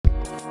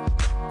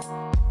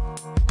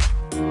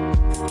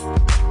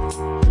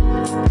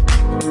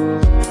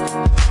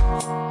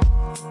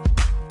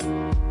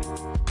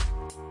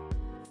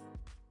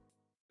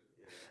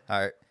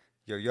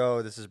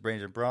Yo, this is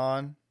Brains and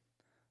Braun.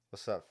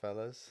 What's up,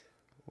 fellas?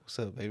 What's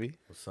up, baby?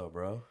 What's up,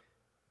 bro?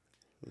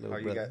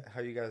 Little brother.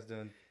 How you guys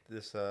doing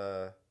this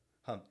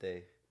hump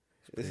day?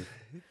 Bro,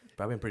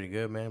 I've been pretty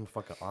good, man. I'm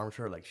fucking arm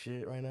shirt like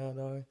shit right now,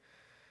 dog.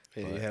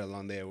 Hey, you But- had a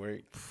long day at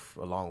work,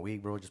 A long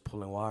week, bro. Just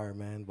pulling wire,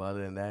 man. But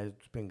other than that,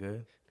 it's been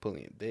good.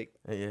 pulling your dick.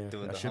 Yeah,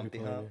 Doing I the should be Humpty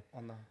pulling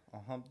Hump it.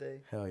 on hump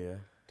day? Hell yeah.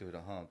 Do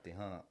the Humpty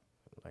Hump.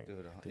 Like, Do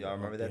the hump. do Y'all the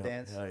remember that Humpty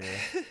Hump. dance? Hell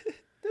yeah.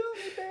 Do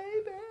me,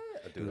 baby.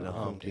 I Do the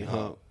Humpty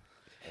Hump.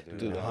 I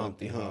Do the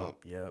Humpty Hump.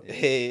 Yep.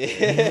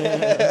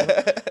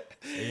 Hey.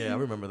 Yeah, I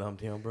remember the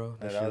Humpty Hump, bro.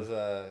 And That that shit was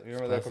you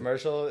remember the classic.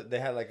 commercial? They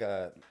had like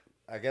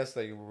I guess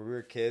like when we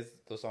were kids,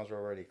 those songs were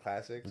already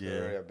classics. Yeah. They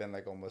already have been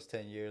like almost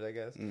 10 years, I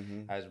guess.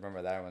 Mm-hmm. I just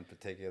remember that one in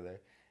particular.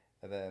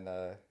 And then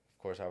of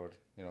course I would,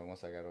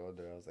 once I got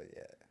older, I was like,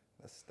 yeah,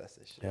 that's the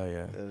shit. Hell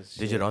yeah. That's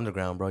Digital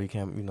Underground, bro. You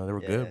can't, they were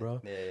good,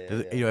 bro.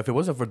 Yeah. Yo, if it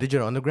wasn't for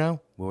Digital Underground,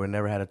 we would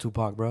never had a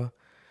Tupac, bro.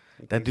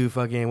 That dude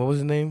fucking, what was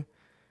his name?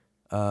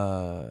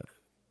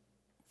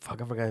 Fuck,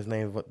 I forgot his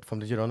name from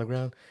Digital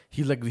Underground.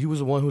 He was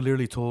the one who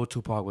literally told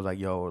Tupac, was like,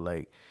 yo,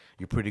 like,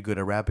 you're pretty good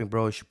at rapping,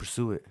 bro. You should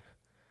pursue it.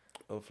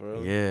 Oh, for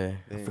real? Yeah.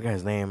 I Damn. forgot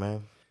his name,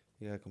 man.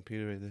 You got a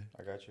computer right there.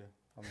 I got you.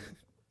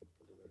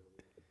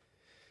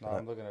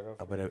 I'm looking it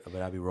up. I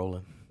bet I'll be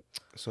rolling.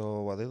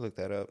 So while they look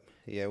that up,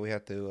 yeah, we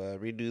have to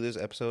redo this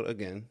episode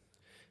again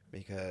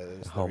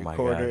because Oh my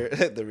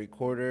the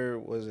recorder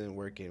wasn't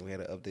working. We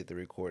had to update the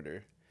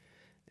recorder,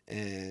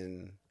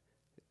 and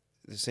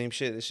the same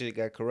shit. This shit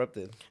got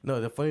corrupted. No,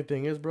 the funny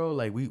thing is, bro,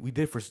 like, we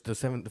did for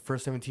the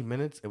first 17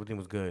 minutes, everything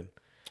was good.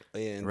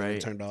 Yeah, and then Right.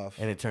 it turned off.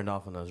 And it turned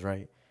off on us,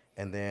 right?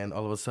 And then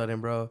all of a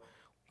sudden, bro,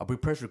 we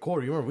pressed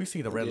record. You remember, we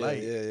see the red Yeah,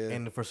 light. yeah.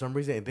 And for some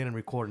reason, it didn't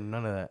record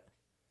none of that.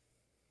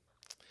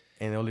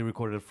 And it only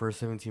recorded the first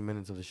 17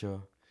 minutes of the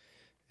show.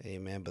 Hey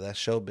man, but that's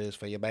showbiz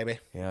for you, baby.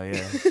 Hell yeah.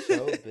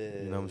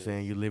 Showbiz. You know what I'm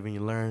saying? You live and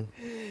you learn.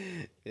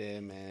 Yeah,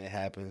 man, it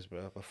happens,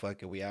 bro. But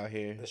fuck it, we out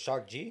here. The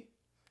Shock G?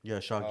 Yeah,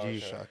 Shock Oh, G. okay.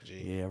 Shock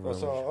G. Yeah, Oh,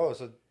 bro.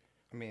 so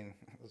I mean,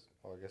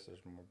 I guess there's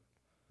more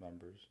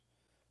members.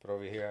 But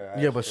over here, I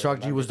Yeah, but actually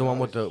Shock G was the one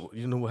with members the,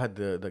 who had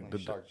the when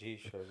Shock G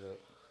shows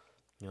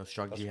up.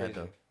 Shock That's G crazy. had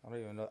the, I don't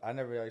even know. I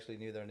never actually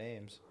knew their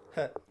names.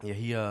 yeah,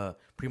 he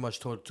pretty much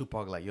told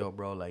Tupac, like, yo,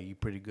 bro, like, you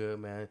pretty good,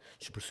 man. You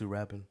should pursue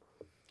rapping.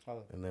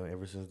 Oh, And then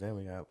ever since then,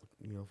 we got,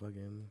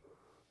 fucking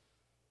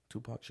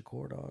Tupac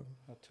Shakur, dog.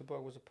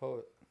 Tupac was a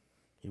poet.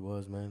 He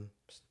was, man.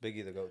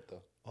 Biggie the GOAT,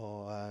 though.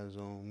 All eyes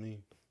on me.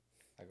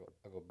 I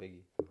go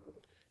Biggie.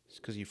 It's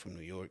because you're from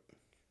New York.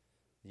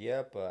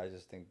 Yeah, but I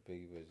just think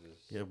Biggie was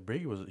just. Yeah,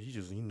 Biggie was,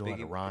 he knew how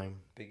to Biggie- rhyme.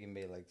 Biggie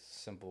made like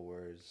simple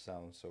words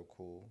sound so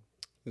cool.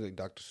 He's like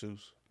Dr. Seuss.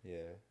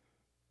 Yeah.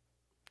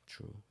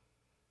 True.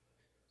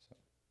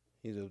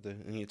 He's up there.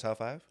 In your top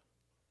five?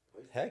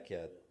 Heck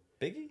yeah.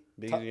 Biggie?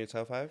 Biggie's Top- in your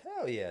top five?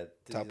 Hell yeah.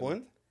 Top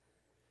one?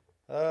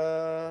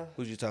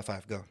 Who's your top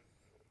five? Go.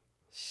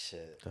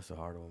 Shit. That's a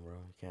hard one, bro.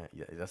 You can't.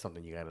 Yeah, that's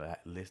something you gotta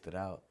list it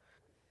out.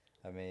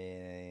 I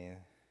mean,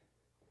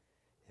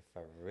 if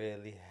I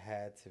really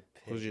had to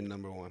pick, Who's your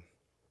number one?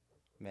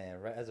 man,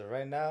 as of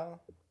right now,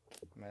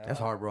 man, That's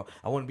hard, bro.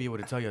 I wouldn't be able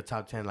to tell you a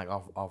top 10 like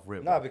off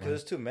rip. No, like, because man.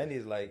 there's too many.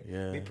 Like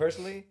Yeah. me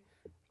personally,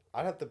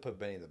 I'd have to put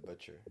Benny the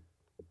Butcher.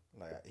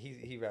 Like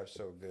he raps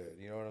so good.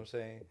 You know what I'm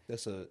saying?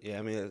 That's a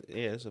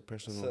it's a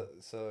personal.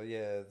 So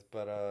yeah,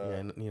 but yeah,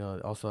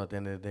 and also at the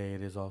end of the day,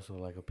 it is also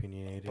like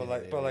opinionated.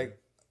 but like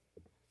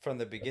from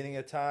the beginning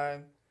of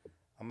time,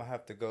 I'm gonna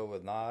have to go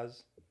with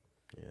Nas.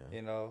 yeah,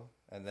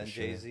 And then For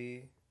sure.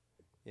 Jay-Z,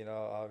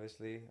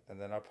 obviously, and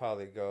then I'll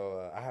probably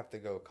go. I have to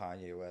go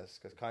Kanye West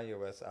because Kanye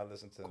West, I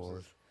listened to of him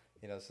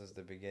course. since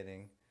the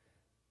beginning,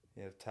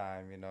 of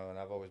time, and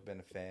I've always been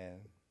a fan.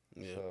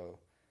 Yeah. So,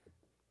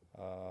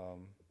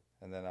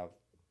 and then I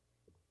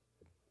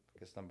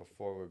guess number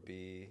 4 would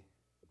be.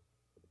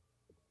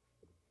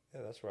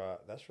 Yeah, that's where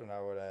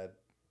I would add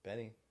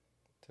Benny,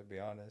 to be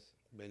honest.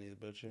 Benny the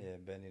Butcher. Yeah,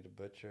 Benny the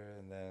Butcher,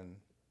 and then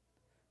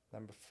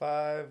number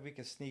 5 we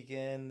can sneak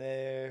in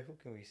there. Who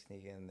can we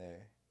sneak in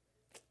there?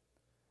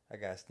 I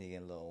gotta sneak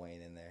in Lil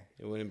Wayne in there.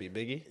 It wouldn't be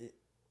Biggie.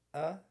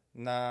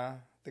 Nah.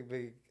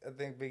 I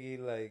think Biggie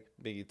like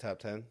Biggie top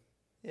 10.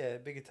 yeah,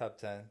 Biggie top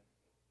 10.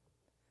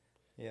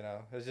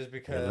 It's just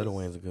because Yeah, Little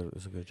Wayne's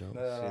it's a good joke.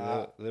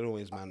 No, See, Lil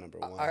Wayne's my number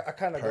one. I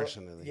kind of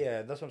personally.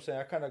 Yeah, that's what I'm saying.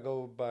 I kind of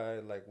go by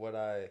like what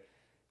I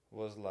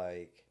was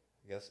like,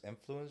 I guess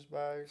influenced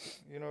by,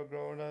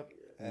 growing up,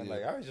 and Yeah.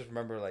 like I just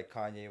remember like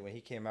Kanye when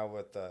he came out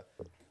with the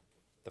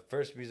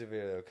first music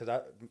video, because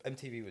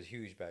MTV was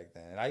huge back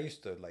then, and I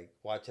used to like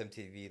watch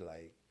MTV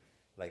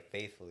like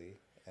faithfully,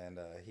 and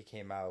he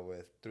came out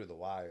with Through the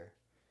Wire,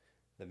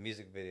 the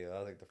music video. That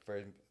was like the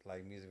first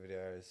like music video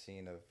I ever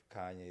seen of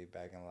Kanye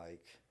back in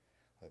like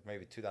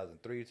maybe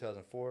 2003,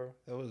 2004.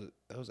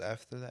 That was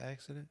after the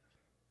accident.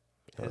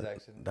 His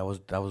accident. That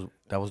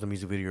was the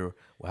music video.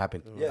 What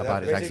happened Yeah,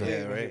 about his that's basically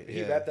accident? Yeah, right, He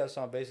yeah. rapped that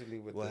song basically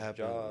with What his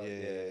happened? jaw.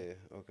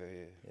 Yeah.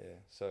 Okay, Yeah.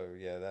 So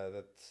yeah,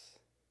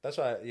 that's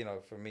why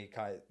for me,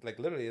 kind of like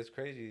literally, it's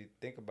crazy to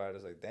think about it.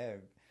 It's like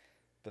damn,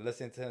 been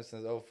listening to him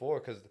since '04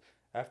 because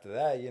after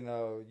that, you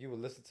know, you would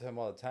listen to him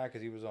all the time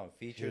because he was on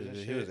features and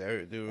shit. He was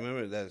every dude.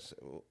 Remember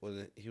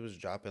he was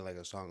dropping like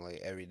a song like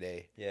every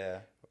day Yeah.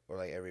 or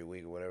like every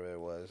week or whatever it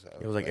was.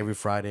 It was like every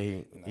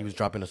Friday he was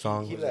dropping a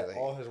song. He let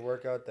all his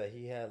workout that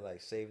he had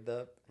like saved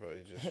up. Bro,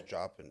 he just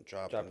dropping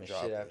shit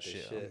after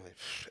shit. I'm like,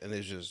 and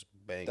it's just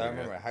banging. I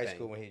remember in high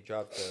school when he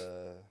dropped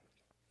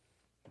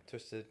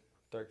Twisted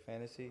Dark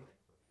Fantasy.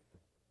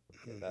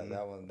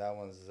 That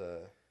one's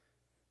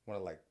one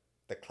of like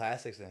the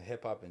classics in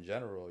hip hop in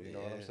general. You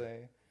know what I'm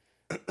saying?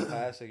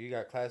 Classic. You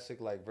got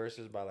classic like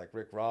verses by like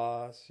Rick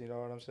Ross. You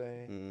know what I'm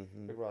saying?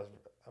 Mm-hmm. Rick Ross.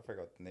 I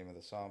forgot the name of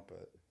the song,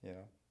 but you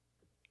know,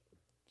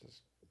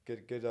 just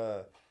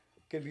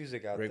good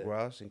music out there. Rick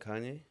Ross and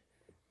Kanye.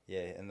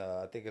 Yeah, and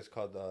I think it's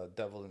called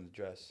 "Devil in the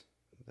Dress."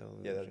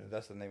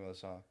 That's the name of the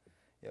song.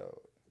 Yo,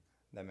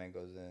 that man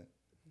goes in.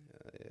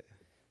 Yeah.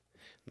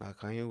 Nah,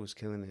 Kanye was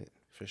killing it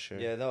for sure.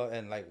 Yeah, no,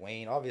 and like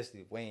Wayne,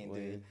 obviously Wayne.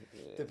 Dude.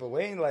 Yeah. But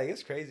Wayne, like,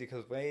 it's crazy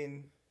because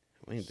Wayne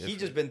he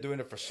just been doing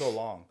it for so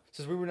long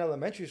since we were in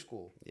elementary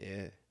school.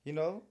 Yeah. You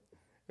know,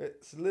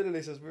 it's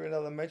literally since we were in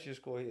elementary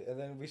school, and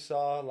then we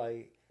saw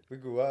like we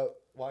grew up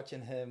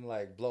watching him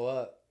like blow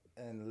up,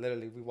 and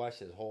literally we watched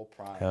his whole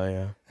prime. Hell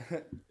yeah.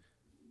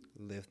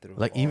 Live through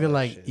like even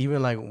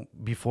like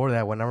before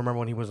that, when I remember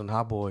when he was on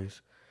Hot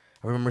Boys.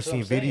 I remember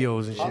seeing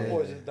videos and shit. Hot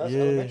Boys, that's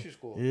elementary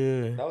school.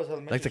 Yeah. That was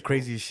elementary like the school.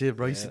 craziest shit,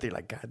 bro. You sit there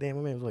like, God damn,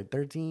 my man was like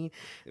 13.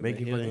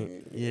 Making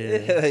fucking,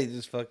 Like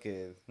just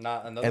fucking.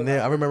 And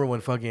then I remember when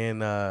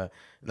fucking,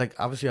 like,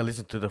 obviously I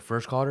listened to the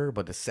first Carter,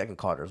 but the second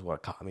Carter is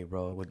what caught me,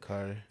 bro. With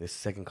Carter. The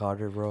second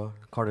Carter, bro.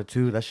 Carter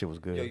 2, that shit was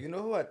good. Yo, you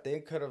know who I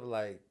think could have,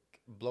 like,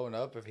 blown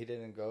up if he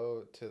didn't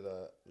go to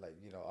the, like,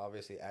 you know,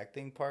 obviously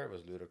acting part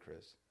was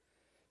Ludacris.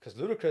 Because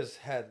Ludacris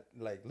had,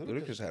 like...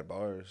 Ludacris had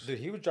bars. Dude,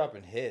 he was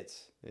dropping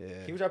hits.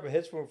 Yeah. He was dropping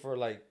hits for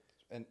like,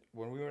 and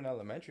when we were in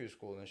elementary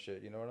school and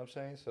shit, you know what I'm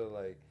saying? So,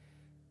 like...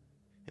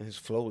 And his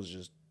flow was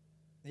just...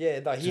 Yeah,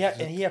 no, he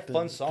had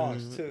fun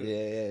songs, too.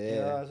 Yeah.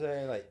 You know what I'm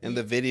saying? Like, and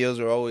the videos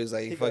were always,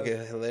 like,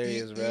 fucking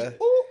hilarious, bro.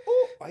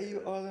 Why you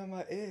all in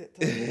my ear?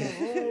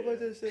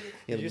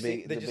 Yeah, the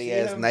big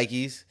ass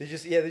Nikes. Did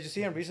you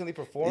see him recently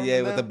perform?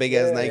 Yeah, with the big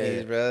ass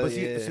Nikes, bro. But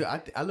see,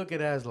 I look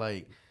at it as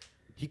like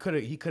he could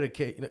have you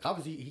know,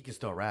 obviously he can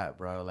still rap,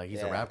 bro. Like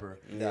he's a rapper.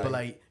 Yeah. But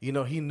like, you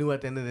know, he knew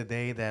at the end of the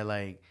day that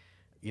like,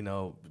 you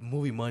know,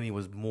 movie money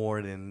was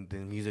more than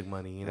music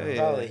money. You know,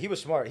 probably he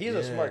was smart. He's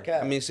a smart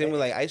cat. I mean, same with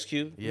like Ice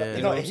Cube. Yeah,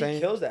 you know what I'm saying? He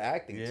kills the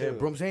acting too.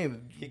 Bro, I'm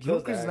saying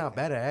Lucas is not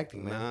bad at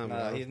acting, man.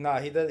 Nah, he's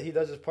not. He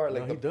does his part.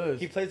 Like he does.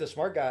 He plays the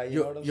smart guy.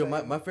 You know what I'm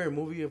saying? My favorite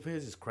movie of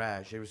his is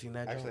Crash. You ever seen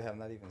that? Actually, I have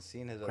not even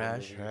seen his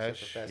Crash.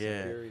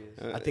 Yeah,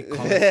 I think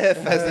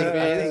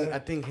I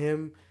think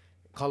him,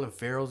 Colin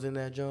Farrell's in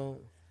that joint.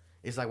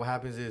 It's like what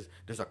happens is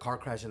there's a car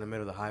crash in the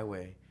middle of the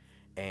highway,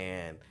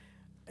 and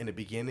in the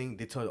beginning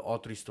they tell all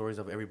three stories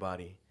of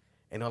everybody.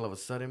 And all of a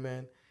sudden,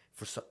 man,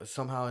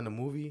 somehow in the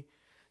movie,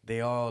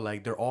 all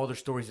their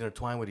stories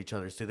intertwined with each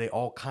other. So they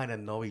all kind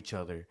of know each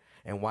other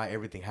and why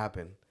everything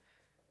happened.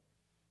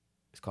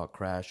 It's called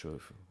Crash.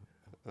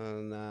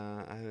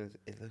 Nah,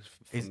 it looks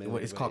familiar.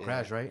 It's called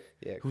Crash, right?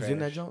 Yeah. Who's in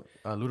that joint?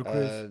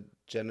 Ludacris?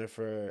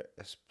 Jennifer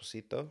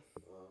Esposito.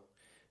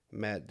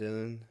 Matt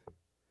Dillon.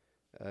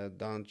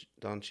 Don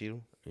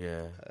Cheadle.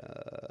 Yeah.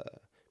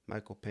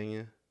 Michael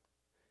Pena.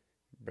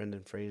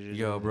 Brendan Fraser.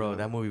 Yo, bro,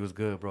 that movie was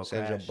good, bro.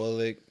 Sandra Crash.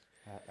 Bullock.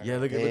 Yeah,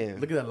 look at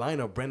that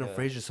lineup. Brendan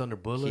Fraser, Sandra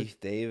Bullock, Keith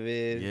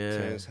David,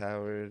 Terrence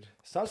Howard.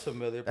 Sounds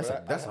familiar. That's a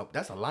lineup.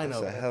 That's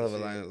a hell of a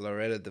lineup.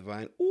 Loretta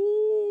Devine.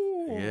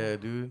 Ooh. Yeah,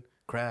 dude.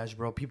 Crash,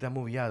 bro. Peep that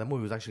movie out. That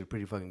movie was actually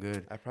pretty fucking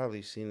good. I've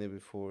probably seen it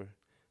before,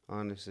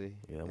 honestly.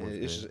 Yeah,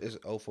 it's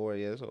 04.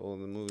 Yeah, it's an old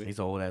movie. It's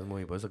an old ass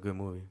movie, but it's a good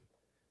movie.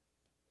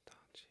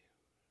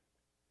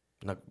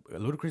 Like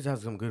Ludacris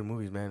has some good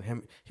movies, man.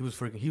 He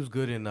was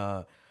good in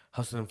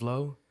Hustle and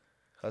Flow.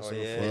 Hustle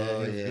and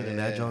Flow. He was good in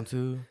that joint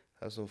too.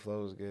 Hustle and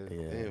Flow was good.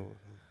 Yeah. Damn.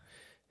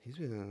 He's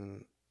been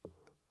on.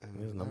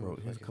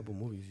 He has a couple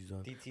movies he's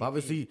on. But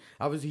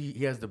obviously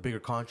he has the bigger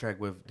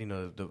contract with, you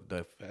know,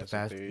 the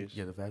Fast Furious.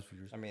 Yeah, the Fast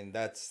Furious. I mean,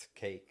 that's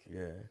cake.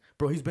 Yeah,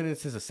 bro, he's been in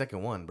since the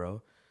second one,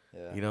 bro.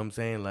 Yeah, you know what I'm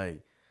saying?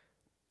 Like,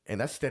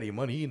 and that's steady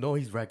money. You know,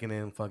 he's racking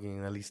in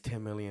fucking at least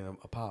 10 million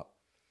a pop.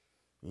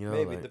 You know,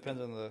 maybe it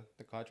depends on the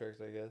contracts,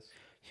 I guess.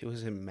 He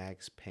was in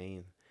Max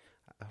Payne.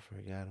 I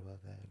forgot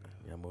about that, bro.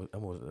 Yeah,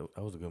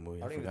 that was a good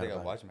movie. I don't even think I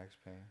watched Max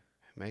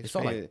Payne. It's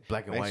all like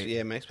black and white.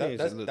 Yeah, Max Payne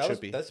is a little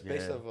trippy. That's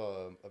based off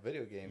a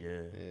video game.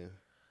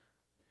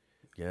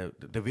 Yeah.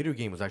 The video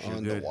game was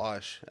actually good. The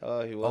Wash.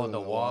 Oh, he was on the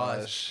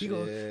Wash. He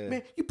goes,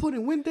 man, you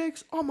putting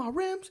Windex on my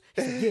rims?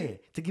 He's like, yeah,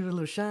 to give it a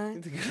little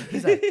shine.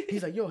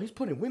 he's like, yo, he's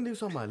putting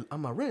Windex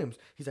on my rims.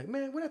 He's like,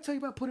 man, what I tell you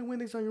about putting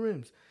Windex on your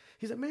rims?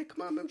 He's like, man,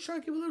 come on, man, I'm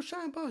trying to give a little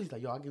shine, boss. He's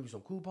like, yo, I'll give you some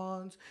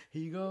coupons.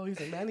 Here you go. He's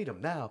like, man, I need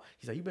them now.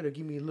 He's like, you better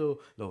give me a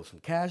little some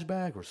cash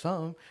back or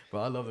something.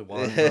 Bro, I love the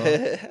Wash, bro.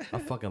 I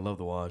fucking love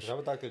the Wash. Is that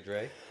with Dr.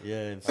 Dre?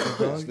 Yeah, and Snoop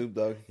Dogg. Snoop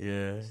Dogg.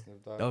 Yeah,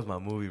 Snoop Dogg. That was my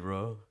movie,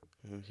 bro.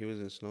 He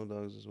was in Snow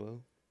Dogs as well.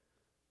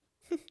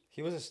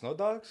 He was in Snow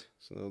Dogs?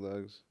 Snow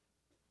Dogs.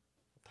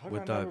 How do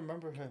I not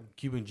remember him?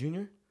 Cuban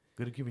Jr.?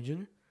 Good Cupid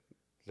Jr.?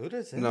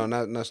 Luda's No,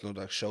 not Snow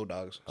Dogs. Show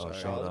Dogs. Oh, Sorry. I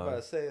Show was Dog. about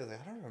to say, I was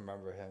like, I don't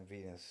remember him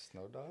being a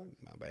Snow Dog.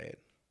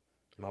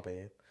 My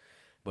bad.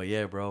 But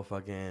yeah, bro,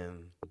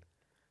 fucking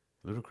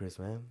Ludacris,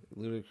 man.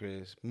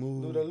 Ludacris.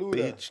 Move, Luda.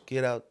 bitch.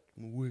 Get out.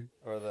 Move.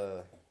 Or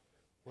the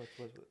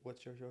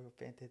what's your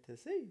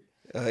fantasy?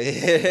 Oh, I yeah.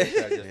 just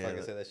Yeah,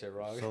 fucking said that shit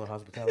wrong. Southern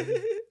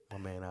Hospitality. My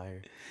man out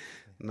here.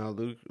 No,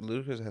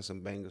 Ludacris has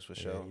some bangers for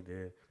Yeah, sure. he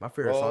did. My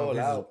favorite Roll song of his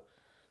is out.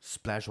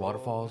 Splash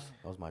Waterfalls.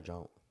 That was my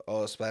jump.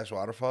 Oh, Splash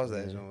Waterfalls.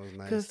 That one was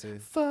nice Cause too.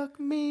 fuck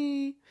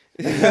me.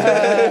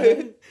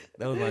 That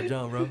was my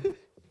jump, bro.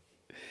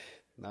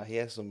 No, he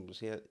has some.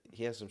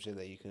 He has some shit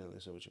that you can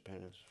listen with your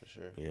parents for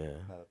sure. Yeah.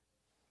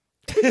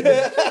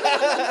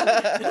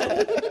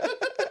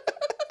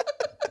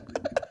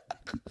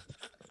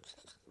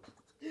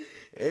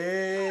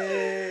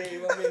 Hey,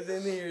 my man's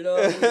in here,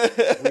 dog.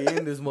 We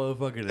in this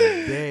motherfucker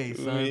today,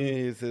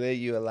 son. Today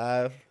you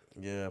alive?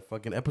 Yeah,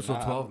 fucking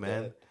episode 12,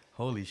 man. dead.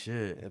 Holy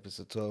shit.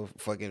 Episode 12,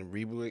 fucking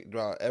reboot,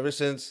 bro. Ever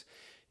since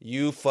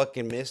you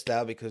fucking missed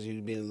out because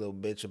you being a little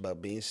bitch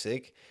about being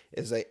sick,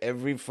 it's like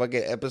every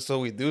fucking episode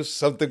we do,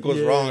 something goes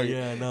wrong.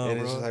 Yeah, I know, and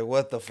bro. it's just like,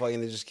 what the fuck?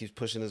 And it just keeps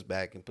pushing us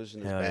back and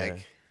pushing us Hell back.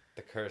 yeah.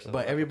 The curse. Of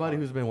But the everybody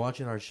microphone. who's been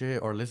watching our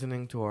shit or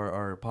listening to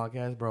our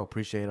podcast, bro,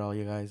 appreciate all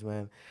you guys,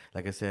 man.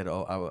 Like I said, I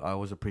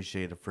always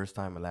appreciate the first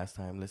time and last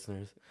time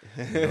listeners.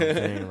 You know what I'm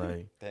saying?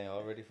 Like, Dang,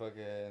 already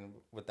fucking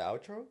with the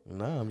outro.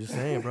 no, I'm just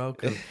saying, bro.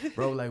 Cause,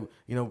 bro, like,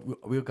 you know,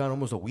 we've got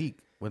almost a week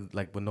with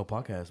no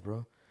podcast,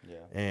 bro. Yeah.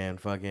 And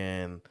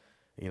fucking,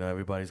 you know,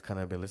 everybody's kind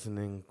of been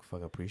listening.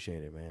 Fucking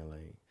appreciate it, man.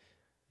 Like,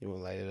 You want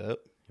to light it up?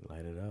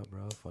 light it up,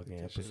 bro.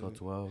 Fucking That shit episode in.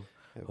 12.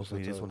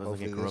 Hopefully this one doesn't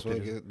Hopefully get this one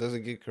corrupted.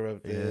 doesn't get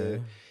corrupted.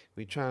 Yeah.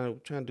 We trying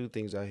to do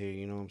things out here,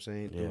 you know what I'm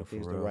saying? Yeah, Doing for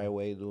things the real. right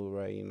way, do it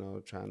right, you know,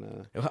 trying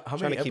to How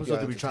Trying many to keep y'all episodes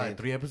did we try? entertained.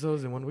 3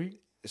 episodes in 1 week?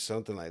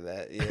 something like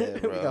that. Yeah, We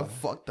bro. got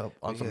fucked up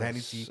on some Yeah.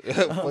 Hennessy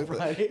Fuck on that.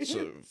 Friday.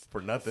 So- For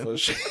nothing. For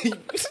sure.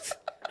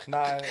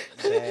 Nah,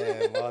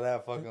 damn, all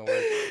that fucking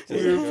work.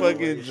 We were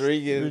fucking We're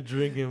drinking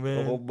drinking, a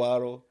man. whole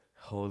bottle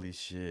Holy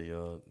shit,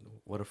 yo.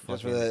 What a just for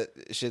fucking...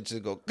 that shit to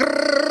go.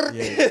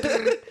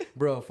 Yeah.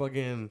 Bro,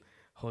 fucking...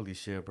 Holy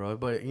shit, bro.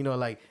 But, you know,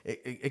 like,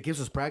 it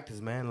gives us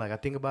practice, man. Like, I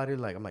think about it,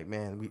 like, I'm like,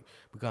 man, we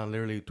got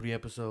literally 3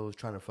 episodes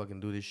trying to fucking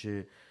do this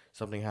shit.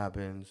 Something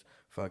happens.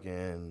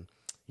 Fucking,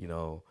 you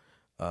know...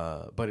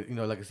 but, you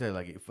know, like I said,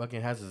 like, it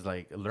fucking has us,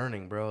 like,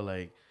 learning, bro.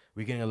 Like,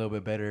 we're getting a little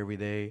bit better every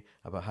day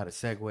about how to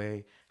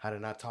segue, how to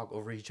not talk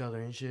over each other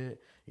and shit.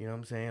 You know what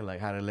I'm saying? Like,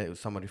 how to let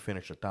somebody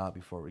finish a thought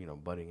before, you know,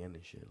 butting in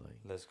and shit. Like,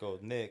 Let's go,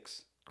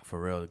 Knicks. for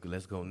real.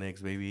 Let's go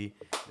Knicks, baby.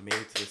 They made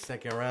it to the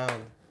second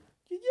round.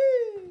 Yeah.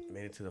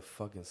 Made it to the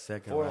fucking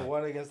second 4-1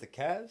 round. against the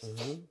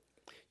Cavs.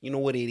 You know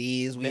what it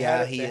is? We They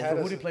had- out they here. had So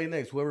us- who do you play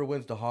next? Whoever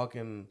wins the Hawk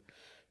in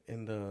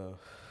the...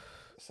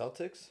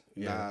 Celtics?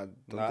 Nah,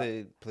 don't Nah.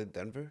 they play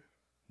Denver?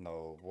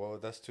 No, well,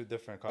 that's two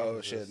different Oh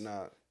conferences. shit,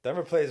 nah.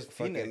 Denver plays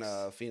Fucking Phoenix.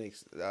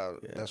 Phoenix.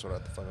 That's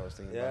what the fuck I was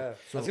thinking Yeah, about.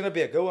 that's gonna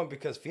be a good one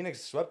because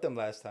Phoenix swept them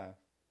last time,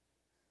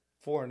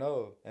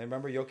 4-0. And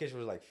remember, Jokic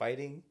was like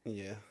fighting.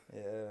 Yeah.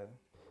 Yeah,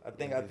 I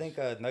think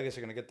Nuggets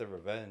are gonna get their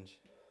revenge,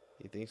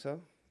 You think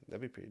so?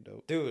 That'd be pretty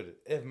dope. dude.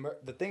 If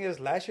the thing is,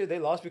 last year they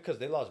lost because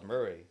they lost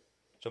Murray,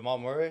 Jamal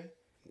Murray.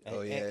 And,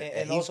 Oh, yeah. and, And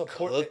and he's also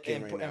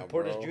cooking right now, and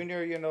Portis bro.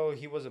 Jr. You know,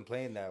 he wasn't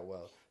playing that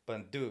well,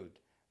 but dude,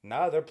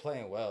 now they're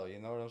playing well. You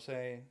know what I'm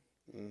saying?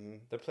 Mm-hmm.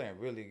 They're playing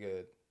really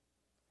good.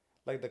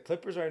 Like the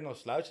Clippers are no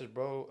slouches,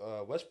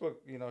 bro.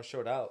 Westbrook, you know,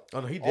 showed out.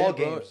 Oh, no, he did, All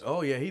bro. games.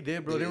 Oh, yeah, he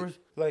did, bro. There was...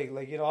 Like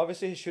you know,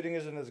 obviously his shooting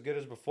isn't as good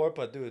as before,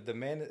 but dude, the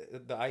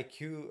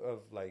IQ of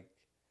like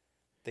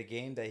the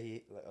game that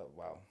he,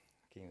 wow,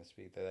 I can't even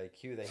speak. The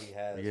IQ that he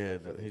has, Yeah,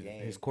 for the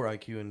game. his core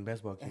IQ in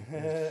basketball.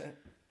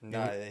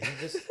 Nah,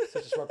 he's just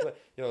such a smart player.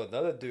 Yo, the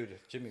other dude,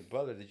 Jimmy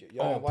Butler. Did you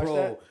Oh, watch bro.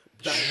 that?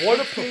 What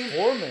a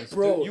performance,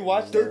 Bro, dude. You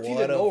watched 13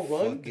 What and a 0 run.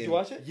 fucking- Did you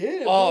watch it?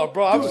 Yeah. Oh,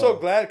 bro, I'm Dude. so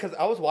glad because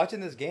I was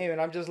watching this game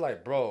and I'm just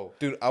like, bro.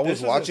 Dude, I this was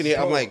is a watching it.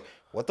 I'm show. like,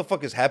 what the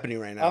fuck is happening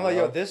right now? I'm like,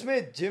 bro? yo, this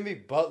man Jimmy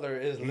Butler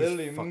is He's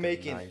literally fucking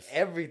making nice.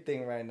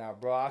 everything right now,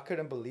 bro. I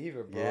couldn't believe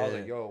it, bro. I was Yeah.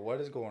 like, yo,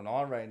 what is going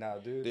on right now,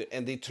 dude?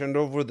 And they turned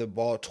over the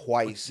ball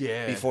twice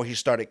Yeah. before he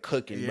started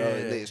cooking, bro. Yeah.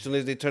 As soon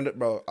as they turned it,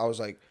 bro, I was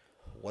like,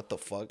 what the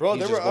fuck? Bro,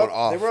 He's they just were going up.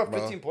 off, They were up bro.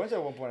 15 points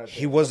at one point. I think.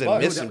 He wasn't The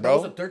Bucks- missing, That bro.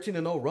 was a 13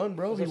 and 0 run,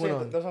 bro. That's He what, went I'm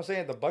saying. on. That's what I'm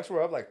saying. The Bucks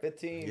were up like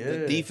 15. Yeah.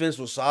 The defense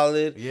was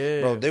solid.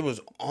 Yeah. Bro, they was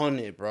on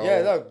it, bro. Yeah,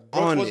 look,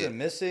 Brooks on wasn't it,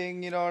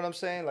 missing. You know what I'm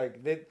saying?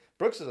 Like,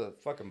 Brooks is a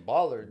fucking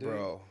baller, dude.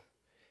 bro.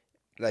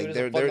 Dude Like is a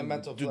they're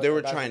fundamental dude, they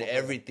were basketball trying player.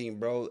 everything,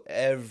 bro,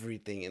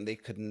 everything, and they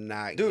could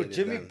not. Dude, get it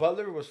Jimmy done.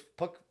 Butler was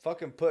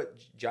fucking put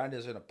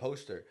Giannis in a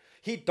poster.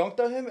 He dunked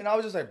on him, and I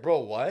was just like,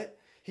 bro, what?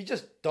 He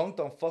just dunked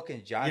on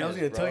fucking Giannis. Yeah, I was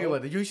gonna bro. tell you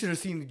about that. You should have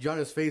seen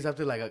Giannis' face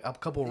after like a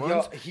couple Yo,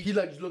 runs. he- he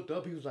like looked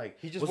up. He was like,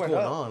 He just "What's went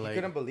going up. on?" He Like,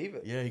 couldn't believe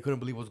it. yeah, he couldn't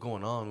believe what's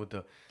going on with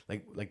the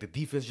like the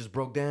defense just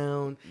broke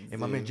down, and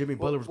my man Jimmy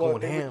Well- Butler was well,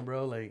 going they were- ham,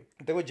 bro. Like,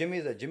 The thing with Jimmy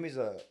is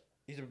that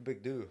he's a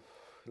big dude.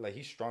 Like,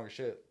 he's strong as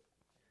shit.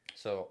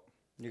 So,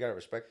 you gotta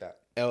respect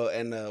that. Oh,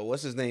 and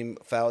what's his name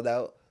fouled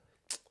out?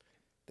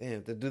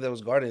 Damn, the dude that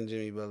was guarding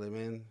Jimmy Butler,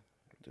 man.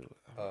 Dude,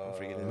 I'm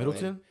forgetting his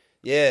Middleton. name.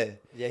 Yeah.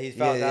 Yeah, he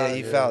fouled out.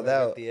 He fouled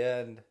out at the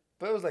end.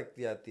 But it was like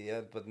at the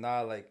end, but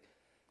not like.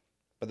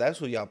 But that's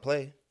who y'all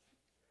play.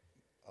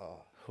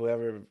 Oh.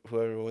 Whoever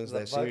wins The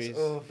that Bucks, series,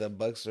 oof. the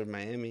Bucks or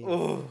Miami.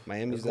 Ooh.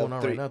 Miami's What's going up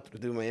on 3. right now?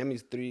 Dude,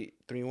 Miami's 3-1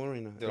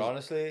 right now. Dude,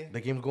 honestly, The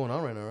game's going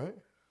on right now, right?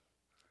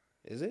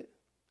 Is it?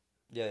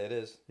 yeah, it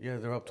is. Yeah,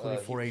 they're up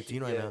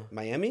 24-18 right yeah. now.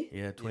 Miami?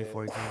 Yeah,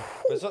 24-18.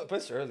 But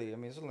it's early. I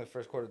mean, it's only the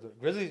first quarter. The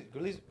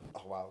Grizzlies.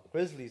 Oh wow,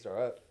 Grizzlies are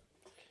up.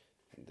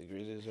 The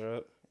Grizzlies are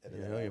up.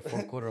 Yeah,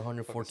 fourth quarter,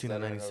 114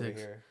 and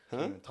 96. Huh?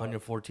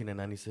 114 and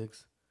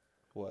 96.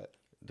 What?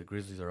 The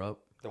Grizzlies are up.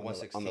 The On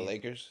 116 on the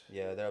Lakers?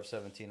 Yeah, they're up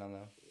 17 on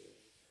them.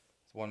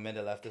 It's 1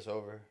 minute left. It's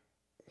over.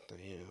 Damn,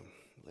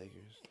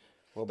 Lakers.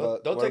 What Don't-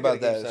 about don't what take it about to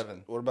game that?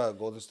 7. What about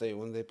Golden State?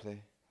 When do they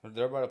play?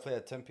 They're about to play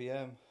at 10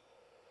 p.m.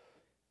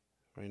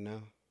 Right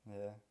now?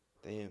 Yeah,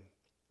 Damn.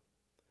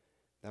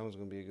 That one's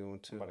gonna be a good one I'm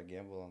too. about to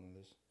gamble on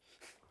this.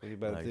 What you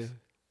about to Nice. do?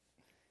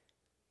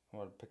 I'm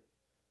about to pick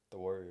the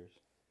Warriors.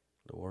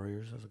 The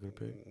Warriors, that's a good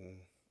pick.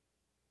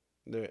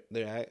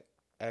 They're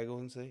at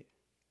Golden State.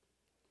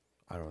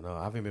 I don't know.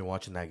 I haven't been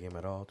watching that game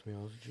at all, to be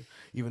honest with you.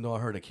 Even though I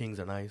heard the Kings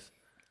are nice.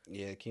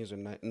 Yeah, Kings are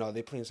not. No,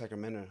 they play in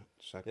Sacramento.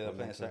 Yeah, they're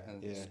playing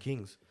Sacramento. Yeah, It's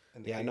Kings.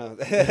 And the yeah, I King- know.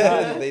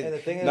 and the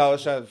thing is, No, I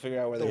was trying to figure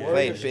out where the they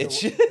play, Warriors,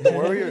 bitch. the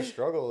Warriors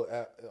struggle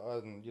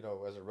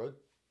as a road.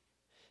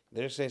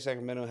 They're saying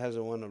Sacramento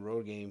hasn't won a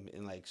road game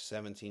in like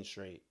 17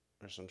 straight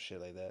or some shit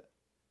like that.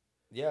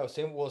 Yeah,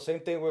 same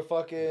thing with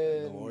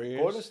fucking Warriors?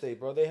 Golden State,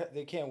 bro.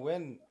 They can't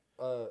win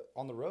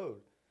on the road.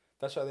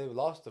 That's why they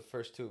lost the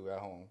first 2 at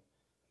home.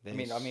 I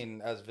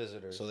mean, as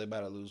visitors. So they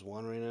about to lose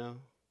 1 right now.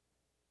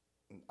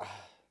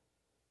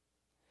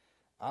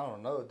 I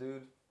don't know,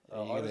 dude.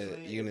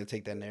 You gonna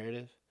take that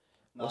narrative?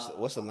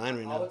 What's the line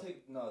right I now? would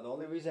take, the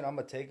only reason I'm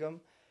gonna take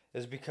them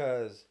is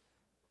because,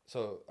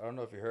 so I don't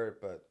know if you heard,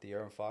 but the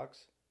Aaron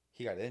Fox,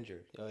 he got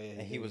injured. Oh yeah,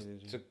 And he was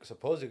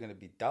supposedly gonna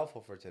be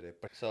doubtful for today.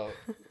 But so,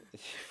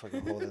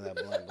 fucking holding that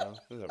blunt, bro. This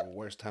is the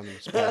worst time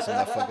to pass on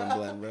that fucking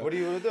blunt, bro. what are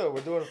you gonna do?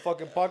 We're doing a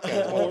fucking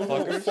podcast,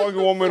 motherfucker. Fuck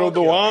you want me to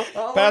do, huh?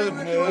 Pass it.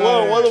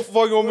 Yeah. What the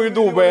fuck you want me to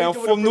do, man? I'm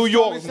from New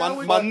York.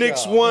 My Fuck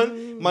Knicks y'all.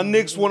 won. My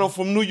Knicks won. I'm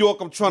from New York.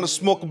 I'm trying to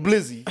smoke a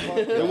blizzy.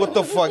 Yeah, what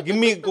the fuck? Give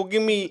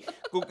me.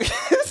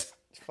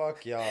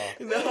 Fuck y'all.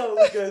 No,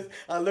 because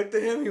I looked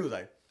at him, he was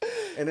like,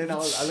 and then I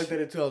looked at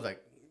it too, I was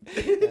like,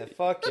 Man,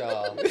 fuck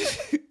y'all.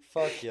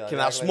 Fuck y'all. Can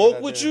Y'all I act like smoke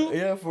that with dude. you?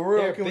 yeah, for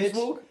real, Here, can we bitch.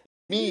 smoke?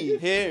 Me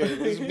here.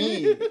 It's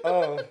me.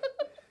 Oh. Well,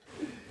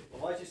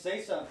 why'd you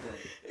say something?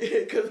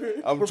 Because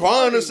I'm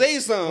trying to say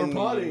something. We're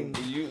potting.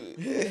 You.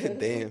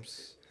 Damn.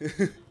 It's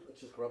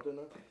just corrupted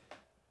now?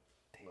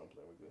 No, I'm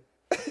playing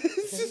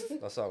with you.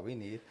 That's all we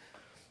need.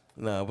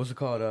 Nah, what's it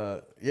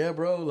called? Yeah,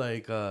 bro,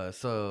 like,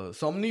 so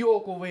I'm New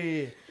York over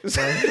here.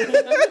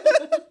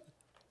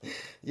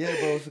 Yeah,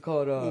 bro, what's it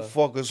called?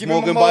 Fucker Give me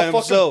my smoking by motherfucking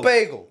himself.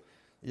 bagel.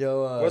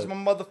 Yo, Where's my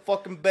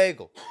motherfucking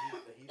bagel?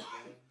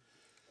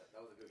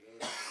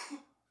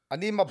 I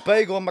need my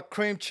bagel and my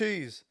cream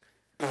cheese.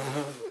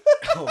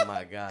 oh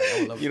my God,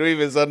 You don't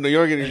even sound New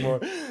York anymore.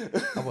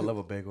 I would love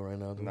a bagel right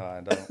now, dude. No,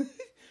 I don't.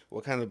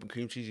 What kind of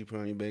cream cheese you put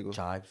on your bagel?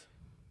 Chives.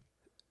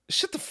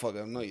 Shut the fuck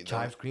up. No, you don't.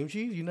 Chives cream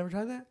cheese? You never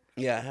tried that?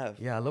 Yeah, I have.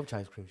 Yeah, I love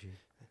chives cream cheese.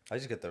 I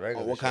just get the Oh,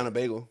 regular what shit. kind of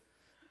bagel?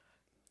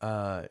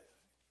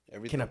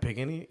 Can I pick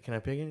any?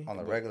 On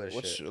the regular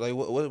What's shit. like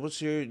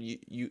what's your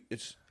you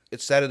it's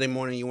Saturday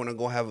morning, you want to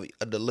go have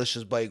a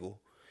delicious bagel.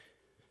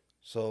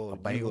 So A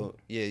bagel?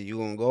 you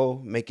gonna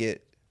go make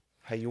it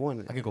how you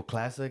want it. I could go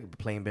classic,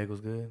 plain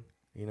bagel's good,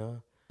 you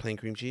know? Plain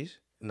cream cheese?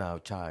 No,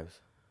 chives.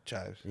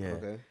 Chives. Yeah.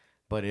 Okay.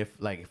 But if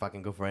I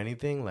can go for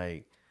anything,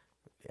 like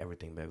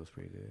everything bagel's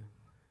pretty good.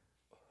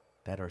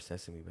 That or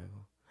sesame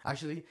bagel.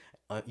 Actually,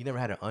 you never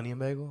had an onion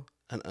bagel?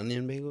 An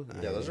onion bagel?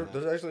 Yeah, those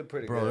are actually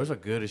pretty Bro, good. those are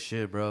good as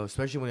shit, bro.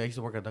 Especially when I used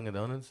to work at Dunkin'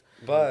 Donuts.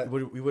 But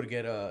we would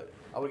get I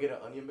would get an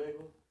onion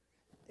bagel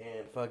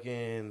and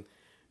fucking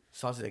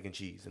sausage, egg, and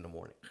cheese in the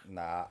morning.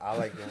 nah, I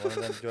like one of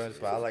them joints,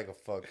 but I like a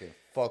fucking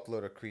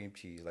fuckload of cream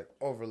cheese, like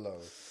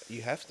overload.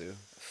 You have to.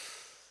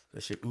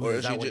 That shit Or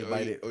oozes else out when you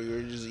bite it. or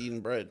you're just eating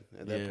bread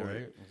at that Yeah, point.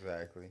 right?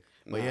 Exactly.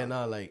 But yeah,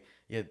 no, like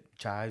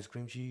chives,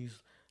 cream cheese.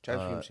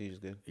 Chives cream cheese is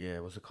good. Yeah,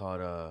 what's it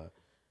called?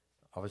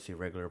 Obviously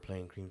regular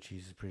plain cream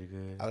cheese is pretty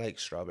good. I like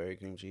strawberry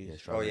cream cheese. Yeah, Oh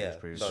strawberry yeah, is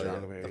pretty so, good. yeah.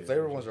 Strawberry The is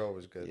flavor good. ones are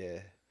always good. Yeah.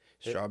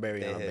 Strawberry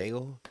they on a hit.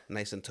 bagel,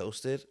 nice and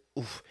toasted.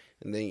 Oof.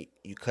 And then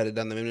you cut it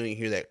down the middle and you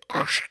hear that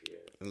a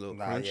little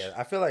Nah, crunch. yeah.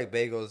 I feel like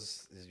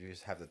bagels you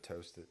just have to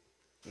toast it.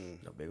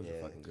 No, bagels Yeah.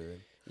 are fucking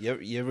good.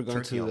 You ever gone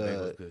Turkey to on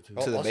bagel is the good too.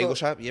 to the Also- bagel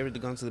shop? You ever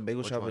gone to the bagel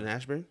Which shop one? in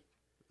Ashburn?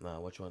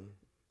 Nah, which one?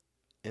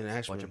 In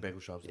Ashburn. Bunch of bagel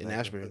shops in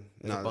Ashburn.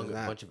 There's No, a it's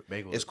not. bunch of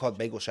bagels. It's called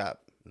Bagel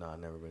Shop. Nah, I've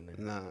never been there.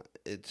 Nah,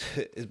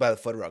 it's by the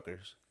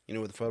Fuddruckers. You know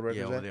where the Fuddruckers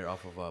Yeah, over at? there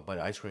off of by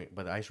the ice cream,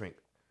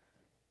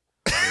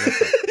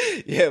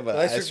 Yeah, but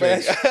Ice ice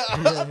cream,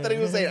 cream. I thought he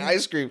was saying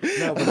ice cream.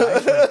 No, but the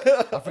ice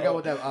rink. I forgot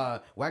what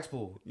that wax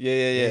pool.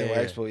 Yeah. Yeah.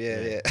 Wax pool.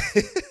 Yeah.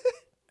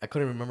 I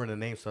couldn't remember the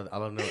name, so I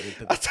don't know.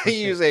 I thought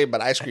you were saying,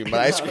 but ice cream, but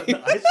ice cream.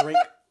 The ice rink.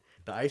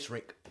 The ice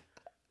rink.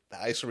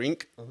 The ice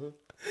rink.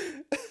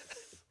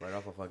 Right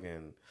off a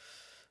fucking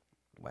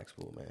wax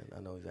pool, man.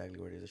 I know exactly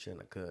where it is. I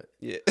shouldn't have cut.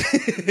 Yeah.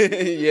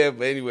 Yeah,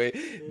 but anyway,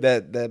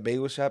 that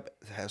bagel shop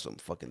has some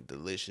fucking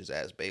delicious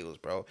ass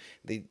bagels, bro.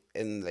 They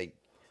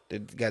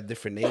got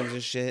different names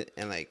and shit,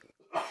 and like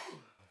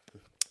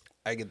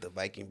I get the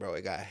Viking, bro.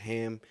 It got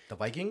ham. The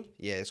Viking?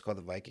 Yeah, it's called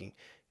the Viking.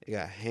 It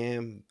got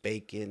ham,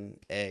 bacon,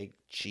 egg,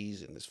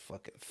 cheese, and it's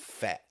fucking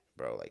fat,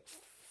 bro. Like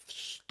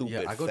stupid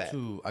Yeah, I go fat.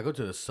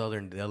 to the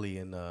Southern Deli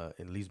in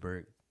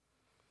Leesburg.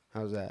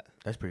 How's that?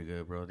 That's pretty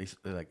good, bro.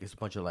 Like it's a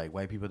bunch of like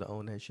white people that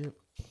own that shit,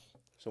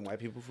 Some white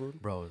people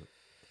food? bro.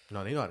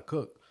 No, they know how to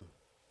cook.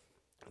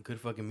 A good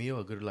fucking meal,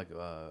 a good like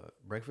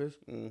breakfast.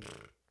 Mm.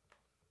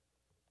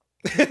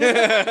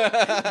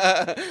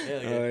 Yeah.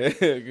 Oh, yeah.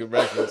 Good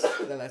breakfast.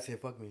 That's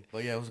it. Fuck me.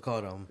 But yeah, what's it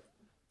called?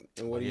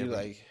 And what do Yeah, you bro.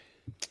 like?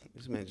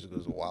 This man just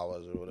goes to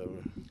Wawa's or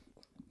whatever.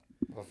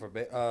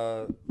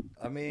 Well,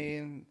 I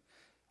mean,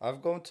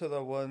 I've gone to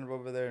the one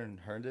over there in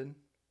Herndon.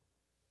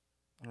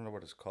 I don't know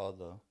what it's called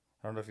though.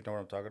 I don't know if you know what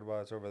I'm talking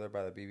about. It's over there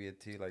by the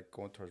BB&T, like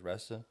going towards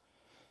Reston.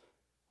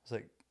 It's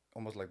like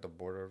almost like the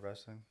border of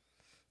Reston.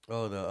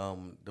 Oh,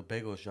 the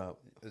bagel shop.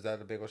 Is that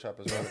the bagel shop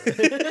as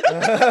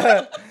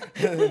well?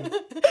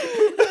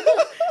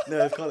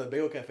 No, it's called a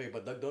bagel cafe,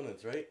 but Duck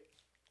Donuts, right?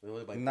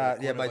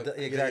 Not yeah,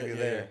 exactly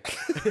there.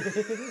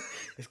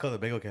 It's called a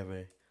bagel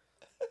cafe.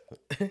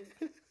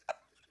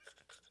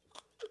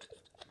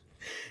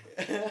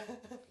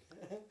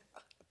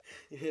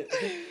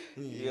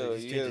 Yo,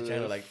 just change the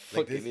channel like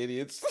fucking this.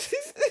 idiots.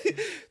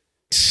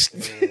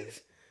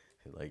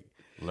 Like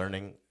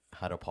learning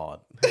how to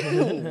pod.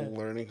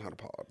 Learning how to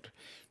pod.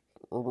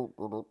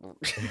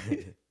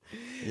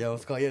 Yeah,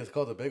 it's called. Yeah, it's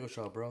called the bagel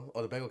shop, bro.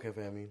 Oh, the bagel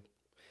cafe. I mean,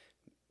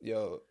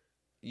 Yo,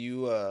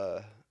 you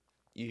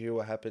hear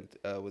what happened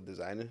with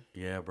Designer?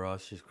 yeah, bro.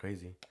 It's just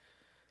crazy,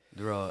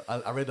 bro.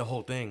 I read the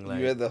whole thing. Like,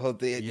 You read the whole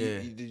thing. Yeah.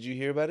 Did you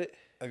hear about it?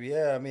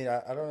 Yeah, I mean,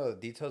 I don't know the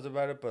details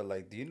about it, but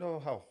like, do you know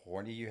how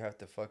horny you have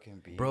to fucking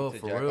be Bro, to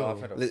for jack real.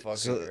 off at a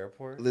fucking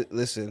airport?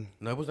 Listen,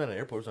 no, it wasn't at the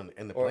airport. It was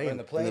in the Or plane. in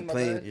the plane? in the my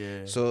plane. bad?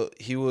 Yeah. So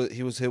he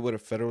was hit with a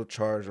federal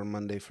charge on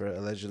Monday for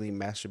allegedly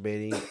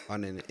masturbating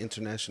on an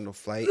international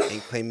flight and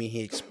claiming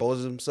he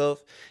exposed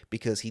himself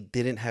because he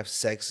didn't have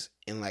sex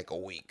in like a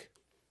week.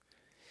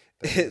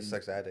 He's a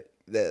sex addict.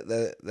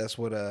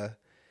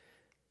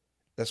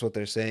 That's what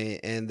they're saying.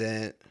 And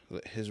then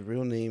his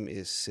real name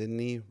is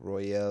Sidney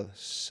Royale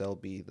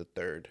Selby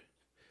III.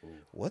 Ooh.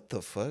 What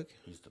the fuck?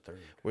 He's the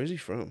third. Where's he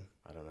from?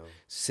 I don't know.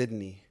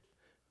 Sydney.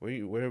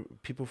 Where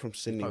people from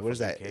Sydney? probably Where's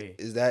from that? UK.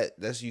 Is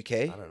that's UK?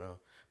 I don't know.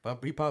 But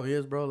he probably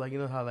is, bro. Like, you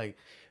know how like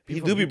He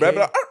people do from be UK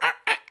rapping.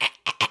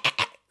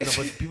 No,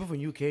 but people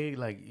from UK,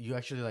 like you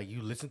actually like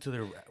you listen to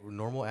their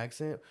normal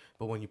accent,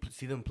 but when you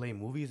see them play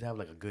movies, they have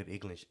like a good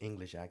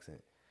English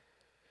accent.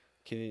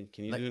 Can you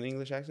Like- do an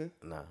English accent?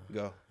 Nah,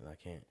 Go. I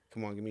can't.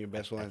 Come on, give me your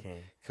best I one.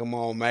 can't. Come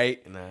on,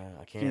 mate. Nah,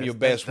 I can't. Give me your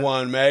That's- best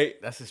one,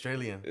 mate. That's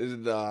Australian.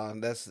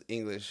 That's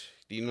English.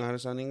 Do you know how to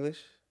sound English?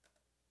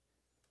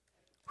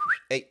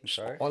 Hey, I'm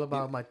sorry. All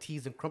about my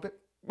teas and crumpet.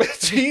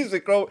 Jesus,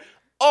 bro.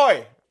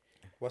 Oi,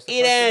 What's the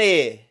get out of question?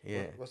 here.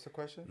 Yeah. What's the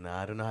question?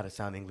 Nah, I don't know how to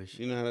sound English.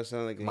 You know how to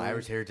sound like My English?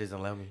 Irish heritage doesn't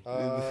allow me.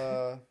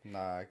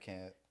 Nah, I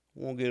can't.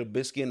 Won't get a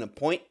biscuit and a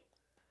point.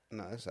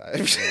 No, that's all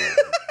right.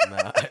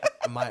 Nah,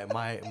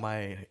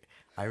 my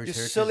Irish You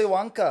heritage. silly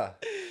Wonka.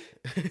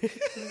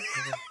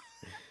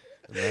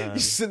 Nah, You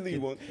silly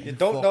one. You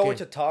don't know fucking- what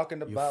you're talking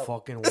you about.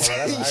 fucking Oh, that's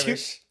wild.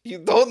 Irish. You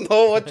don't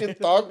know what you're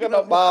talking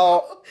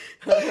about.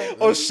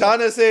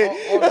 O'Shaughnessy.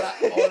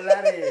 Oh,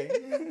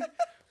 laddie.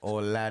 Oh,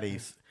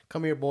 laddies.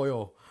 Come here,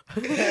 boyo.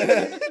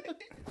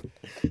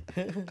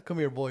 Come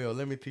here, boyo.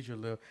 Let me teach you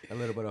a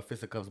little bit of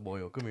fisticuffs,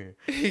 boyo. Come here.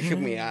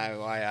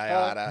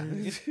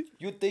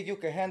 You think you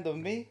can handle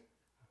me?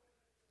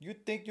 You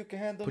think you can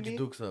handle Put me? your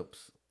dukes up.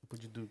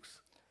 Put your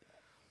dukes.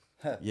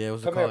 Huh. Yeah,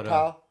 what's it Come here, called?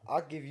 pal.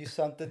 I'll give you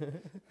something.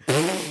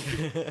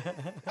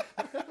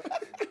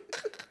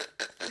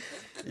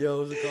 Yo,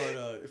 what's it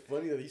called? It's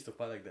funny that he used to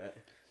fight like that.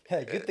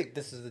 Hey, you think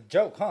this is a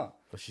joke, huh?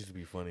 But she used to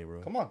be funny,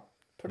 bro. Come on.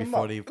 Put him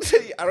up.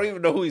 I don't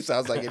even know who he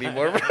sounds like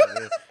anymore.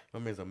 My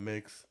man's a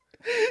mix.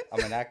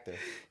 I'm an actor.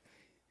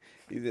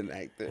 He's an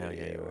actor. Hell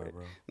yeah, you are, right.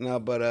 bro. No,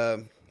 but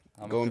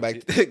I'm going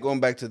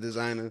back to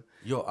Designer.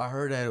 Yo, I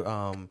heard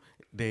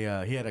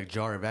that he had a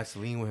jar of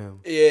Vaseline with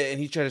him. Yeah, and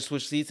he tried to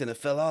switch seats and it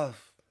fell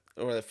off,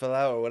 or it fell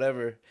out, or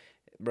whatever,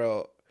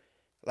 bro.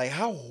 Like,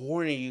 how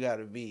horny you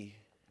gotta be?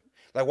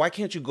 Like, why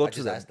can't you go I to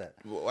just the? asked that.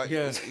 Why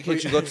Yeah.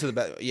 can't you go to the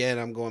back? Yeah, and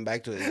I'm going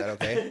back to it. Is that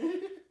okay?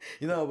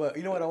 You know, but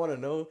you know what I want to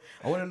know?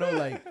 I want to know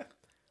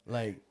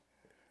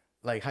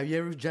like, have you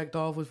ever jacked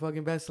off with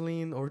fucking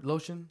Vaseline or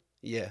lotion?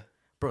 Yeah,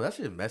 Bro, that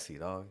shit messy,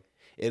 dog.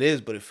 it is,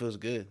 but it feels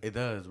good. It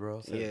does,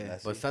 bro. Yeah.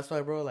 Messy. But that's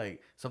why, bro.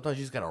 Like sometimes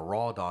you just gotta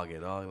raw dog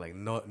it, dog. Like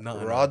nothing.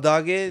 Raw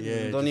dog it.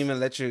 Yeah, Don't just- even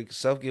let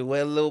yourself get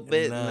wet a little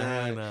bit.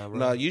 Nah, bro.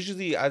 No,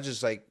 usually I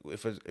just like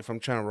if I'm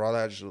trying to raw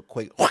that, I just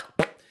quick. Oh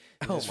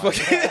Just my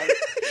fucking- god.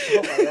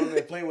 Oh my god,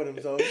 man playing with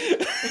himself.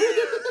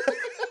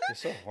 You're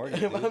so horny,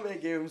 dude. My man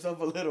gave himself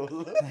a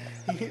little.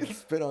 He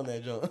spit on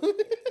that junk.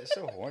 You're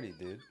so horny,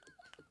 dude.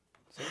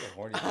 Such a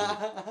horny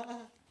dude.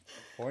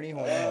 Horny.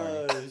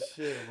 Oh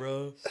shit,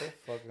 bro. So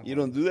fucking. You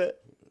don't do that?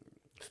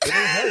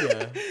 Hell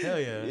yeah. Hell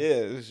yeah.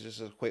 Yeah, it's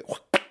just a quick.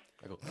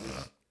 I go.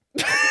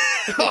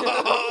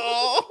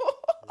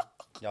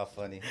 Y'all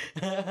funny.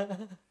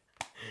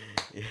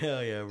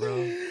 Hell yeah, bro.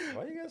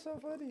 Why you guys so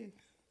funny?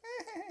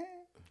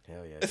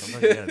 Hell yeah.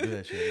 Sometimes you gotta do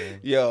that shit, man.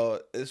 Yo,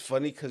 it's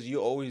funny because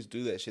you always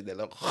do that shit. That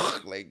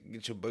like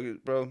get your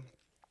boogers, bro.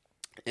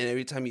 And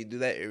every time you do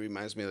that, it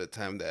reminds me of the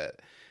time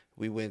that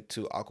we went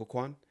to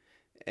Aquaquan.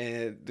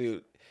 And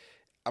dude,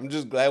 I'm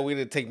just glad we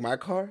didn't take my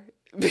car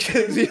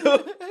because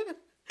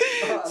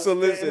So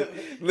listen,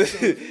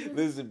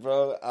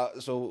 bro.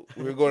 So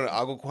we were going to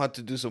Aquaquan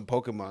to do some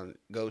Pokemon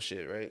Go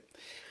shit, right?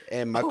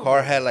 And my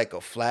car had like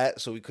a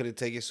flat, so we couldn't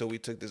take it. So we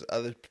took this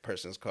other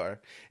person's car,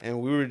 and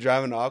we were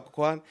driving to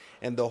Aquaquan,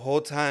 and the whole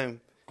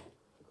time,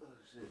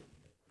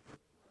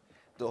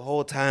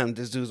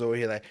 this dude's over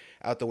here like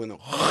out the window,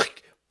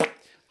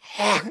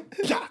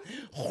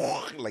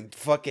 like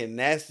fucking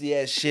nasty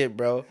ass shit,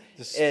 bro.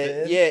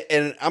 And, yeah,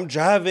 and I'm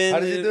driving. How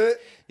did you do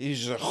it?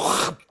 He's just like,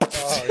 oh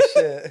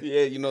shit.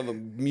 Yeah, you know the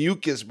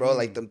mucus, bro,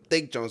 like them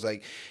thick joints.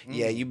 Like,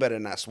 yeah, you better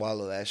not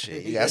swallow that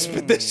shit. You gotta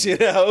spit that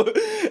shit out.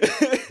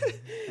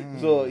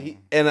 So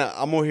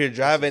I'm over here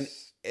driving,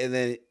 and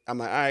then I'm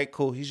like, all right,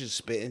 cool. He's just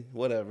spitting,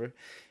 whatever,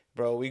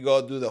 bro. We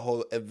go do the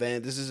whole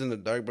event. This is in the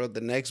dark, bro.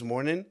 The next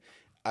morning,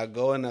 I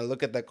go and I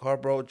look at that car,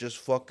 bro. Just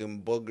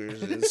fucking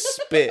boogers and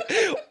spit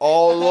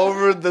all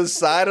over the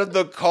side of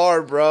the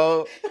car,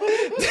 bro.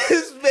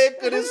 This man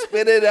couldn't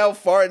spit it out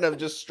far enough,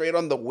 just straight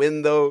on the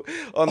window,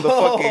 on the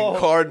fucking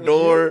car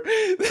door.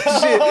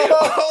 Shit,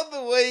 all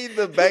the way in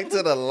the back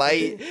to the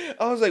light.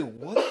 I was like,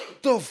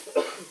 what the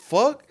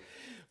fuck?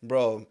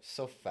 Bro.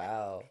 So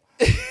foul.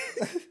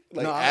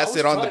 Like no,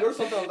 acid on the... Or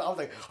something. I was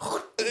like...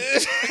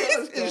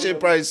 This shit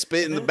probably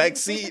spit in the back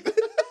seat.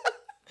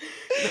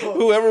 No,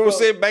 whoever was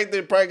sitting back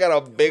there probably got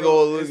a big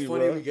old loogie, It's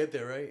funny bro. we get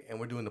there, right? And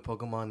we're doing the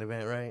Pokemon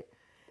event, right?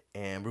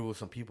 And we're with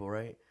some people,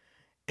 right?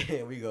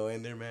 And we go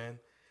in there, man.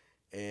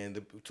 And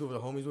the two of the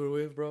homies we were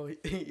with, bro,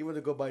 he went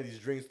to go buy these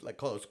drinks, like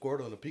called a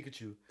Squirtle and a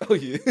Pikachu. Oh,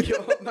 yeah.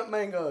 Yo, that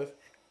man goes,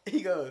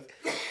 hey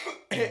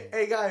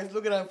guys,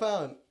 look what I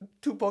found.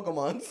 2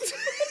 Pokemons.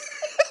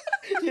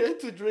 Yeah,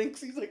 2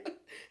 drinks. He's like,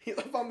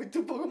 I found me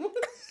 2 Pokemon.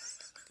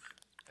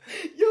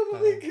 Yo, my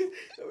nigga,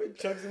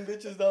 chugs and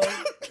bitches, dog.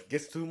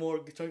 Gets 2 more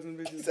chugs and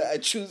bitches. He said, I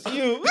choose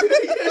you.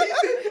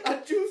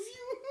 I choose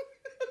you.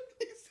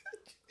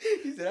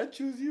 He said, I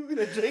choose you. And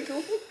I drank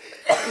him.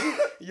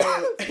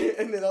 Yo,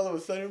 and then all of a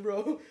sudden,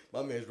 bro,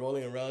 my man's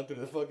rolling around through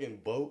the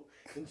fucking boat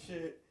and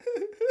shit.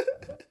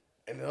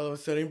 And then all of a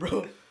sudden,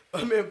 bro,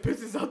 my man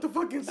pisses out the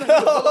fucking side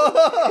of the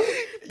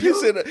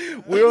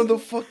boat. We're on the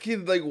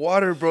fucking, like,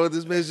 water, bro.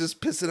 This man's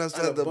just pissing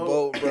outside the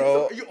boat,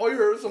 bro. All you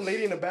heard was some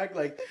lady in the back,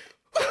 like,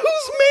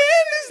 whose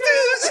man is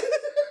this?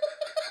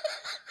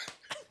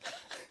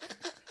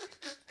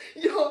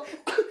 Yo,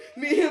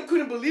 me and him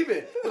couldn't believe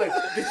it. We're like,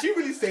 did she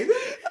really say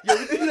that? Yo,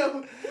 we didn't know.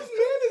 Whose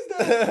man is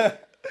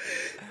that?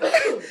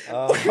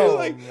 We're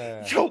like,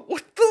 man. Yo,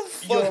 what the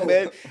fuck,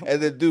 man?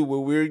 And then, dude,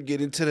 when we were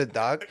getting to the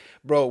dock,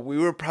 bro, we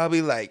were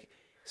probably like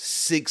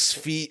 6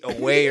 feet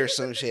away or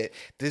some shit.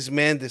 This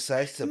man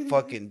decides to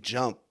fucking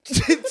jump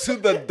to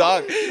the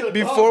dock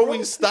before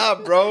we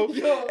stop, bro.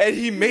 Yo. And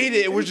he made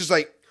it. And we're just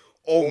like,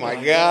 oh my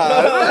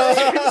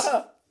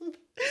God.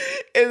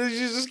 And then you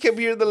just kept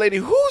hearing the lady,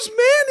 whose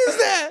man is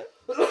that?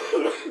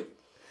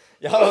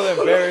 Y'all was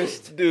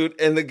embarrassed. Dude,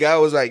 and the guy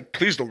was like,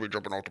 please don't be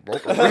jumping off the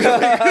boat.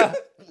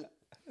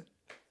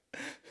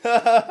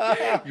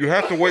 You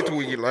have to wait till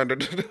we get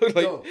landed.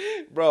 Like,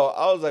 bro,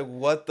 I was like,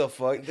 what the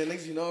fuck? The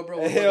next you know,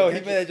 bro. Yo, he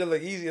made that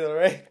look easy though,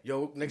 right?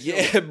 Yo, next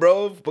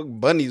bro. Fuck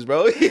bunnies,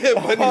 bro. Yeah,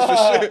 bunnies for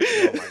sure.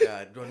 Oh my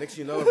God. Bro, next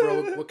you know,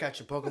 bro, we'll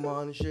catch a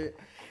Pokemon and shit.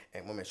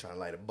 And my man's trying to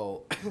light a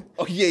bolt.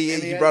 Oh, yeah.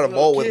 He brought a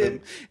bowl with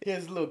him. He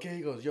has a little kid.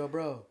 He goes, yo,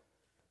 bro,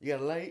 you got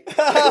a light?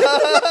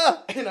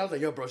 And I was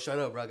like, yo, bro, shut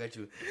up, bro. I got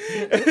you.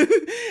 And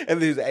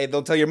then he's like, hey,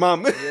 don't tell your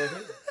mom. Yeah.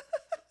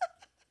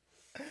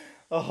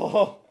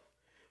 Oh.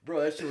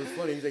 Bro, that shit was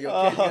funny. He's like,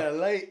 yo, kid, you got a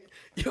light?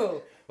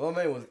 Yo, my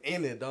man was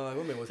in it, dog.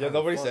 My man was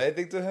nobody fun. said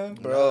anything to him?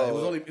 Bro.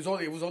 It was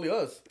only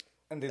us.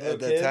 And the at little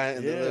the kid? time,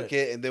 the little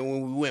kid. And then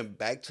when we went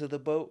back to the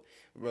boat,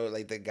 bro,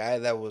 like the guy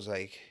that was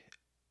like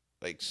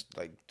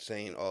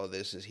saying, "Oh,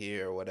 this is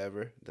here" or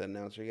whatever, the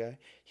announcer guy,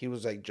 he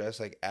was like dressed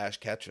like Ash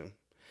Ketchum,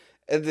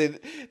 and then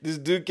this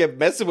dude kept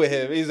messing with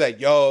him. He's like,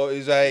 "Yo,"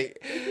 he's like,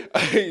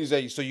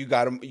 "So you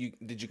got him?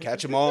 Did you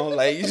catch him all?"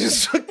 Like, you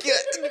just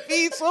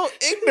being so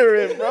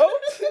ignorant, bro.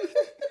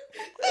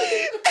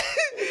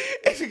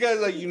 And the guy's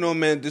like,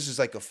 man, this is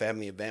like a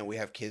family event. We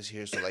have kids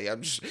here, so like,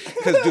 I'm just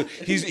because dude,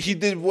 he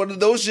did one of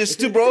those shits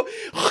too, bro,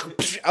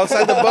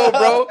 outside the boat,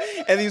 bro.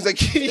 And he's like,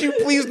 can you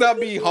please not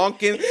be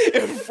honking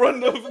in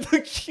front of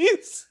the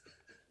kids?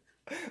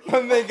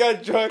 When they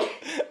got drunk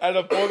at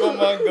a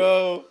Pokemon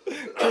Go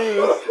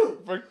cruise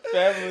for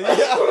family.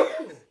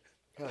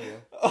 Hell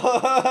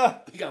yeah.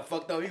 He got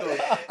fucked up. He goes,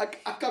 I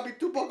got me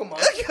 2 Pokemon.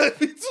 I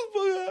got me 2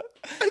 Pokemon.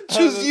 I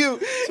choose you.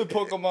 To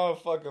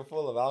Pokemon fucking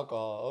full of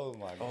alcohol. Oh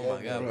my god. Oh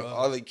my god, bro.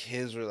 All the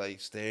kids were like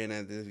staring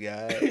at this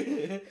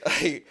guy.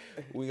 Like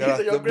we got off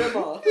He's like, your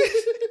grandma.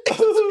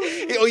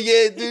 Oh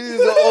yeah, dude,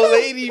 it's an old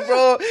lady,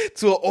 bro.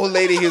 To an old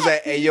lady, he was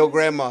like, "Hey, yo,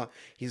 grandma."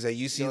 He's like,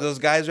 "You see those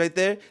guys right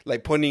there,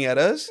 like pointing at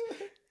us?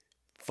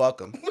 Fuck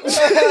them."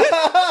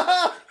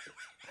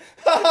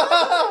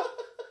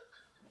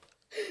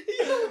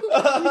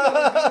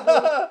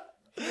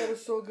 That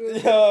was so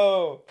good.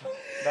 Yo,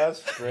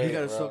 that's great. You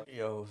got bro. so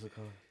yo, what's it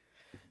called?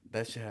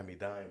 That shit had me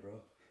dying,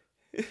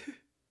 bro.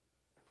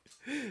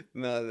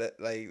 No,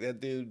 that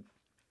dude,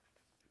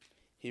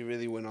 he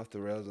really went off the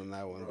rails on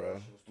that one, bro.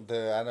 Dude,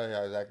 I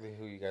know exactly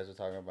who you guys are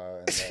talking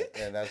about,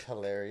 and that's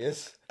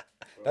hilarious.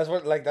 That's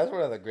one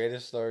of the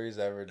greatest stories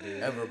ever,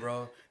 dude. Ever,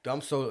 bro. Dude,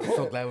 I'm so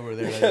glad we were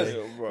there. That Because,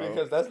 day.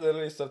 because that's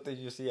literally something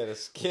you see at a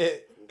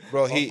skit.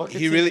 Bro, on he fucking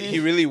he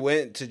TV. really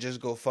went to just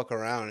go fuck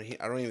around.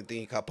 I don't even think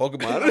he caught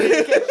Pokemon.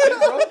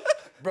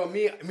 bro,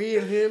 me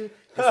and him.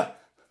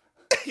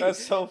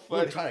 That's so We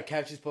were funny. trying to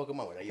catch these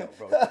Pokemon. We're like, yo,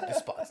 bro, this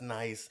spot's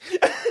nice.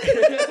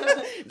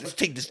 Let's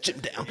take this chip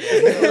down.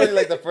 It's literally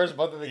like the first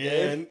month of the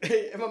game.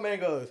 And my man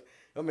goes,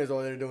 my man's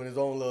over there doing his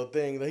own little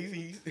thing. Like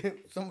he's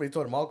somebody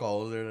told him alcohol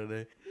was there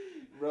today.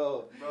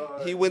 Bro,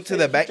 He went to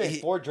the back. He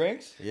drank 4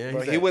 drinks? Yeah,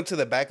 Bro, he went to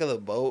the back of the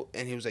boat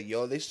and he was like,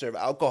 "Yo, they serve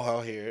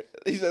alcohol here."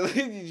 He said,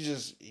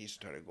 he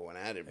started going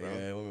at it, bro.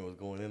 Yeah, woman was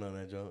going in on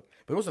that jump.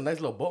 But it was a nice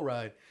little boat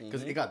ride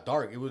because it got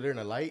dark. It was there in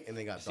the light and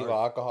then it got See dark. what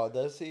alcohol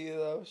does to you,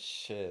 though?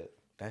 Shit.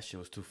 That shit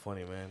was too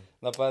funny, man.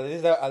 No, but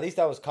at least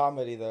that was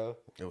comedy, though.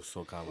 It was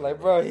so comical.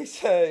 Like, bro, he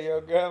said, "Yo,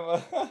 grandma."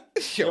 Yo,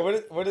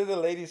 Yo. what did the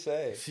lady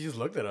say? She just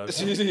looked at us.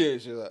 She's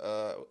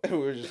like, we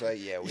were just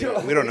like, yeah, we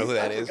don't know who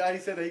that I is. forgot he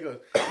said that. He goes,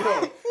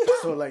 yo,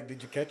 so like,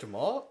 did you catch them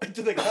all?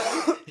 To the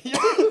guy,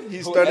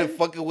 He started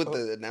fucking with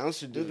the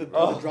announcer the dude.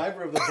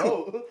 driver of the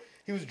boat.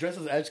 He was dressed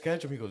as Ash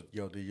Ketchum. He goes,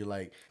 yo, did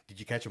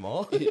you catch them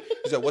all?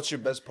 He's like, "What's your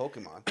best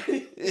Pokemon?"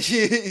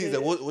 He's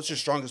like, "What's your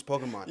strongest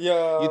Pokemon?"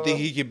 Yo. You think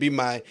he could be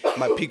my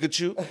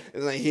Pikachu?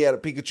 And like he had a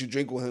Pikachu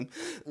drink with him.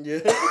 Yeah.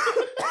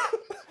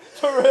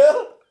 For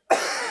real?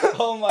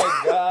 Oh my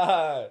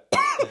god.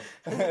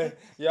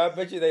 Yeah, I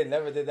bet you they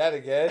never did that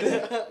again.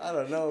 I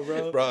don't know,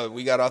 bro. Bro,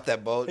 we got off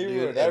that boat, He dude,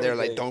 ruined and they're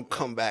like, everything. "Don't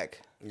come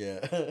back." Yeah.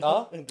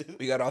 Huh?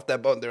 We got off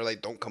that boat, and they're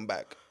like, "Don't come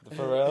back."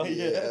 For real?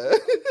 Yeah.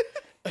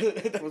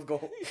 That was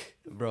going.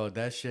 Bro,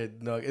 that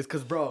shit. No, it's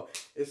because, bro,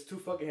 it's too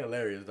fucking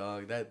hilarious,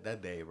 dog.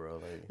 That day, bro.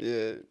 Like,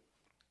 Yeah.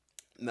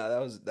 No, that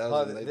was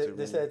Oh, a night to they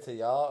remember. said to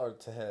y'all or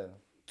to him?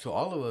 to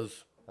all of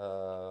us.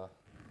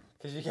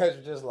 Cause you guys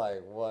were just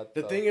like, what?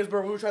 The thing is,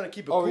 bro, we were trying to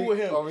keep it oh, cool with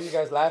him. Or were you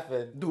guys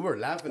laughing? Dude, we're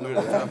laughing the We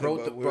whole were time, bro.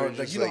 laughing, but we Bro, were like,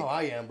 just you know like- how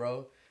I am,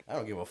 bro. I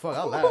don't give a fuck.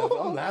 I laugh.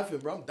 I'm laughing,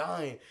 bro. I'm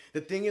dying.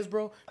 The thing is,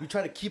 bro, we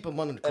try to keep him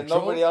under control. And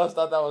nobody else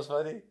thought that was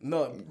funny?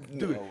 No,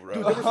 dude. No, bro.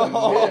 Dude, there was some,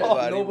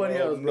 nobody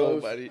bro, else, bro.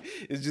 Nobody.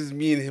 It's just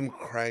me and him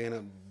crying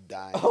up,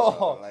 dying.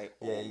 Oh, Bro. Like,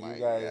 yeah, oh you my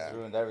guys God.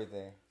 ruined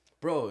everything.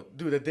 Bro,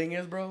 dude, the thing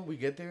is, bro, we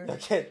get there. I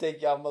can't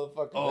take y'all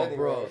motherfuckers Oh, anywhere.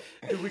 bro.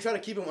 Dude, we try to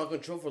keep him on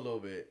control for a little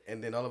bit.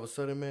 And then all of a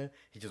sudden, man,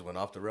 he just went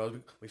off the rails.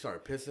 We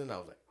started pissing. I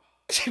was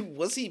like,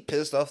 Was he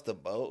pissed off the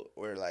boat?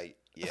 We're like,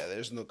 yeah,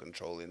 there's no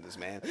controlling this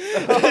man.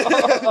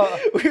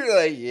 We were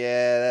like,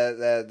 yeah,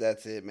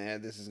 that's it,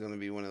 man. This is gonna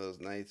be one of those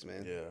nights,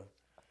 man. yeah.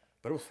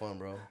 But it was fun,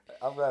 bro.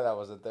 I'm glad I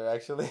wasn't there,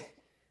 actually.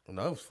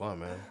 No, it was fun,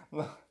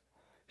 man.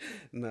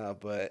 No,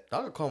 but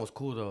Dr. Khan was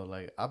cool, though.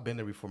 Like, I've been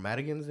there before.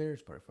 Madigan's there.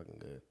 It's pretty fucking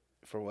good.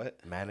 for what?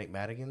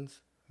 Madigan's?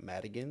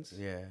 Madigan's?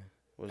 Yeah.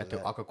 What At is the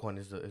that? Aquaquan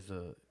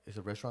is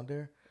a restaurant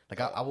there. Like,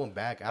 I went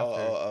back Oh,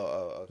 after.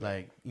 okay.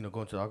 Like, you know,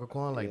 going to the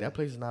Aquaquan. Like, Yeah. that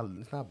place is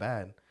not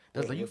bad.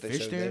 There's What- like, you what they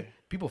fish serve there. there?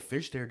 People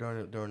fish there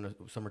during the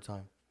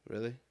summertime.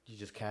 Really? You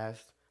just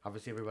cast.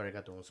 Obviously, everybody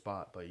got their own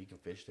spot, but you can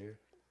fish there.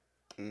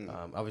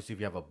 Mm. Obviously, if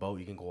you have a boat,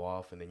 you can go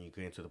off and then you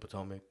get into the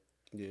Potomac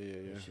Yeah.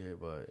 and shit.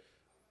 But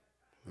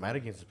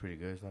Madigan's is pretty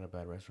good. It's not a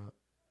bad restaurant.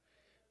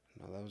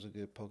 No, that was a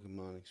good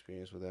Pokemon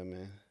experience with that,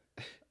 man.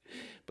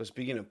 But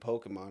speaking of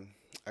Pokemon,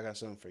 I got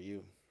something for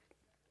you.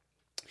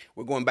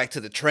 We're going back to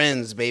the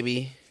trends,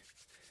 baby.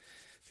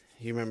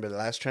 You remember the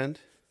last trend?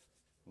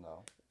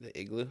 No. The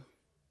igloo?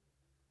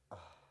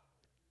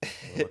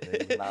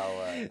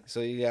 Now, So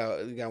you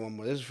got one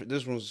more.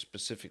 This one's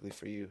specifically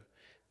for you.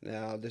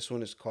 Now this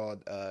one is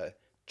called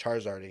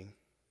Charizarding.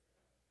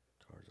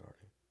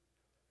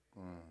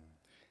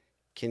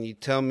 Can you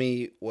tell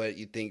me what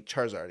you think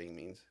Charizarding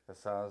means? it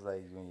sounds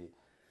like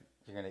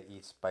you're gonna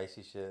eat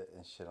spicy shit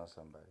and shit on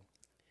somebody.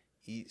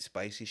 Eat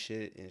spicy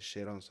shit and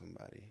shit on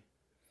somebody.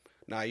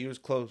 Nah, you was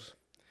close.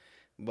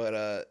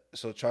 But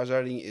so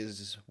Charizarding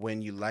is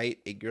when you light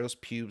a girl's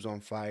pubes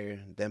on fire,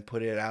 then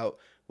put it out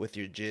with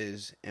your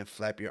jizz and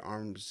flap your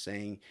arms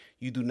saying,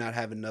 "You do not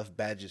have enough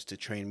badges to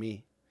train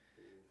me."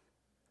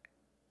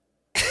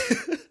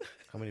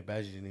 How many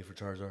badges do you need for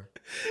Charizard?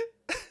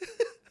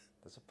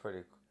 That's a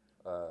pretty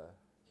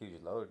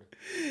huge load.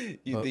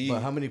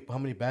 But how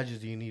many badges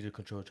do you need to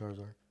control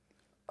Charizard?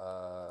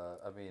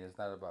 I mean, it's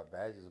not about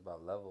badges, it's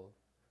about level.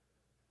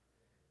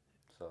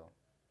 So,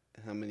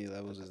 How many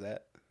levels is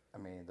that? I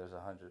mean, there's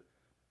 100.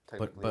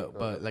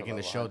 But like in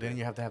the show, didn't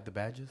you have to have the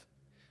badges?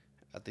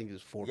 I think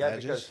it's 4 Yeah,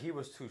 badges. because he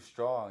was too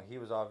strong. He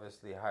was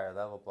obviously higher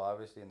level, but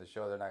obviously in the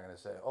show they're not gonna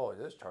say, "Oh,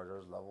 this charger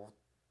is level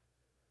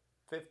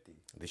 50."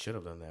 They should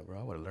have done that, bro.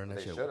 I would have learned that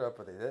They shit. should have,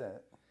 but they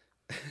didn't.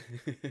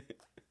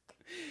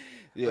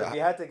 Yeah. But if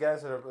you had to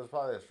guess, it was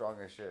probably the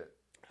strongest shit.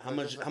 How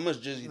much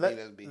jizz you think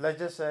that'd be? Let's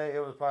just say it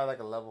was probably like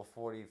a level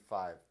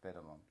 45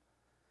 minimum.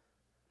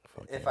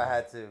 Fuck If yeah. I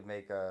had to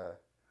make a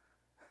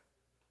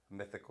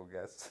mythical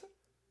guess.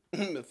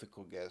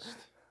 Mythical guest.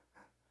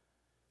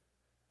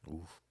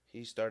 Oof.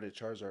 He started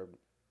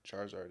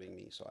Charizarding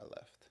me, so I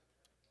left.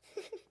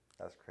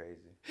 That's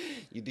crazy.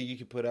 You think you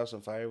could put out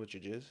some fire with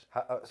your jizz?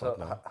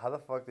 How the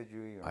fuck did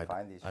you even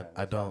find these?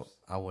 I don't.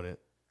 I wouldn't.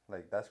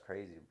 Like, that's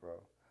crazy,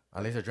 bro.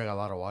 Unless I drink a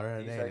lot of water in a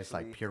He's day, and it's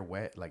like actually- pure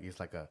wet. Like it's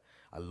like a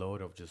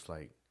load of just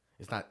like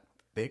it's not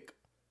thick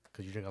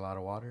because you drink a lot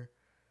of water.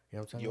 You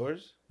know what I'm saying?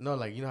 Yours? No,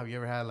 like you know, have you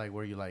ever had like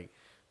where you like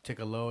take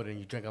a load and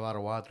you drink a lot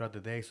of water throughout the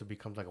day, so it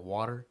becomes like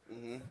water?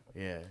 Mm-hmm.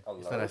 Yeah, A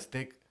it's not load? as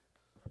thick.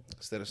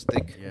 Instead of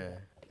thick, Yeah,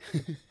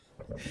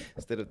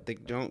 instead of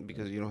thick junk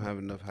because you don't have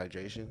enough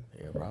hydration.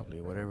 yeah,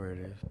 probably whatever it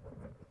is.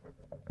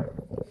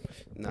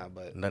 Nah,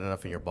 but Not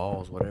enough in your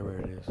balls, whatever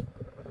it is.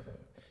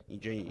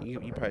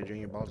 you probably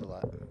drain your balls a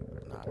lot.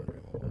 Nah, I don't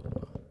drink my balls a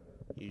lot.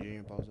 You drain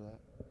your balls a lot.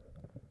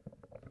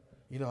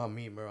 You know how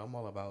me, bro. I'm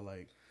all about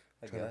like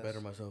I trying to guess.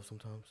 better myself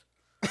sometimes.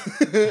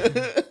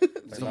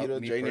 So you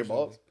don't Me drain your personally.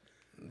 balls?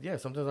 Yeah,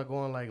 sometimes I go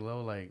on like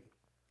low, like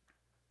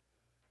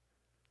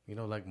you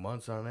know, like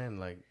months on end,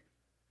 like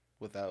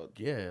Without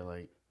yeah,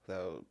 like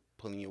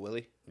pulling your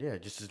willy, yeah,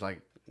 just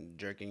like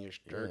jerking your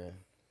yeah.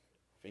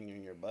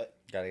 fingering your butt.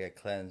 Gotta get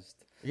cleansed.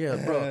 Yeah,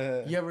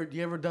 bro. You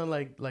ever done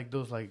like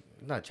those like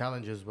not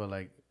challenges, but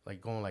like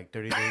going like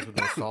 30 days with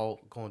no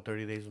salt, going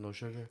 30 days with no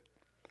sugar?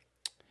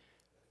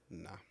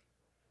 Nah.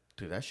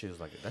 Dude, that's just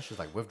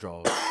like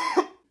withdrawal.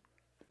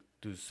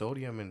 Dude,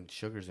 sodium and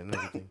sugars and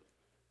everything.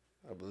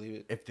 I believe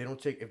it.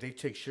 If they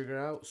take sugar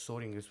out,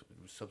 sodium is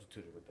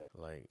substituted with that.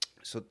 Like,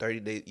 So 30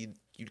 days,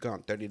 you'd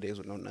gone 30 days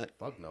with no nut.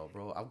 fuck no,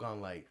 bro. I've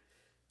gone like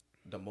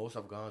the most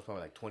I've gone is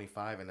probably like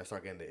 25, and I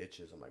start getting the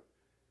itches. I'm like,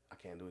 I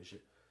can't do this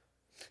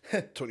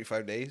shit.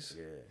 25 days.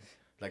 Yeah,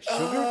 like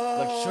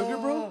sugar,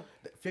 bro.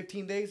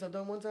 15 days I've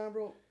done one time,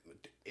 bro.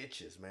 The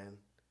itches, man.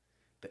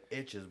 The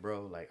itches,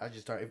 bro. Like I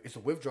just start. If it's a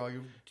withdrawal.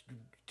 You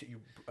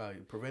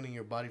preventing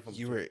your body from.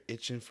 You were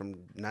itching from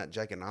not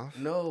jacking off.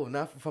 No,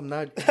 not from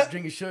not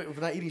drinking sugar,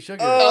 from not eating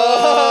sugar.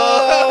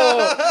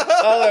 Oh,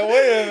 I was like,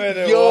 wait a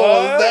minute. Yo,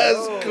 what?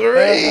 that's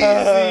crazy,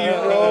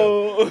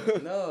 bro.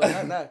 No,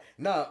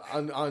 not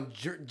on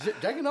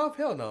jacking off.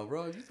 Hell no,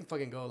 bro. You can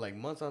fucking go like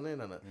months on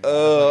end on it.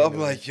 I'm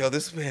like, yo,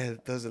 this man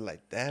does it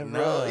like that,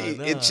 bro. He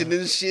Nah. itching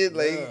and shit.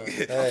 Like,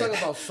 I'm talking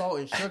about salt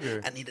and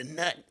sugar. I need a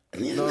nut.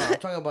 No, I'm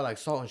talking about like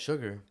salt and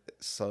sugar.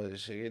 So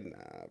sugar,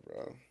 nah,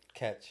 bro.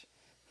 Catch.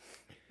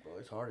 Bro,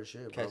 it's hard as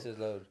shit, bro. Catch his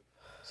load.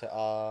 Say,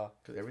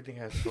 Because everything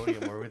has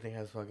sodium or everything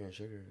has fucking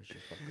sugar. It's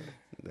just fucked up.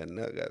 That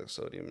nut got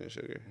sodium and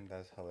sugar.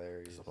 that's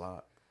hilarious. It's a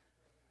lot.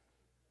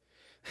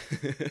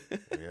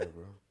 Yeah,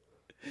 bro.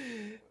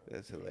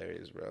 That's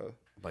hilarious, bro.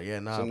 But yeah,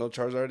 nah. So no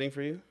Charizarding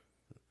for you?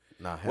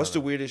 Nah, hell What's the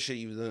no. weirdest shit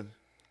you've done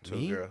to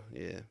Me? a girl?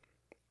 Yeah.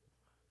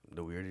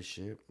 The weirdest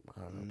shit?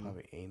 I don't know. Mm-hmm.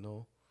 Probably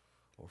anal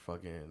or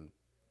fucking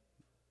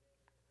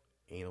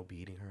anal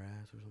beating her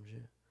ass or some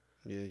shit.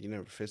 Yeah, you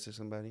never fisted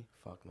somebody?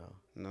 Fuck no.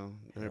 No?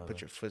 Never No, put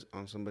no. your foot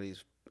on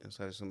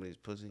inside of somebody's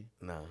pussy?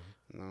 No.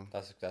 No.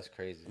 That's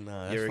crazy.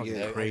 Nah, You that's ever fucking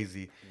get-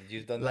 crazy.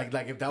 You've done Like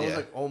if that was Yeah.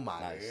 like, oh my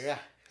Nice. god.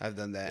 I've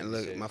done that. And Big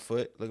look at shit. my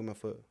foot. Look at my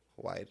foot.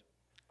 Wide.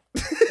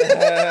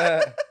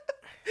 that.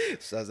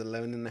 So I was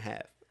 11 and a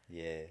half.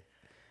 Yeah.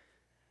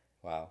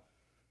 Wow.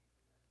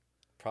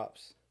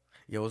 Props.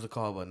 Yo, what's it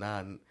called? But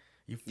nah,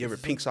 You ever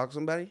pink sock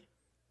somebody?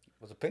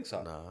 What's a pink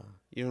sock? Nah.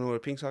 You don't know what a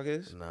pink sock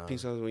is? No. Pink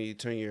sock is when you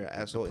turn your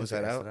asshole Pussy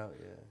inside acid out.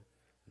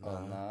 Yeah.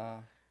 Oh, nah.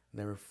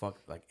 Never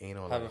fucked like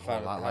anal like Haven't a whole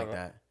found- lot like haven't-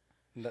 that.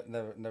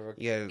 Never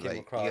You gotta came like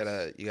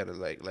across. you gotta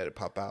like let it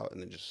pop out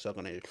and then just suck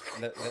on it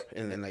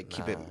and then like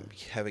keep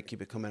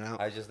it coming out.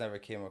 I just never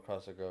came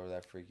across a girl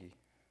that freaky.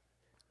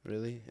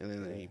 Really? And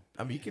then like,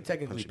 I mean, you can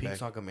technically Punch it pink back.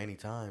 sock them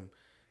anytime,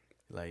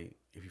 like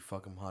if you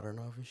fuck them hot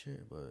enough and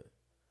shit. But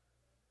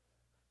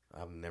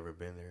I've never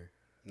been there.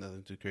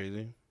 nothing too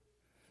crazy.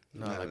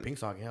 No, Nah, like pink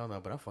sock, hell no.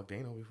 But I fucked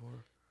anal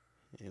before.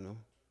 You know.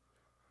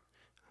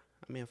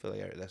 I mean, I feel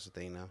like that's the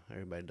thing now.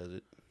 Everybody does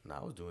it. Nah,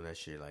 I was doing that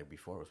shit like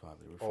before it was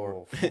popular.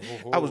 Before.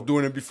 Oh, I was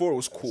doing it before it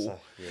was cool.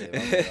 Yeah,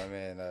 my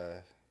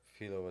man,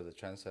 Philo was a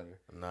trendsetter.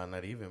 Nah,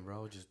 not even,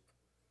 bro. Just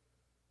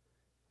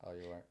Oh,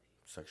 you weren't.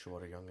 sexual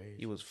at a young age.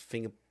 You was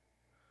finger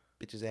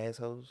bitches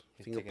assholes,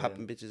 He's finger taking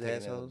popping it- bitches taking it in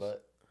the assholes.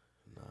 butt.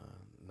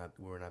 Nah,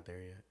 we're not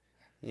there yet.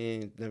 You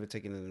ain't never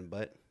taken it in the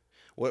butt.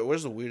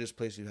 Where's the weirdest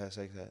place you had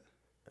sex at?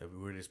 The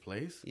weirdest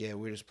place? Yeah,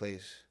 weirdest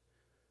place.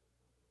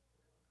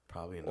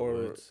 Probably in the Or-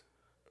 woods.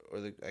 Or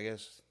I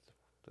guess,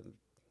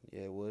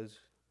 woods.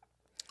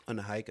 On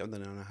a hike. I've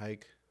done it on a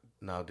hike.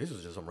 No, this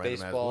was just some random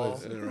Baseball.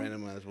 ass woods.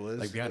 Random ass woods.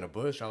 Like behind a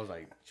bush, I was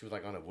like, she was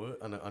like on the wood,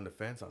 on the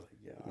fence. I was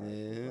like, yeah,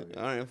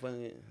 Yeah, all right,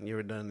 fine. You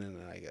ever done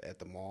in like at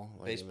the mall?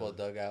 Like, Baseball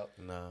dugout.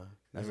 Nah,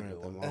 that's a never good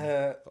at the one.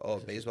 mall. Oh,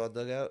 baseball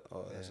dugout.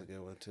 Oh, that's Yeah. a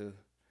good one too.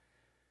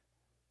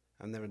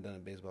 I've never done a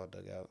baseball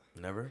dugout.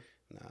 Never.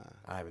 Nah.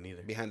 I haven't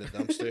either. Behind the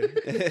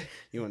dumpster.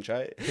 You want to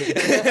try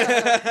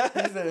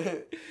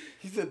it?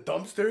 He's a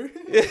dumpster.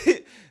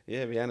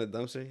 Yeah, behind the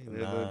dumpster. You ever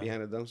done it Nah.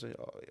 behind the dumpster?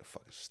 Oh, it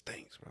fucking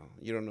stinks, bro.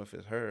 You don't know if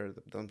it's her or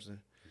the dumpster.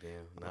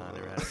 Damn, nah, I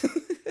never had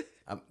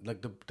it.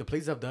 Like the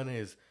places I've done it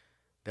is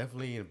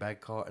definitely in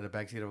the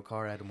back seat of a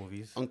car at the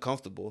movies.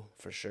 Uncomfortable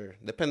for sure,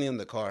 depending on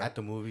the car. At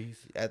the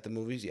movies,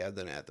 Yeah, I've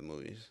done it at the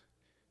movies.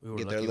 we were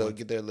Get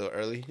lucky there a little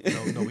early.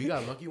 No, we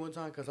got lucky one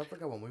time because I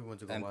forgot what movie we went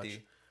to go watch,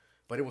 Empty.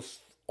 but it was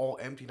all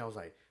empty, and I was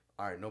like,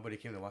 all right, nobody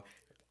came to watch.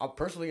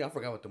 Personally, I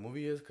forgot what the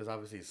movie is because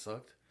obviously it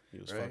sucked. He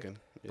was right? fucking.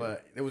 Yeah.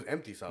 But it was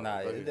empty, so Nah,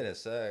 I was it like, didn't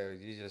suck.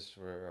 You just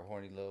were a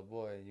horny little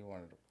boy. You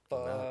wanted to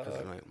fuck. nah, 'cause,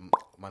 You like,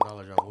 my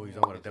knowledge on movies, I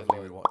would have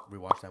definitely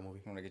rewatched that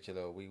movie. want to get your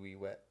little wee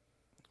wet.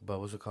 But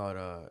what's it called?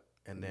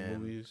 And then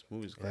movies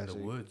and classic.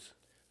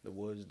 the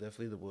woods.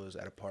 Definitely the woods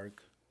at a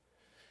park.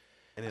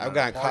 And then I've at a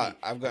gotten party- caught.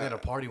 I've and then got a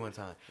party one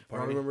time. I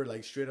Party? remember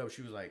like straight up,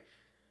 she was like,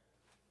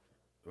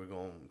 "We're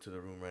going to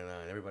the room right now,"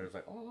 and everybody was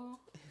like, "Oh,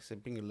 He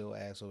said, "Bring your little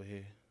ass over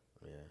here."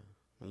 yeah."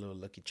 A little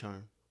Lucky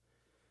Charm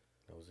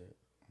That was it.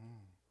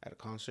 at a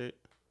concert.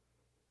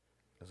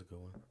 That's a good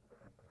one.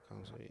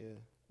 Concert, yeah.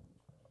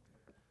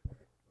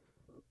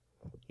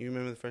 You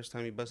remember the first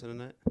time you busted a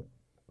nut?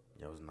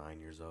 Yeah, I was 9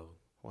 years old.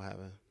 What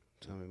happened?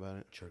 Tell me about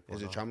it. Jerk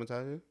Is it off.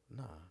 traumatizing?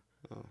 Nah.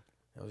 Oh,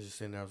 I was just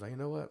sitting there. I was like, you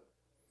know what?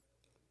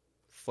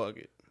 fuck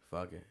it.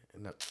 Fuck it.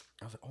 And I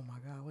was like, oh my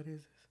God, what is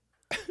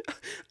this?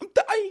 I'm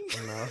dying.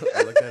 And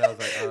I looked at it. I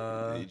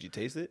was like, Did you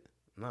taste it?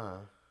 nah.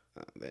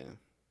 Oh, damn.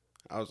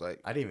 I was like,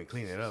 I didn't even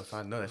clean it up, so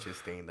I know that shit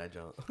stained that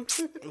junk.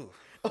 ooh.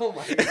 Oh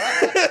my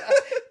God.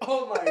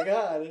 Oh my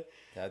God.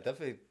 Yeah, I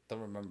definitely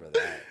don't remember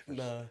that.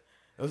 Nah.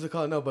 It was a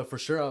call. No, but for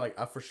sure,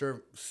 I for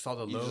sure saw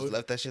the You load. just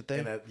left that shit there?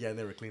 And I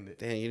never cleaned it.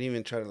 Damn, you didn't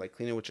even try to like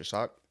clean it with your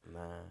sock? Nah.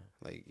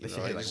 Like, you That know,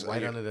 shit hit, like, just right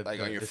on your, under the- like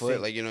on your the foot,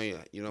 sink. like you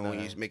know when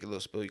Nah. you make a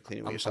little spill, you clean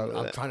it with your sock. I'm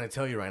like that. trying to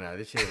tell you right now.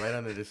 This shit right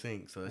under the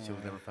sink, so that shit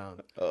was never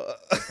found.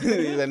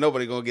 He's like,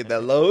 nobody gonna get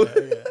that low.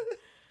 Yeah.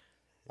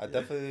 I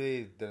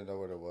definitely didn't know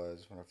what it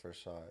was when I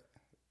first saw it.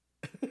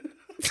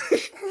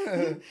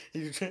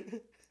 He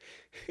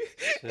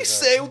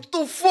said, "What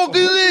the fuck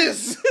is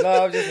this?" No,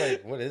 I was just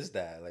like, what is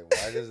that? Like,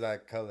 why does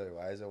that color?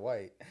 Why is it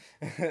white?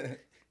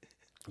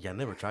 Yeah, I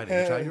never tried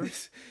it. You tried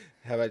yours?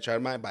 Have I tried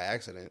mine by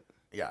accident?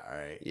 Yeah, all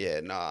right.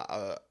 Yeah, nah.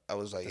 I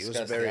was like,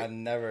 Disgusting. it I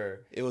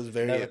never was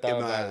very. never thought in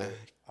about my- it.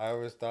 I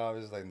always thought I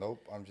was like,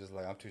 nope. I'm just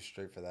like, I'm too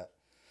straight for that.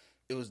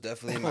 It was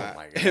definitely in Oh my,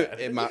 my God.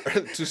 in my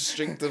too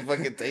strict to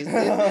fucking taste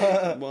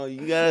it. Well,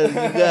 you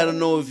gotta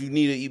know if you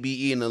need to be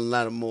eating a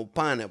lot of more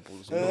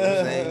pineapples. You know what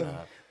I'm saying?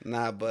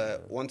 Nah,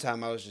 but one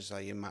time I was just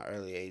like in my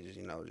early ages,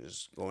 you know,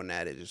 just going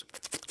at it, just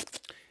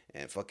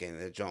and fucking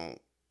the joint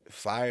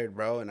fired,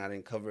 bro, and I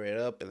didn't cover it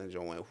up, and the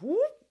joint went whoop,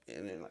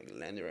 and then like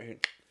landed right here.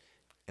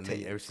 And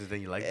then ever since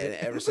then you liked And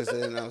it? ever since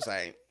then, I was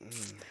like,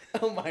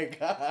 Oh my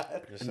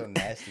God. You're so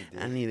nasty,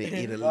 dude. I need to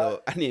eat a little.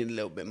 I need a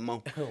little bit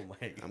more. Oh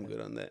my God. I'm good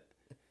on that.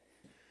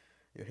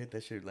 You hit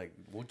that shit like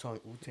Wu-Tang.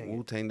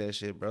 Wu Tang that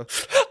shit, bro.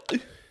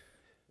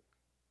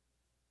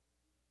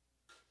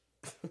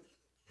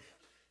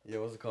 Yeah,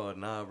 what's it called?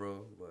 Nah,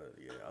 bro. But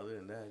yeah, other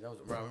than that,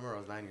 bro, I remember I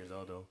was 9 years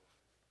old though.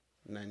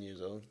 9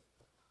 years old.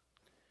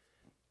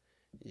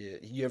 Yeah,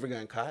 you ever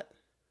gotten caught?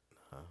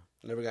 Huh?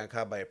 Never got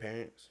caught by your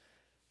parents?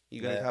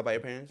 You got Yeah. caught by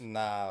your parents?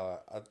 Nah,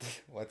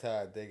 one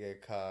time I did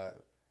get caught.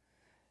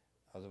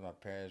 I was in my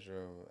parents'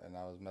 room and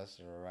I was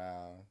messing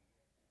around,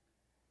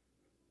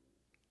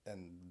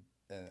 and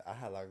I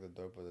had locked the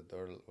door, but the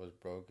door was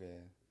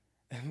broken,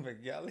 and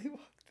McGalley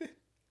walked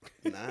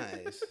in.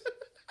 Nice.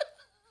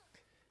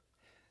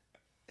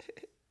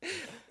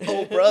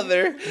 Oh,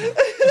 brother.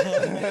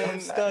 I'm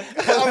stuck.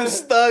 I'm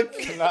stuck.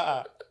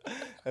 Nah.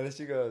 And then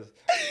she goes,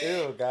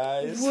 "Ew,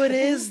 guys." What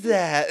is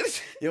that?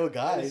 Yo,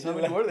 guys, how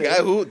many Guy were there?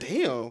 Guy who?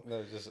 Damn.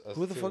 No, just us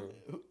Who the two. fuck?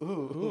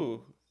 Who?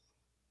 Who?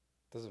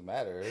 Doesn't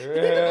matter.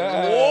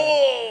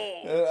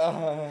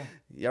 Whoa.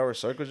 Y'all were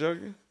circle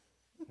jerking?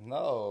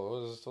 No,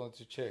 it was just only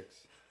two chicks.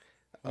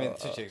 I mean,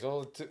 two chicks.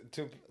 Only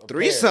two. a pair.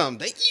 Threesome.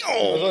 It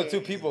was only Damn.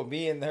 two people,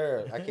 me and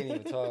her. I can't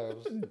even talk. It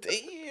was-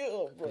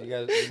 Damn, bro. You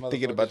guys, you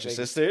Thinking about your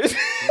motherfuckers sister?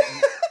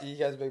 You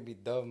guys make me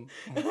dumb.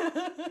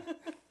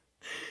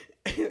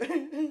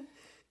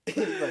 He's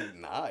like,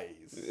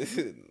 nice.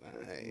 Nice.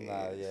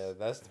 Nah, yeah,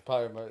 that's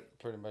probably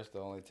pretty much the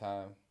only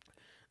time.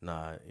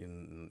 Nah,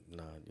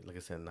 like I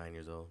said, 9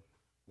 years old.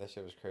 That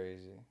shit was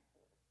crazy.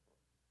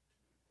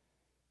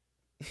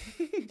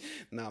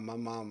 Nah, my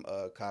mom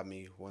caught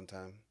me one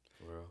time.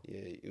 Bro.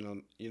 Yeah, you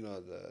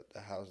know the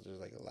house. There's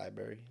like a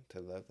library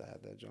to the left. I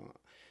had that joint.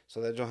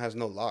 So that joint has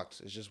no locks.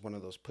 It's just one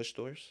of those push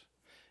doors,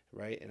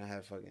 right? And I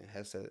had fucking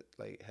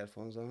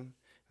headphones on.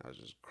 I was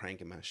just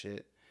cranking my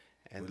shit,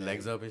 And with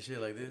legs up and shit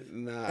like this.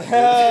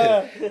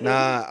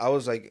 Nah, I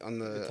was like on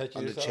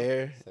the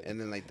chair, and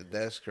then like the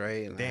desk,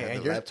 right, and Damn, I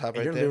had the laptop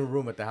right your there. living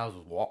room at the house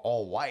was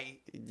all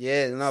white.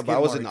 Yeah, no, but I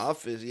was in the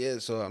office, yeah,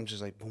 so I'm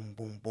just like boom,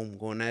 boom, boom,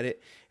 going at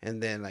it,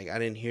 and then like I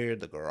didn't hear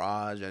the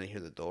garage, I didn't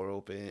hear the door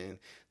open,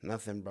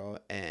 nothing, bro.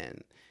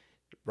 And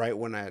right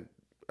when I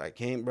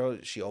came, bro,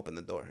 she opened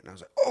the door, and I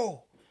was like,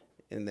 oh,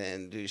 and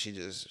then dude, she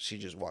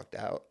just walked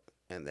out,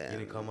 and then you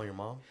didn't come on your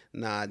mom?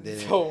 Nah, I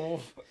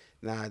didn't.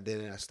 Nah, I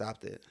didn't. I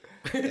stopped it.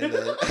 And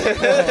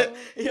then,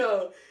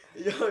 yo,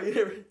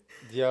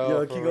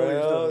 keep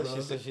going. Stuff,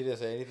 she said she didn't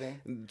say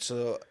anything.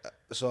 So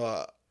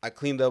I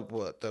cleaned up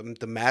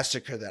the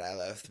massacre that I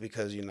left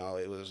because it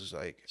was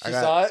like she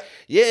saw it.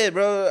 Yeah,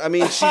 bro. I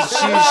mean, she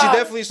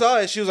definitely saw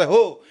it. She was like,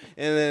 "Oh,"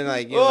 and then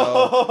like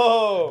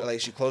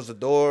like she closed the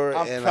door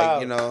and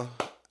proud.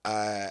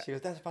 Like she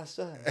goes, "That's my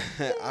son."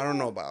 I don't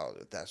know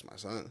about that's my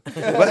son,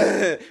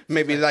 but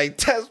maybe like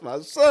that's my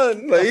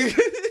son. Like,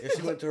 if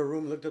she went to her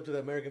room, looked up to the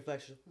American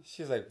flag,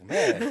 she's like,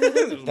 "Man,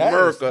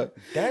 America.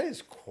 That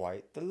is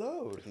quite the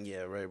load."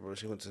 Yeah, right, bro.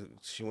 She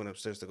went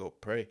upstairs to go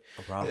pray.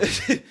 No problem.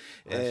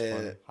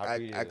 And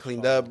I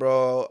cleaned up,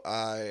 bro.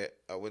 I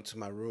went to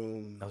my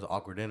room. That was an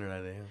awkward dinner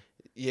that day. Huh?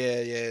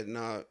 Yeah,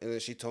 no. And then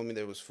she told me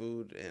there was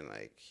food and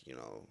like,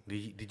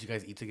 Did you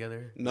guys eat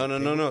together?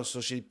 No.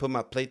 So she put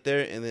my plate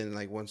there, and then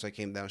like once I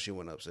came down, she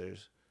went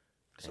upstairs.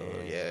 So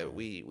yeah,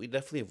 we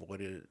definitely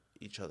avoided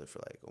each other for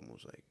like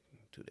almost like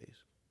 2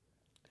 days.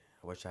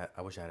 I wish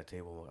I had a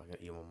table I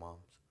could eat with my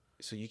mom's.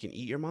 So you can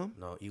eat your mom?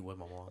 No, eat with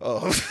my mom.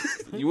 Oh,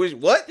 you wish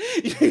what?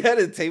 You had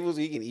a table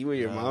so you can eat with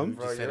your mom?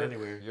 Bro, said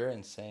anywhere. You're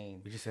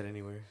insane. We just said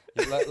anywhere.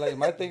 Like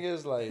my thing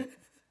is like.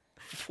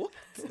 What?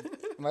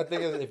 My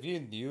thing is, if you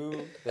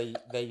knew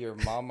that your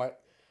mom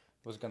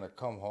was gonna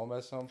come home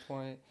at some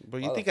point,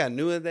 but you think I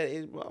knew at that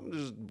age? I'm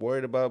just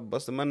worried about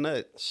busting my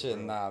nut. Shit,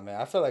 nah,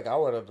 man. I feel like I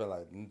would have been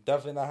like,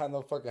 definitely not have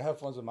no fucking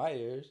headphones in my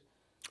ears.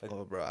 Like,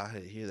 oh, bro, I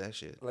had to hear that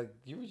shit. Like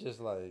you were just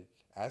like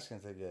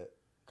asking to get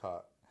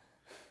caught.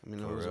 I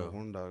mean, I was a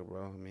horn dog,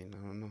 bro. I mean,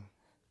 I don't know.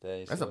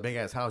 That's a big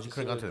ass house. You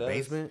could have gone to the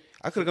basement.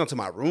 I could have gone to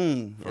my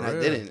room, and I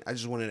didn't. I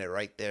just wanted it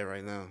right there,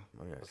 right now.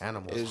 Oh, yeah.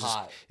 Animals. It was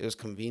hot. It was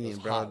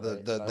convenient, bro. Hot,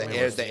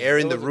 the air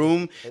in the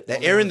room. The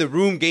air in the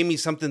room gave me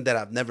something that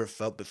I've never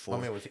felt before. I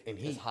mean, it was in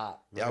heat. It's hot.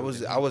 Yeah,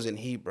 I was in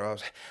heat, bro. I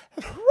was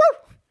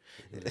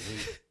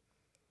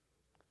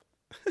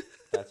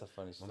That's a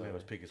funny story. My man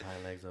was picking his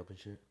hind legs up and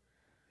shit.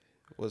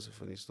 What's a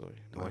funny story?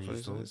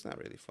 It's not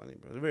really funny,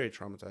 bro. It's very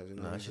traumatizing.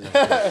 No,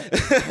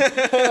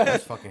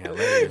 that's fucking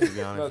hilarious, to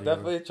be honest. No,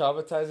 definitely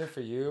traumatizing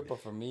for you,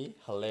 but for me,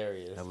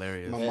 hilarious.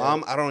 Hilarious. My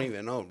mom, I don't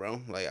even know, bro.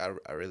 Like,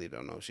 I really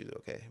don't know if she's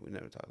okay. We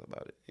never talked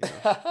about it.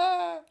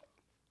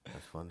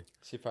 That's funny.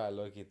 She probably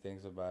low-key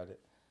thinks about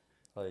it.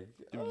 Like,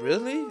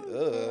 really?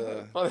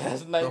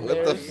 That's nightmare.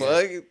 What the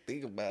fuck?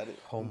 Think about it.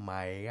 Oh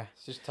my god.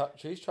 She's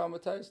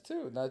traumatized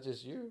too, not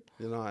just you.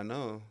 I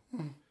know.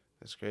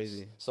 That's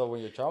crazy. So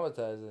when you're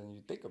traumatized and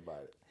you think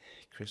about it,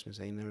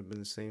 Christmas ain't never been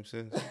the same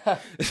since.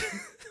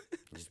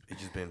 It's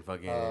just been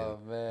fucking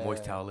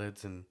moist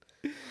towelettes and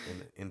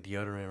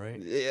deodorant, right?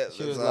 Yeah,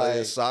 she was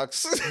like socks.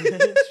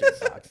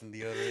 Socks and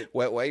deodorant.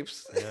 Wet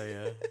wipes.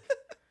 Yeah.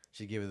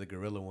 She gave her the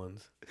gorilla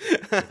ones.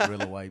 The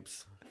gorilla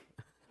wipes.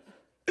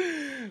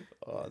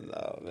 Oh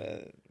no,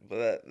 man!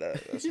 But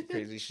that's some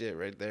crazy shit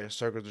right there.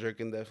 Circle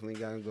jerking, definitely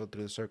gotta go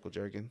through the circle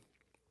jerking.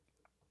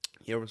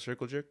 You ever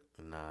circle jerk?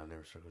 Nah, I've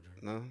never circle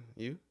jerk. No,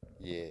 you?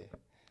 Yeah.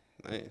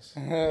 Nice.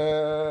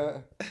 Nah,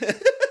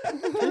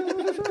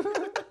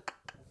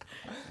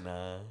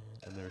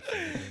 I've never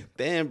circle jerk.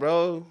 Damn,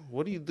 bro,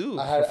 what do you do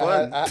for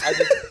fun?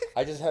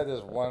 I just had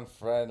this one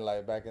friend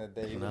like back in the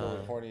day. He was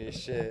always horny as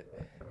shit,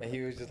 and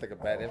he was just like a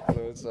bad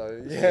influence.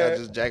 So yeah, y'all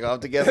just jack off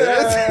together.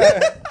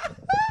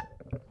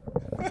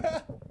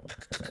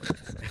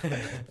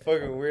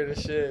 Fucking weird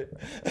as shit.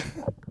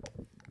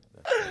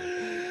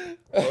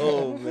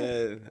 Oh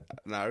man!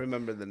 I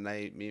remember the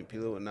night me and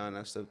Pilo went out and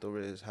I stepped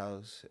over to his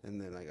house,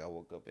 and then like I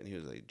woke up and he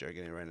was like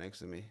jerking it right next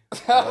to me.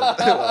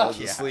 I was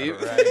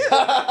asleep. Right.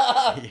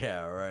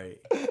 Yeah, right.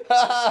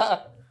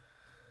 I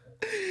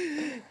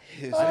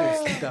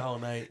didn't sleep that whole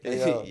night.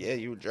 Yeah,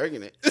 you were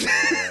jerking it.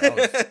 I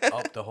was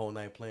up the whole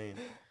night playing.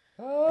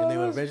 And then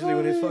eventually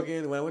when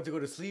I went to go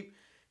to sleep,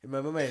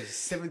 my man had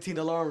 17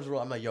 alarms, bro.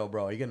 I'm like, yo,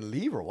 bro, are you gonna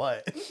leave or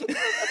what?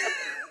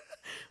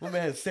 My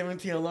man had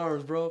 17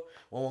 alarms, bro.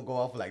 One will go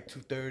off at like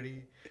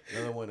 2:30,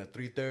 another one at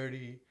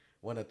 3:30,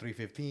 one at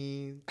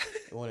 3:15,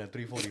 one at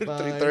 3:45.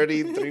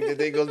 3:30,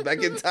 3:15 goes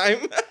back in time.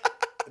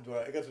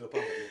 I got to the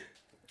point.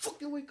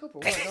 Fucking wake up or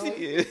what, dog?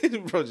 Yeah,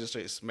 bro, just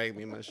straight smacked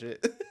me in my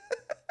shit.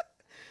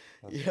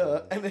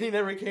 Yeah, and then he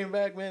never came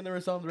back, man.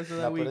 Never saw him the rest of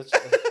that week.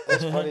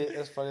 It's funny.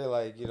 It's funny,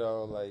 like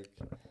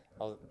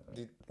I'll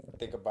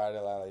think about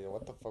it, like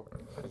what the fuck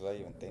was I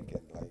even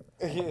thinking? Like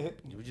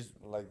you were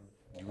just like.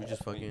 You were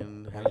just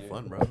fucking having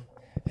fun, bro.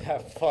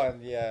 Have fun,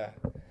 yeah.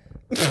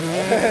 He's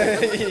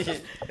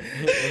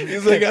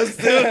like, I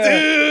still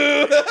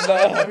do.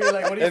 I mean,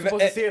 like, what are you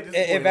supposed to say at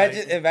this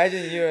point?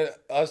 Imagine you and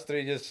us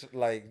three just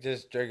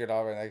jerking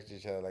off right next to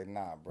each other. Like,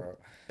 nah, bro.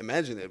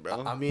 Imagine it,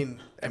 bro. I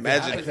mean,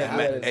 imagine it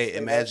happens. Hey,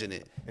 imagine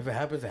it. If it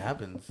happens, it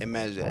happens.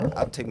 Imagine it.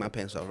 I'll take my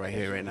pants off right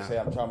here, right now. Say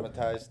I'm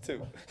traumatized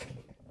too.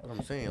 What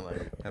I'm saying,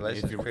 like,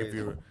 If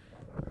you're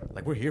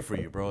like, we're here for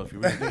you, bro. If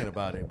you're really thinking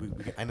about it, we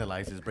can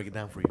analyze this, break it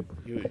down for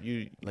you.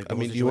 You like, I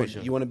mean, do you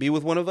want to be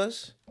with one of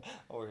us?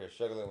 Over here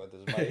struggling with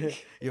this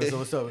mic. Yo,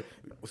 so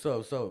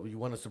what's up? You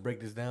want us to break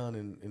this down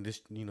and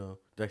this,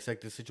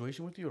 dissect this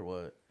situation with you, or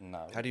what?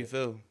 Nah. How do you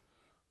feel?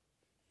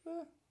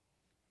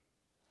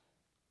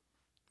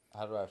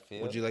 How do I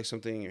feel? Would you like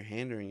something in your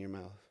hand or in your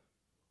mouth?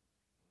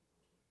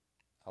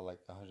 I like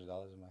 $100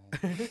 in my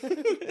hand.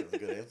 That's a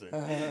good answer.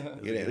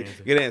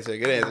 Good answer.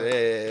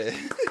 Yeah.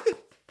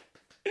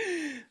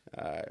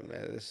 All right,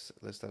 man. Let's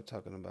stop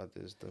talking about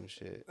this dumb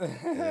shit.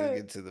 And let's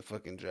get to the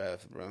fucking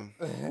draft, bro.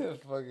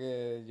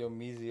 Fucking Yo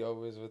Meezy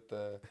always with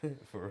the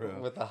For real.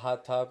 with the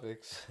hot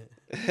topics.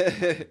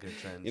 Good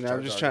trends.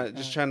 I'm just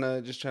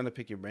trying to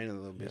pick your brain a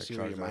little bit, Yeah, see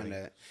where your mind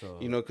at. So,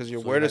 Because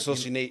your so word like,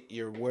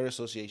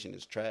 association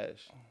is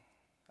trash.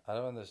 I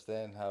don't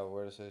understand how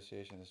word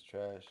association is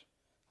trash.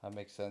 That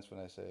makes sense when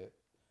I say it.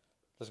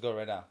 Let's go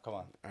right now. Come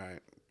on. All right,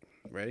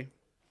 ready?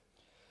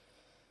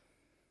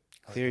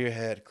 Clear your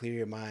head, clear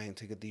your mind,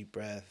 take a deep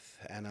breath,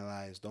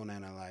 analyze,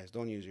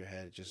 don't use your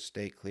head, just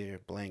stay clear,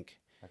 blank.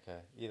 Okay,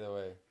 either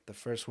way. The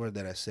first word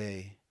that I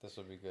say, This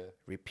will be good.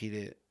 repeat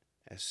it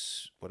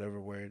as whatever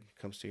word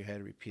comes to your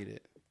head, repeat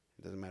it.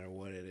 It doesn't matter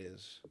what it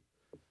is.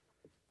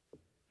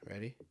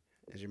 Ready?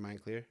 Is your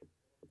mind clear?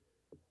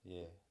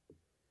 Yeah.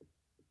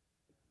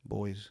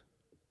 Boys.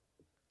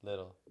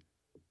 Little.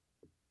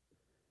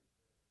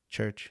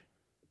 Church.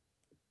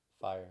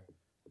 Fire.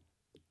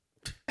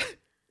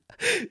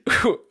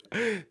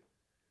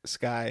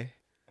 Sky.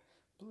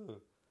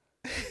 Blue.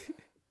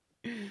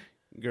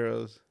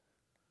 Girls.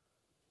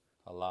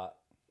 A lot.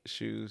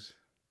 Shoes.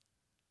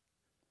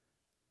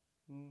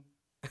 Been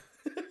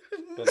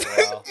a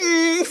while.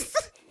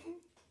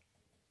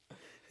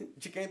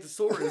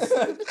 Gigantosaurus.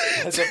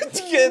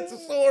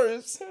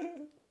 Gigantosaurus.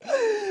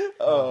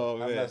 Oh,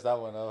 I man. messed that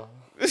one up.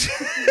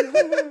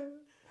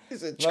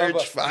 It's a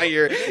church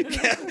fire.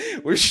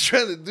 What you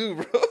trying to do,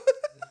 bro?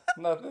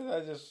 Nothing.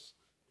 I just...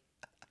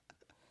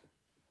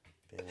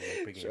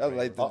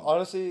 Damn,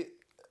 honestly,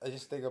 I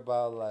just think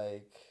about,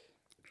 like,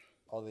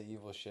 all the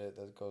evil shit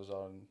that goes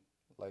on,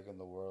 like, in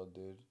the world,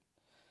 dude.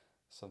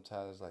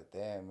 Sometimes it's like,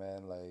 damn,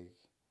 man, like,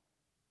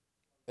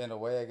 in a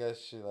way, I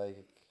guess you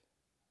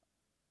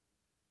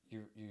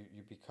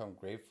become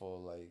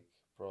grateful, like,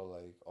 bro,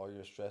 like, all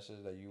your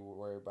stresses that you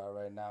worry about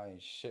right now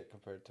ain't shit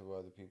compared to what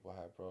other people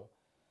have, bro.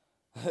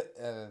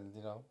 And,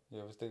 you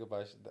always think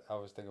about I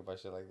always think about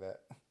shit like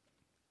that.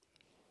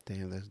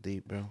 Damn, that's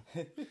deep, bro.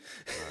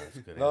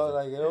 No,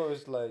 like, it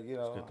always, like,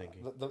 good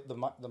thinking.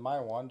 the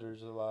mind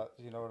wanders a lot,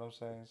 you know what I'm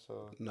saying?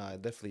 So No,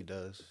 it definitely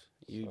does.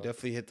 You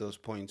definitely hit those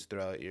points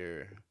throughout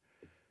your...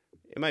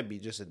 It might be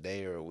just a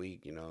day or a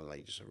week,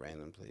 like just a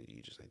random place.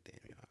 You just like,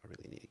 damn, I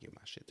really need to get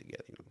my shit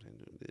together. You know what I'm saying?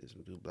 Do this,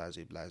 do blase,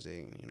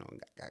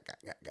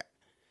 got.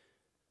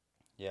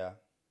 yeah,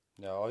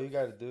 all you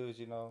gotta do is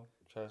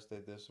try to stay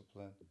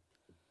disciplined.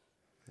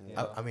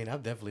 I mean,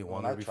 I've definitely when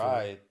wanted I before.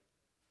 tried,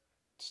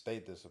 stay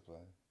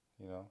disciplined.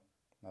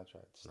 Not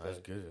try to stay. That's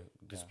good.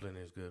 Discipline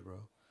is good,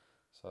 bro.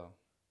 So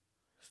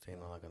staying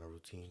on like on a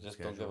routine. just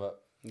schedule. don't give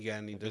up. You got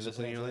any If you're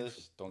discipline in listening your to life?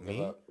 this, don't Me?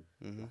 give up.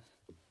 Mm-hmm.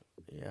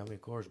 Yeah, I mean,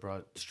 of course,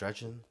 bro.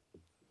 Stretching.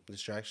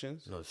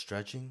 Distractions?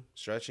 Stretching.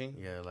 Stretching?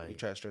 Yeah, like You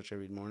try to stretch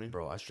every morning?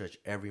 bro, I stretch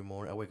every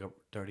morning. I wake up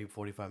 30,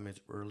 45 minutes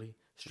early.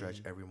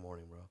 Stretch every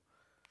morning, bro.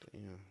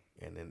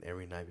 Yeah. And then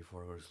every night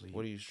before I go to sleep.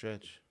 What do you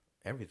stretch?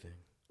 Everything.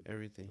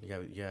 Everything.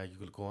 Yeah. You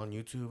could go on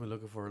YouTube and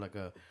look for like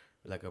a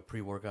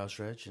pre-workout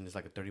stretch, and it's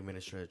like a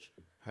 30-minute stretch.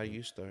 How do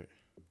you start?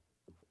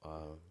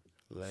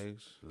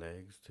 Legs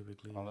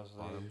typically. Honestly,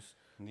 Arms.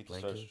 you need to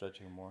planking. start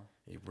stretching more.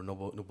 Yeah, bro,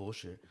 no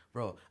bullshit,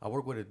 bro. I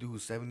work with a dude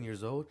who's 7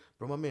 years old,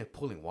 bro. My man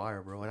pulling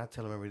wire, bro, and I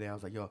tell him every day. I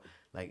was like, yo,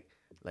 like,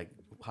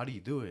 how do you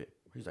do it?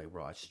 He's like,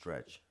 bro, I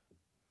stretch.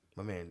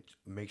 My man,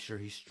 make sure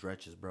he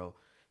stretches, bro.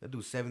 That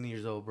dude's 70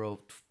 years old, bro,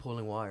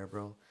 pulling wire,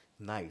 bro.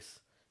 Nice.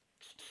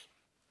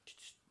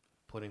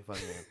 Putting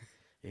fucking.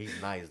 Yeah,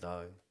 he's nice,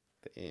 dog.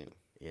 Damn.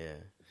 Yeah.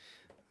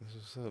 That's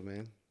what's up,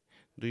 man.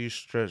 Do you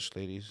stretch,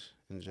 ladies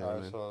and All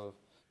right, gentlemen? so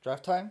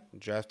draft time.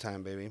 Draft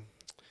time, baby.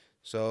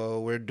 So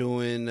we're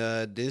doing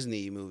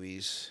Disney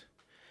movies.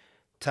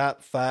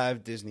 Top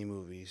 5 Disney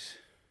movies.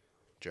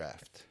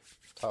 Draft.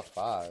 Top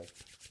 5.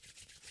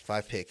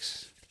 5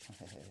 picks.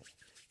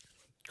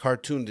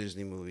 Cartoon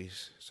Disney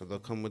movies. So they'll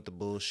come with the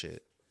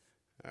bullshit.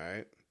 All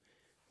right.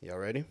 Y'all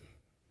ready?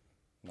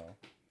 No.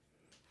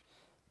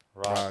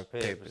 Rock,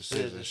 paper,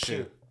 scissors,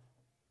 shoot.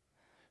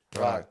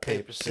 Rock,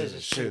 paper,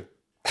 scissors, shoot.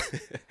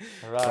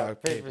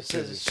 Rock, paper,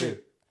 scissors,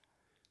 shoot.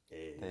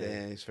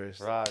 Damn, he's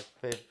first. Rock,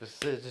 paper,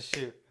 scissors,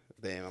 shoot.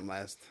 Damn, I'm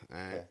last. All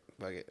right. Okay.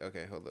 Fuck it.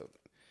 Okay, hold up.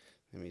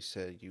 Let me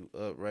set you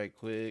up right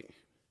quick.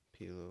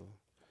 Pilo.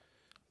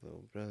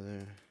 Little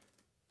brother.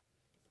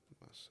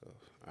 Myself.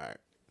 All right.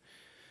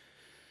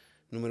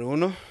 Número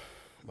uno.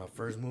 My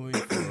first movie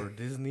for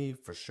Disney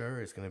for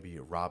sure is gonna be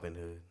Robin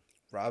Hood.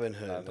 Robin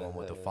Hood. The one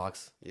with the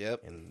fox.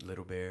 Yep. And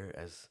Little Bear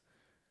as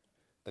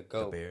The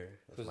goat. the bear.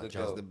 That's Who's my the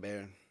jam. goat? The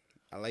bear.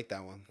 I like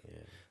that one. Yeah,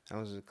 That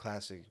was a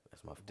classic.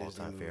 that's my Disney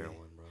all-time movie. favorite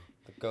one, bro.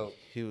 The goat.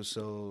 He was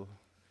so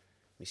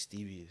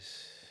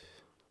mischievous.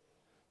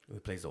 He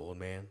plays the old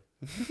man.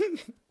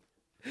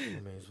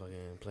 Old man's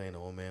fucking playing the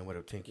old man with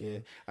a tin Yeah.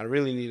 can. I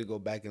really need to go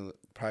back and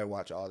probably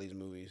watch all these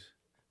movies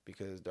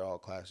because they're all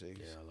classics.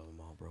 Yeah, I love them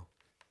all, bro.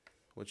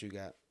 What you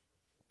got?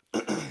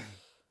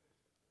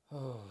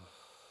 Oh,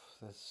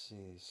 let's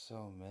see.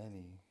 So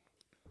many.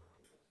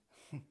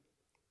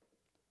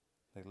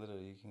 Like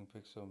literally, you can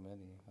pick so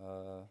many.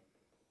 All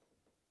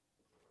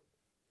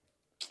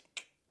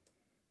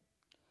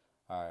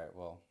right.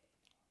 Well,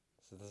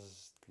 so this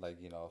is like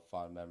a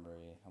fond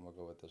memory. I'm gonna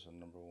go with this one.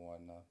 Number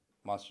one,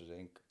 Monsters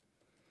Inc.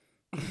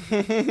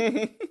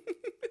 I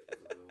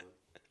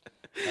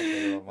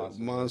think about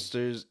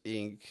Monsters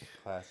Inc.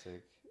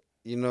 Classic.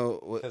 You know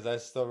what? Because I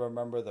still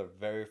remember the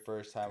very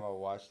first time I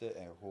watched it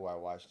and who I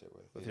watched it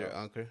with. With you your know?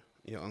 uncle?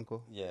 Your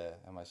uncle? Yeah,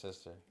 and my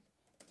sister.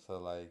 So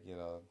like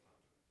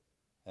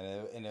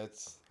and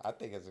it's I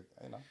think it's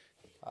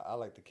I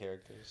like the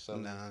characters. So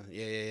Nah,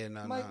 yeah,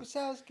 no, Mike no.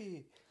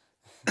 Wazowski.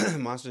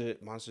 Monsters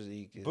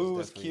Inc. Is Boo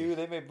was definitely- cute.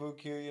 They made Boo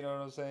cute. You know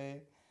what I'm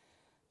saying?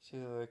 She's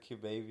a little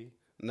cute baby.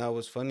 No,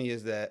 what's funny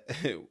is that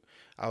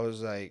I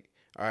was like,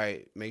 all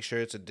right, make sure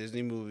it's a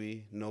Disney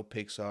movie, no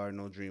Pixar,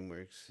 no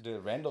DreamWorks.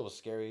 Dude, Randall was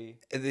scary.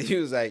 And then he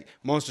was like,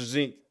 Monsters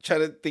Inc.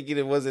 Trying to thinking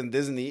it wasn't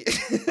Disney.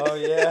 Oh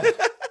yeah,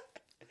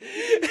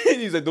 And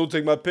he's like, don't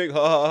take my pick, ha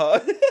ha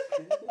ha.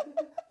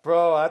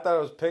 bro. I thought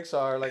it was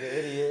Pixar, like an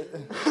idiot.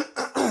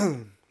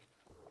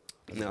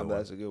 No, but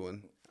that's a good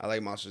one. I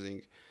like Monsters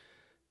Inc.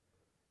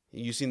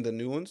 You seen the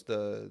new ones,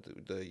 the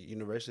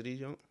university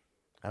joint?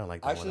 I don't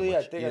like that Actually, one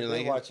I that much. think You I didn't did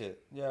like it? watch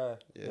it. Yeah.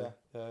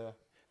 Yeah.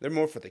 They're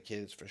more for the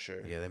kids for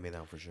sure. Yeah, they made that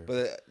one for sure.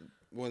 But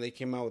when they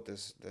came out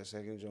with their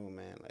second joint,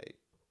 man, like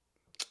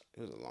it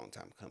was a long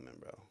time coming,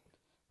 bro.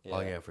 Yeah.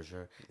 Oh yeah, for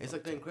sure. It's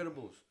like The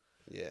Incredibles.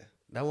 Yeah.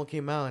 That one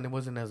came out and it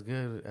wasn't as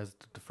good as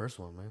the first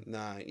one, man.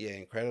 Nah, yeah,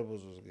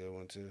 Incredibles was a good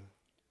one too.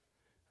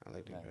 I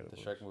like the Man, Incredibles.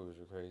 the Shrek movies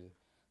were crazy.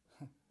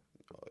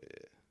 Oh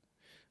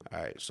yeah.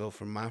 All right, so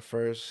for my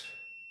first,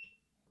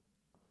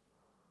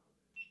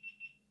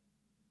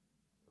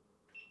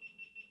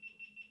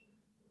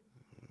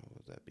 what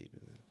was that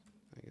beeping?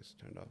 I guess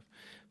it turned off.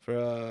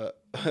 For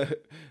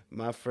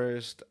my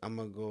first, I'm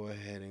gonna go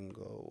ahead and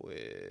go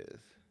with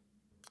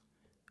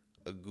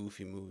a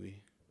Goofy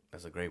movie.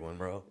 That's a great one,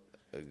 bro.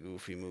 A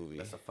Goofy movie.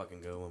 That's a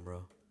fucking good one,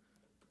 bro.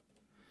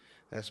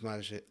 That's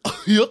my shit.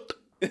 Yuck.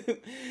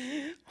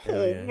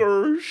 Hell yeah.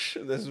 Oh gosh.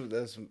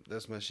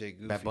 That's my shit.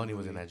 Goofy Bad Bunny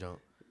was movie. in that junk.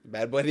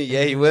 Bad Bunny,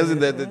 yeah, he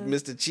wasn't the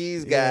Mr.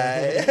 Cheese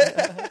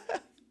guy.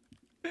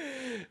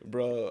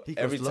 Bro, He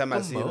every goes, time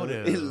I see him,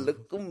 "Locomotive."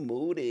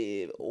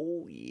 locomotive.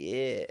 Oh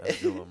yeah. That's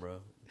a good one, bro.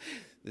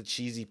 The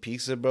cheesy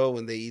pizza, bro.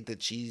 When they eat the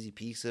cheesy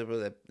pizza,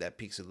 bro, that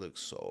pizza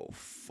looks so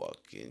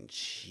fucking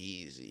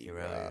cheesy, You're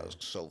bro. right.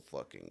 It's so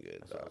fucking good,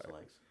 That's what I dog. also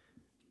likes.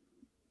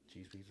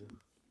 Cheese pizza.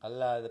 I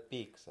like the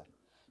pizza.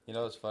 You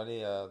know, it's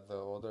funny. The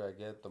older I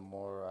get, the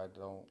more I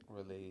don't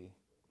really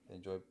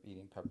enjoy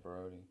eating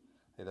pepperoni.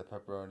 Like the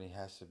pepperoni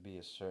has to be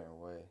a certain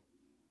way.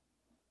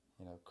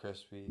 You know,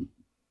 crispy.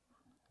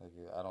 Like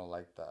I don't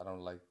like the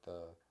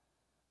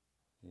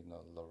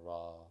the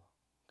raw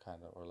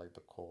kind of, or like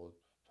the cold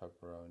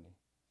pepperoni.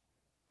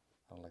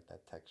 I don't like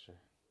that texture.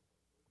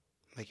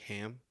 Like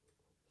ham.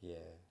 Yeah.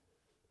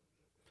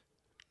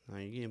 No,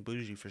 you're getting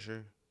bougie for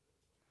sure.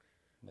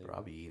 Maybe. Bro,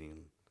 I'll be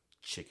eating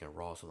chicken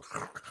raw. So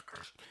straight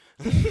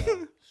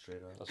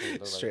up. That's what it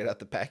look Straight like. out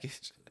the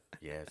package.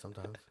 Yeah,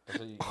 sometimes. That's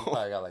what you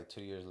probably got like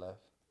 2 years left.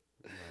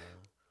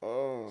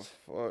 Oh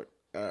fuck!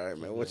 All right,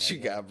 man. Keep What it you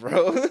like got,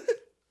 bro?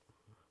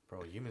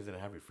 Bro, humans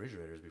didn't have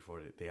refrigerators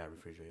before they had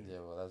refrigerators. Yeah,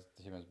 well, that's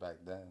the humans back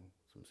then.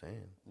 That's what I'm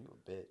saying. You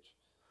a bitch.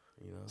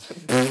 You know?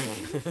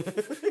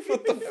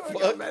 What the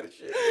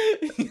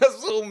fuck? He got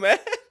so mad.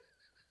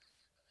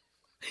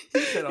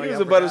 said, "Oh, He yeah, was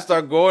I about to forgot."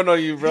 start going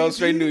on you, bro.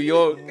 Straight New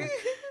York.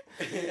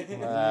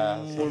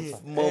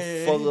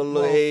 Motherfucker,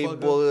 look, hey, I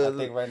boy.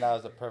 think right now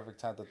is the perfect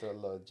time to throw a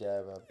little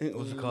jab at.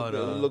 What's it called?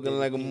 Looking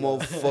like a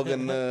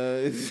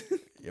motherfucking.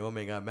 Yeah, my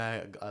man got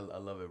mad. I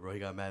love it, bro. He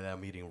got mad that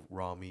I'm eating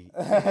raw meat.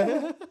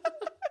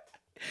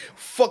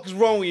 Fuck's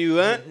wrong with you,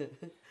 huh?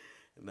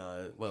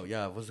 No, well,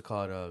 yeah, what's it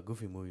called?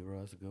 Goofy movie, bro.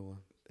 That's a good one.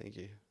 Thank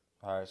you.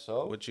 All right,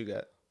 so What you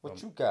got?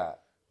 what you got?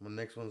 My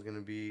next one's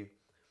gonna be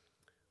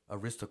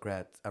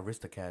Aristocats.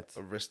 Aristocats.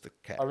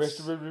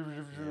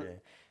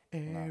 Yeah.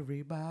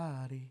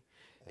 Everybody,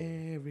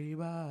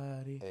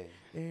 everybody, Hey,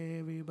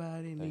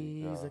 everybody There you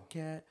needs go. a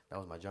cat. That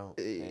was my jump.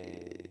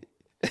 hey.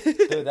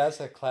 Dude, that's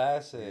a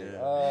classic. Yeah.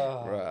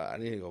 Oh, Bro, I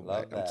need to go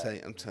Love back.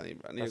 that. I'm telling you,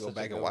 bro. I need That's to go such a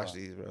back and good watch one.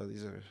 these, bro.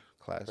 These are great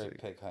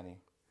classic. pick, honey.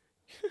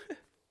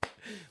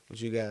 What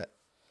you got?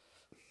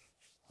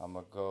 I'm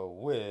gonna go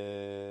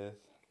with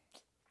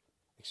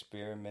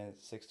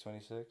Experiment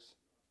 626.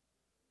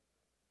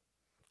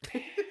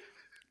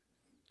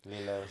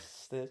 Lilo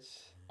Stitch.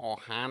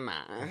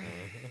 Ohana.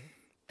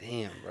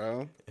 Damn,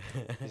 bro.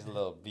 He's a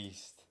little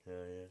beast. Yeah,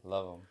 yeah.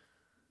 Love him.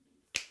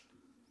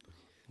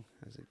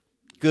 That's a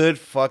good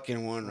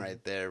fucking one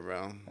right there,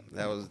 bro.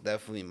 That was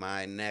definitely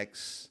my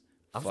next.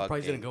 I'm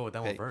surprised you didn't fucking go with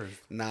that pick. one first.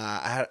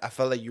 Nah, I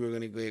felt like you were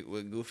gonna go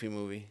with Goofy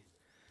movie.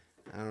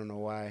 I don't know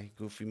why.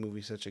 Goofy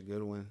movie's such a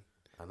good one.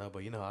 I know,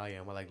 but you know how I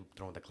am. I like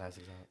throwing the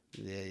classics out.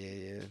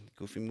 Yeah.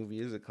 Goofy movie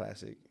is a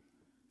classic.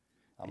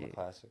 I'm a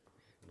classic.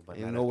 But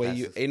Ain't not no as way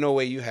classics- you. Ain't no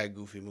way you had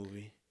Goofy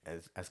movie. No,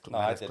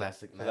 not I as didn't.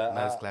 classic, 'Cause not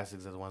as I-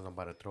 classics as the ones I'm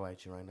about to throw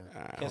at you right now.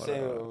 Alright, Can't hold say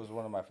on. it was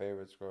one of my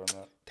favorites growing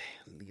up.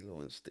 Damn,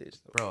 Lilo and Stitch.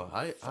 Bro,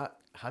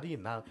 how do you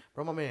not?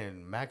 Bro, my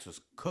man Max was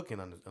cooking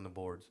on the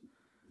boards,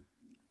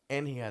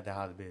 and he had the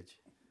hot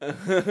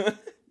bitch.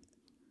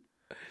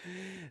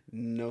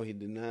 No, he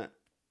did not.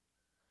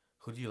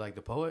 Who do you like,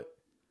 the poet?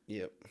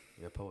 Yep,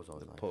 Yeah, the poet's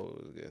always nice. Poe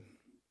was good.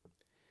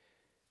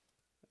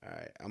 All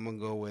right, I'm gonna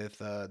go with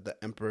the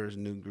Emperor's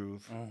New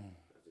Groove.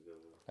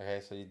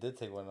 Okay, so you did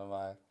take one of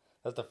mine.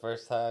 That's the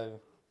first time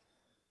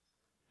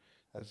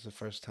That's the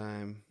first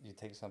time you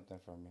take something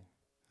from me.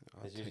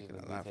 I'll It's take usually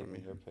a me lot from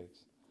taking you. your picks.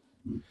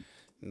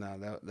 No,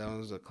 that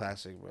was a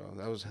classic, bro.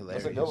 That was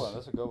hilarious. That's a good one.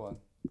 That's a good one.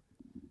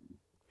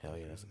 Hell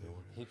yeah, that's a good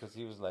one. Because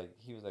he was like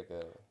a like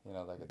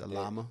a The dick.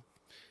 llama.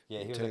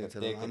 Yeah, he was Turn like into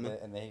a the dick, llama?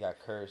 and then he got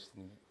cursed.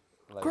 And,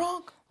 like,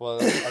 Gronk. Well,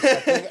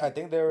 I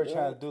think they were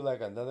trying to do like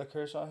another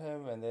curse on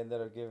him, and they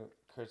ended up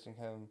cursing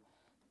him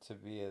to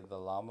be the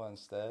llama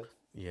instead.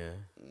 Yeah.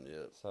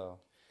 Yeah. So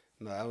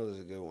No, that was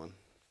a good one.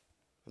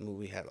 The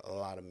movie had a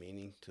lot of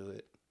meaning to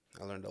it.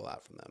 I learned a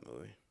lot from that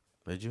movie.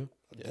 Did you?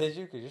 Yeah. did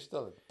you? Cause you're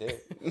still a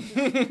dick.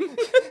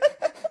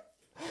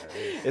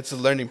 It's a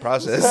learning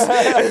process.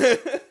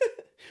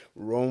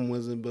 Rome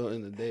wasn't built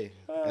in a day,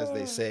 as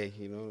they say.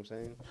 You know what I'm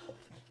saying?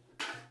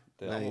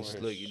 Damn, I'm Nice. over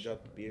here Look, you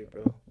dropped the beer,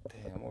 bro.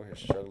 Damn, I'm over here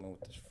struggling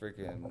with this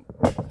freaking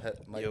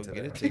mic Yo, today.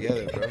 get it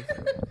together, bro.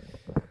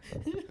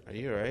 Are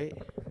you alright?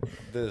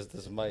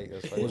 This mic.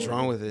 Is What's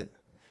wrong with it?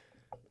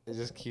 It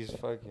just keeps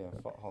fucking.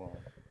 Hold on.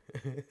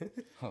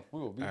 We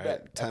will be All back.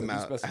 right, time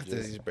after out these after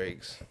messages. these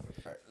breaks.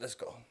 All right, let's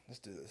go. Let's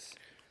do this.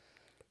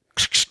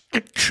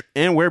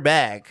 And we're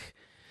back.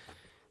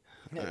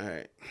 All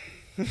right.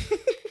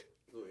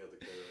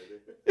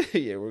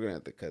 Yeah, we're gonna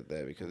have to cut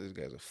that because this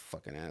guy's a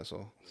fucking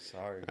asshole.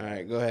 Sorry. All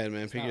right, go ahead,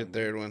 man. Pick not your me.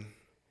 third one.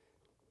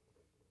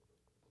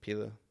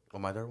 Pila. Oh,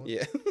 my third one?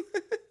 Yeah. Don't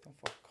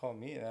fucking call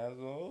me an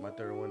asshole. My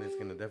third one is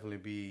going to definitely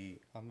be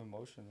I'm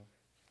emotional.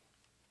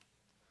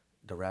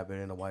 The Rabbit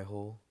in the White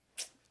Hole,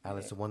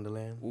 Alice in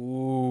Wonderland.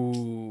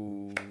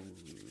 Ooh,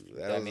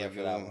 that Got was me a up for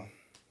good that one. one.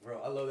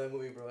 Bro, I love that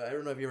movie, bro. I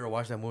don't know if you ever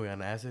watched that movie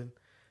on acid.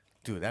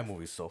 Dude, that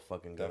movie's so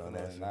fucking good on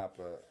Definitely acid. not,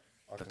 but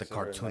I'll The consider it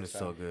cartoon next is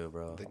so time. good,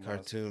 bro. The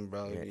cartoon,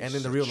 bro. Yeah, you're and then the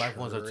so real life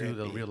ones are too.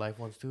 The trippy. real life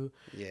ones too.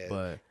 Yeah,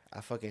 But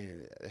I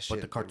fucking that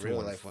shit. the cartoon real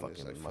one is life one is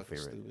fucking like my fucking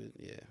favorite. stupid.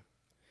 Yeah,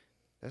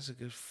 that's a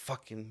good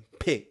fucking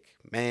pick,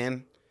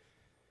 man.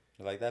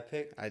 You like that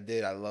pick? I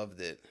did. I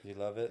loved it. You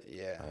love it?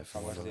 Yeah. I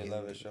How much do you fucking-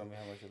 love it? Show me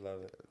how much you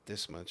love it.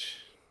 This much.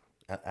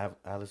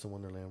 Alice in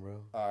Wonderland,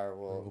 bro. All right, I'll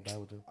well, go back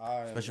with it.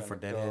 I'm Especially for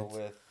gonna go deadheads.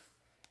 with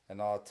an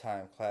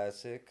all-time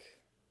classic.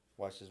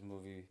 Watched this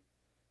movie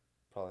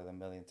probably a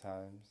million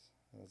times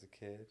as a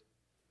kid.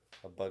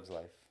 A Bug's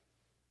Life.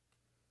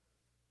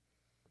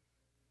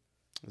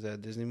 Is that a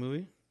Disney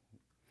movie?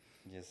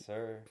 Yes,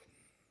 sir.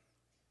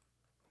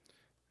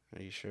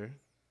 Are you sure?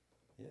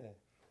 Yeah.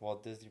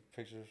 Walt Disney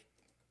Pictures,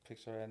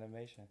 Pixar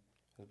Animation.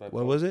 It by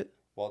What was it?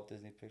 Walt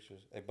Disney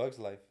Pictures. A Bug's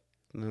Life.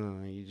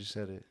 No, you just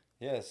said it.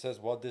 Yeah, it says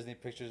Walt Disney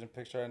Pictures and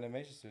Pixar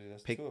Animation Studio.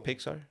 That's two of them.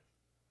 Pixar.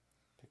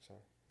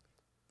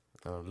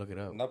 Pixar. Look it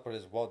up. No, but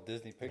it's Walt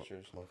Disney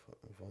Pictures. My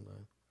phone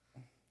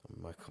died.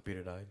 My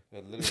computer died.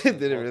 It literally says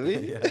Did it Walt-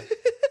 really? Yeah.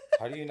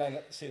 How do you not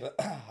see? Like,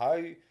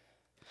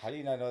 how do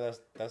you not know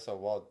that's a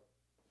Walt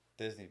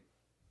Disney?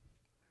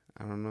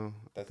 I don't know.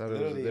 I That's thought it was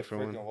literally a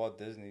different freaking one. Walt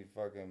Disney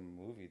fucking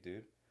movie,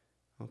 dude.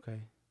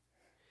 Okay.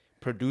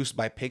 Produced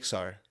by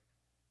Pixar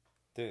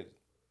Dude,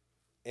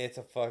 it's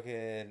a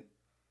fucking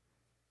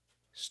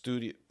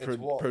Studio. It's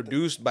Walt-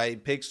 produced by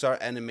Pixar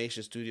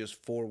Animation Studios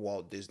for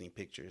Walt Disney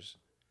Pictures.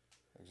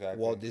 exactly.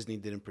 Walt Disney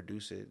didn't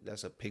produce it.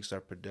 That's a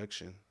Pixar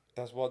production.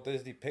 That's Walt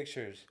Disney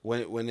Pictures,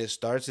 When it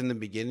starts in the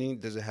beginning,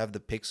 does it have the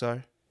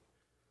Pixar?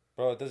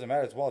 bro. It doesn't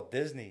matter. It's Walt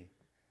Disney.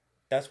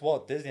 That's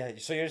Walt Disney.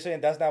 So you're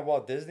saying that's not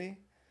Walt Disney?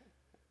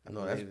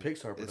 No, that's It-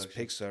 Pixar It's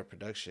production. Pixar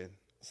production.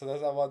 So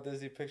that's not Walt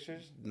Disney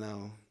Pictures.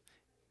 No,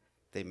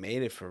 they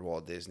made it for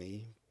Walt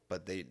Disney,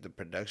 but the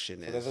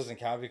production So that is doesn't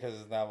count because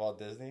it's not Walt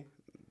Disney.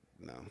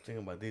 no I'm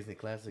thinking about Disney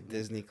classic.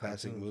 Disney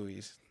classic cartoons.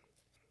 movies.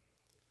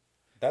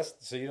 That's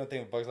so you don't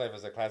think Bug's Life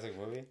is a classic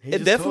movie? He It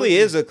just definitely told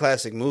you. is a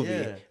classic movie,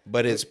 Yeah.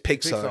 but it's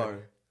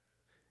Pixar.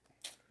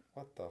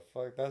 What the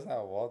fuck? That's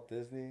not Walt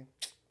Disney.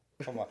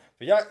 Come on,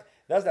 but y'all.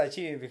 That's not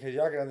cheating because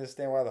y'all can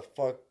understand why the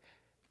fuck.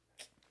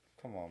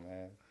 Come on,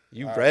 man.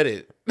 You All read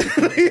it.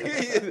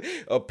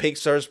 A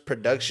Pixar's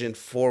production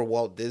for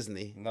Walt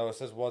Disney. No, it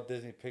says Walt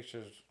Disney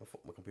Pictures.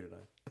 My computer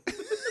died.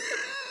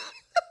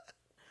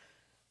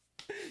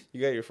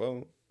 You got your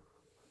phone.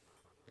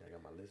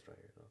 list right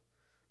here, though.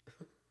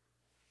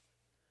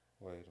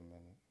 Wait a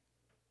minute.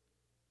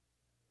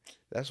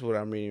 That's what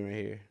I'm reading right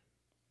here.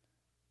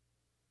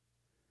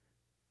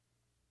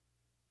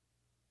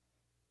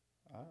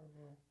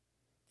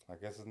 I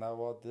guess it's not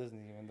Walt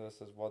Disney, even though it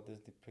says Walt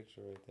Disney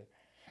Picture right there.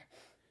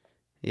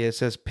 Yeah, it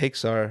says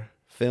Pixar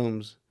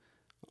Films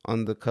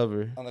on the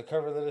cover. On the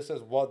cover letter, it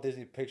says Walt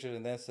Disney Pictures,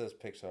 and then it says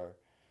Pixar.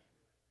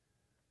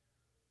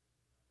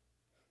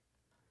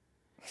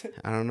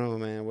 I don't know,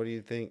 man. What do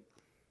you think?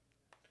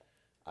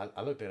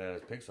 I looked at it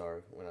as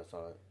Pixar when I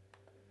saw it.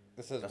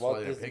 It says That's Walt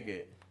why they Disney. pick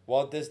it.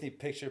 Walt Disney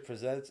Picture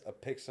presents a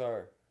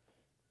Pixar.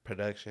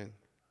 Production.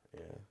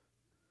 Yeah.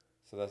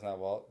 So that's not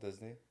Walt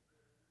Disney?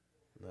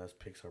 No, that's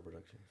Pixar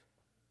Productions.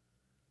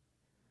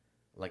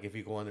 Like if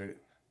you go under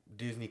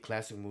Disney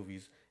classic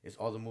movies, it's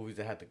all the movies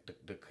that had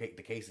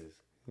the cases.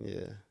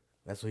 Yeah.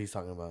 That's what he's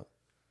talking about.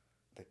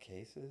 The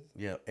cases?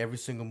 Yeah, every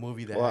single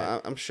movie that.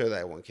 Well, I'm sure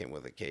that one came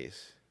with a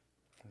case.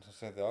 I'm just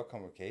saying they all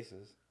come with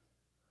cases.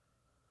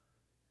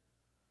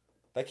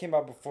 That came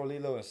out before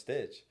Lilo and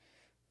Stitch.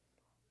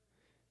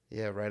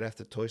 Yeah, right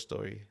after Toy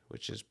Story,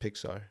 which is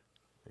Pixar.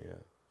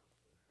 Yeah.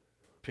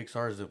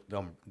 Pixar is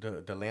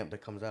the lamp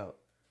that comes out.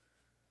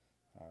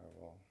 Alright,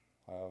 well,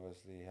 I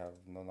obviously have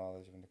no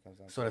knowledge when it comes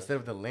down So to instead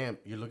of the lamp,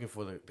 you're looking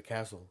for the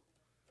castle.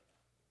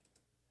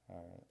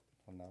 Alright,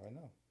 well now I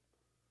know.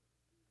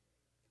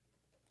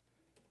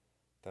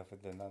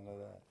 Definitely did not know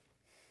that.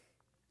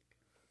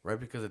 Right,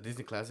 because the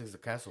Disney classic is the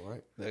castle,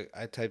 right? Look,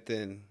 I typed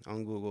in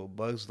on Google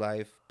Bugs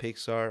Life,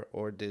 Pixar,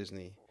 or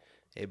Disney.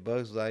 A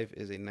Bug's Life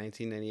is a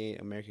 1998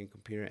 American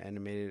computer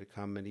animated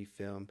comedy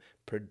film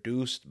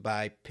produced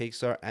by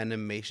Pixar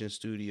Animation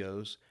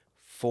Studios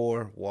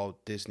for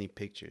Walt Disney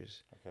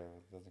Pictures. Okay,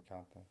 well, it doesn't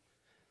count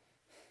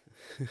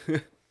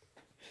then.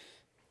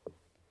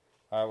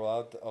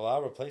 Alright, well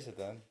I'll replace it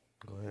then.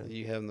 Go ahead.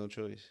 You have no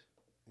choice.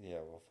 Yeah,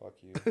 well fuck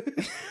you.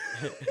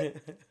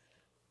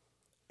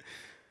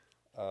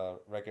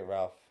 Wreck-It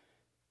Ralph.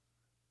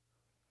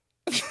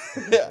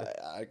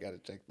 I gotta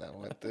check that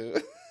one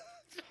too.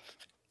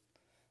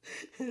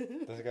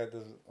 This guy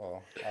does.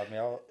 Oh,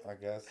 I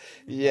guess.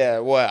 Yeah,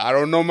 what? I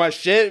don't know my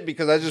shit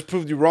because I just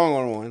proved you wrong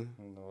on one.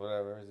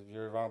 Whatever. If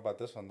you're wrong about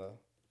this one though,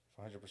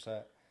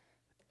 100%.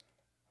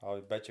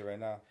 I'll bet you right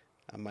now.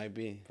 I might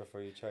be.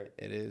 Before you check.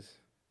 It is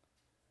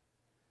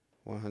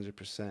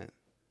 100%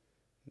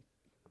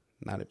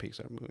 not a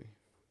Pixar movie.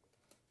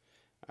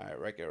 All right,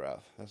 Wreck-It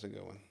Ralph. That's a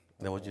good one.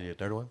 Then what you do? Your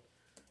third one?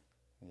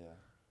 Yeah.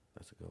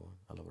 That's a good one.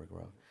 I love Wreck-It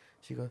Ralph.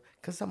 She goes,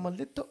 "'Cause I'm a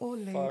little old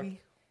lady." Fuck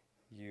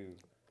you.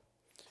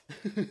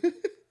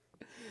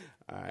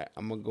 All right,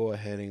 I'm gonna go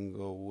ahead and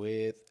go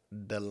with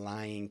The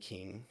Lion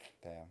King.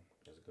 Damn.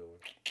 That's a good one.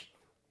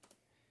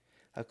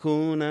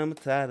 Hakuna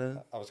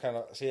Matata. I was kind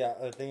of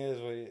the thing is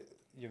with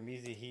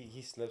Yamizi,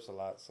 he slips a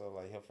lot, so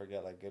like he'll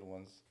forget like good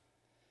ones.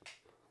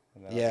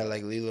 And then Yeah,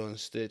 like Lilo and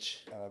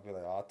Stitch. And I'll be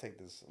like, oh, I'll take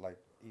this like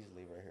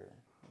easily right here.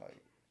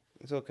 Like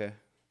It's okay.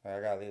 I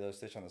got Lilo and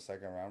Stitch on the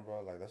second round,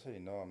 bro. Like that's how you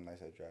know I'm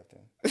nice at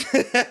drafting.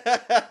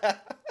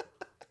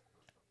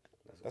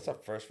 That's a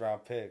first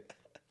round pick.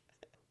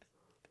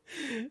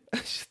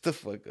 Shut the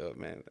fuck up,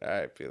 man. All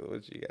right, Phil,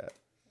 what you got?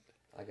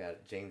 I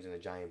got James and the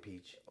Giant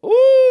Peach.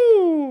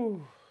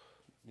 Ooh.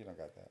 You don't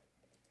got that.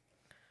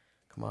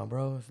 Come on,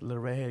 bro. It's a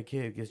little redheaded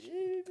kid gets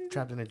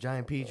trapped in a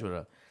giant peach with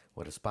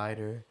a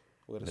spider,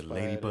 With a the spider.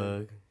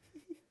 ladybug.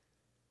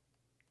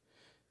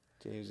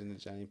 James and the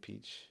Giant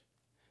Peach.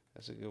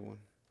 That's a good one.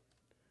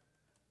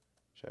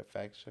 Should I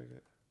fact check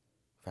it?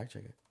 Fact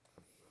check it.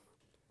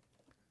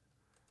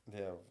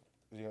 Yeah,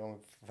 you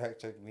don't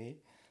fact check me.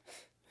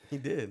 He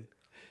did.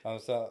 I'm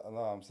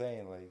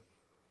saying like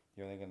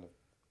you're only gonna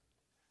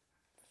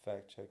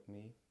fact check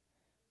me,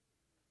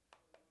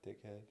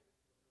 dickhead.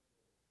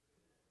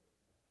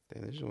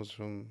 Damn, this was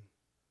from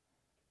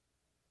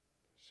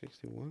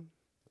 61?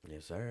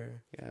 Yes,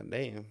 sir. God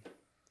damn.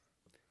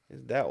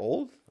 Is that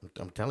old?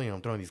 I'm telling you, I'm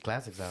throwing these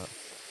classics out.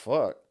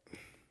 Fuck.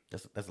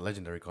 That's a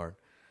legendary card.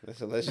 That's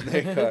a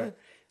legendary card.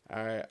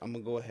 All right, I'm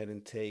going to go ahead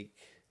and take...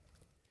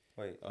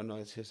 Wait. Oh, no,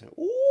 it's his.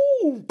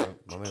 Ooh!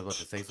 My man's about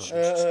to say something.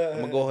 I'm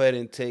going to go ahead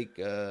and take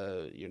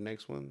your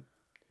next one.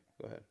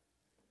 Go ahead.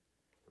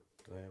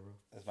 Go ahead, bro.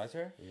 It's my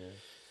turn? Yeah.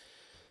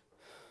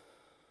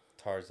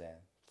 Tarzan.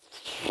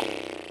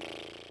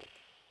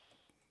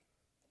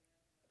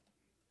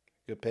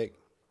 Good pick.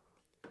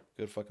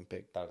 Good fucking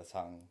pick.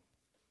 Tarzan.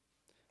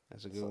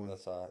 That's a good one.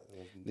 That's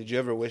Did you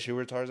ever wish you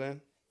were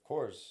Tarzan? Of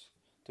course.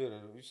 Dude,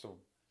 I used to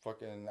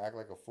fucking act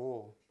like a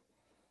fool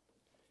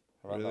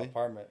around Really? the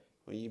apartment.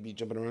 When you be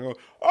jumping around and go,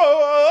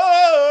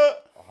 oh!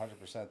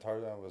 100%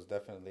 Tarzan was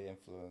definitely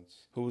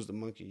influenced. Who was the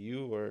monkey,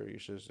 you or your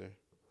sister?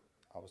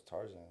 I was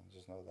Tarzan.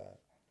 Just know that.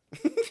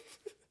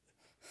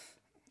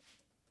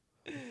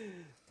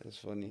 That's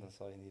funny.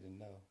 That's all you need to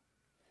know.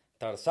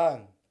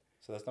 Tarzan.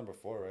 So that's number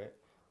 4, right?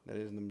 That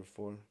is number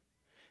 4.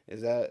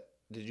 Is that...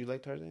 Did you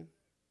like Tarzan?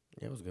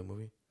 Yeah, it was a good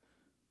movie.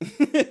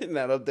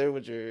 Not up there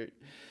with your...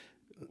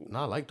 No,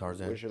 I like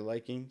Tarzan. With your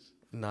likings?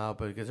 Nah,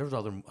 but because there was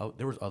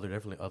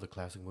definitely other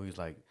classic movies.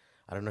 Like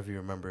I don't know if you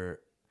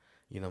remember,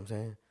 you know what I'm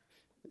saying?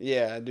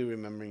 Yeah, I do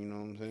remember. You know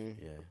what I'm saying?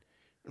 Yeah.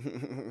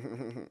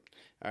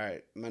 All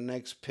right, my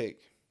next pick.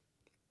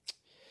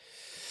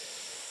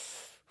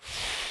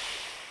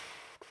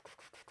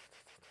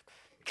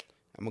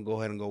 I'm gonna go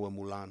ahead and go with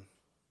Mulan.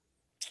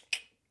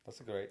 That's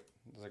a great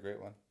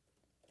one.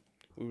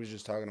 We were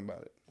just talking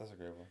about it. That's a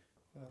great one.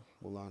 Yeah.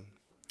 Mulan.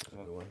 That's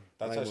a good one.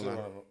 That's like actually Mulan.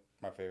 one of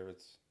my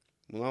favorites.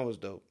 Mulan was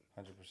dope.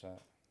 100%.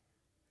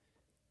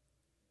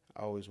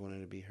 I always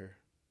wanted to be her,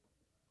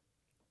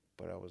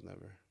 but I was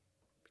never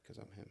because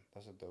I'm him.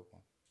 That's a dope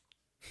one.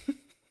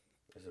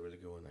 That's a really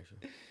good one,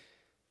 actually.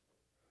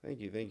 Thank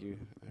you.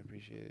 I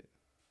appreciate it.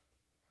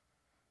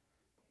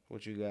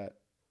 What you got,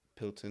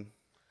 Pilton?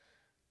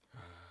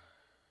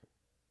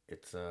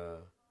 It's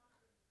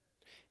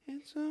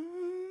It's all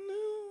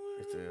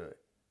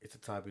it's a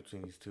tie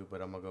between these two,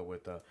 but I'm gonna go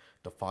with the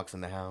Fox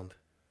and the Hound.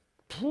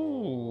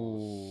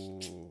 Ooh.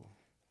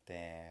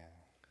 Damn.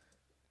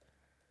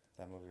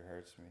 That movie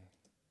hurts me.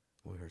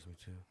 Well, it hurts me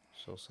too.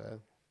 So sad.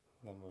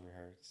 That movie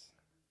hurts.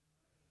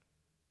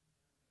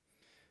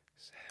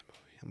 Sad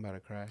movie. I'm about to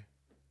cry.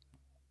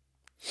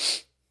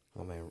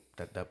 Oh man,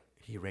 that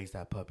he raised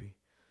that puppy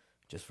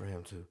just for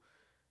him to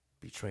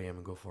betray him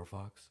and go for a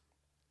fox.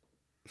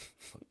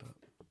 Fucked up.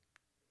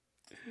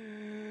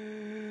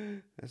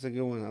 That's a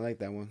good one. I like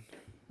that one.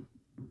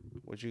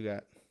 What you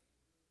got?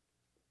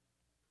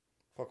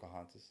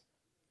 Pocahontas.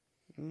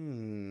 I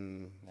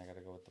I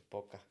gotta go with the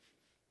Poca.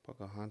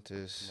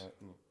 Pocahontas.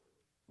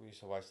 We used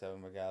to watch that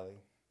with Magali.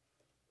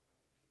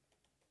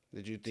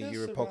 Did you think Just you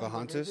were around the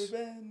Pocahontas?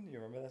 river bend. You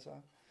remember that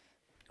song?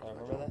 I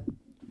remember that.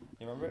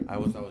 You remember it? I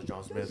was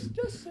John Smith.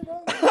 Just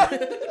around.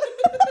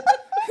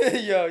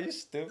 The Yo, you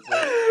stupid.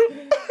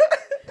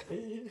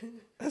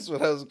 That's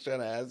what I was trying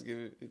to ask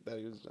him. He thought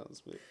he was John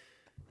Smith.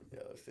 Yeah,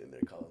 I was sitting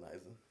there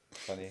colonizing.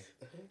 Funny.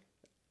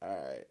 All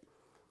right.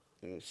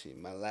 Let me see.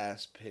 My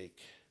last pick.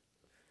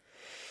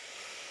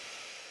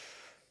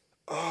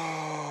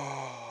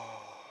 Oh,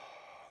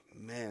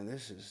 man.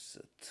 This is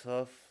a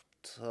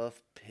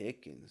tough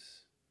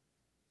pickings.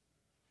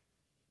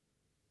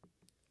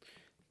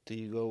 Do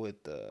you go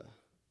with the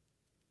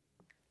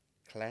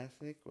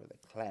classic or the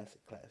classic?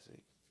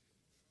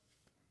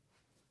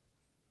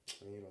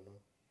 You don't know.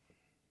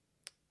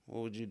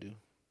 What would you do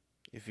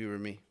if you were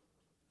me?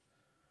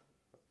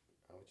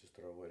 I would just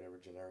throw whatever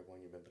generic one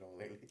you've been throwing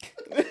lately.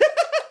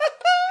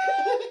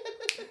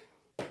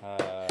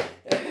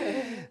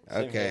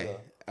 Okay.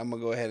 I'm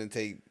going to go ahead and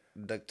take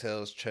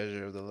DuckTales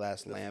Treasure of the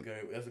Last Lamp.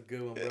 That's a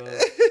good one, bro.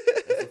 That's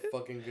a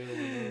fucking good one,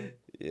 bro.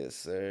 Yes,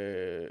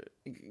 sir.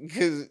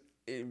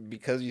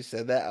 Because you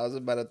said that, I was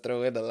about to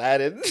throw in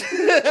Aladdin.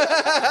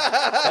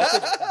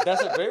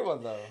 That's a great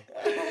one, though.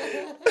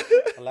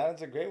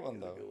 Aladdin's a great one,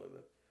 though.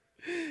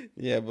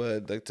 Yeah,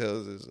 but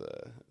DuckTales is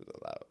a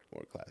lot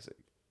more classic.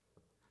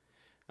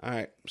 All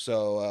right,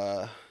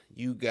 so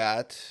you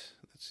got,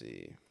 let's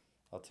see,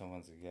 I'll tell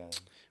once again.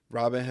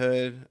 Robin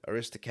Hood,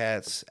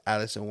 Aristocats,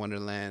 Alice in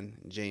Wonderland,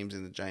 James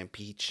and the Giant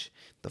Peach,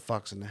 The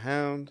Fox and the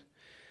Hound.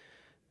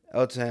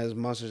 Elton has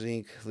Monsters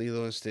Inc.,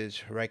 Lilo and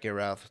Stitch, Wreck-It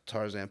Ralph,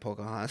 Tarzan,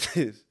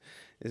 Pocahontas.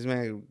 This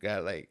man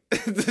got like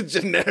the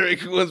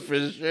generic ones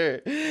for sure.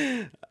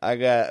 I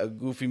got a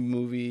Goofy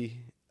Movie,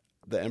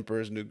 The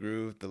Emperor's New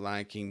Groove, The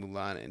Lion King,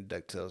 Mulan, and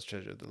DuckTales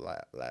Treasure of the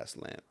Last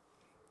Lamp.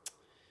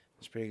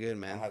 It's pretty good,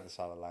 man. I had the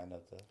solid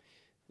lineup, though.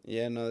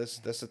 Yeah, no,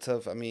 that's a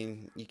tough. I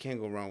mean, you can't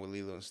go wrong with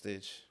Lilo and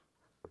Stitch.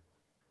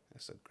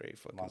 That's a great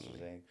fucking Monsters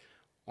movie.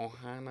 Inc.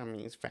 Ohana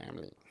means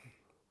family.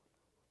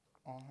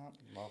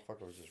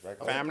 Motherfucker was just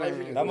regular. Family.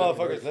 That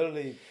motherfucker's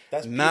literally.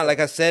 That's Not Peter. like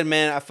I said,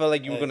 man. I felt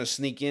like you were Hey. gonna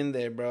sneak in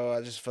there, bro.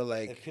 I just felt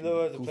like If Peter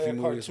was to play Goofy a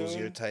movies cartoon, was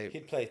your type.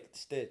 he'd play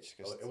Stitch.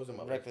 Cause It wasn't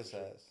my reckless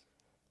favorite. ass.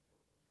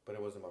 But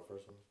it wasn't my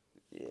first one.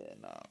 Yeah,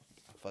 no,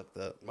 I fucked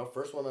up. My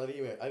first one,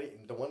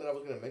 the one that I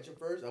was gonna mention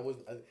first, I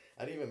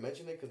didn't even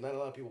mention it because not a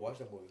lot of people watch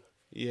that movie.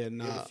 Yeah, You ever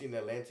nah, seen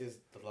Atlantis,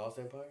 The Lost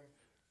Empire?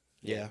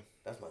 yeah.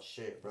 That's my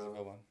shit, That's a bro.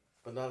 good one.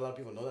 But not a lot of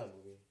people know that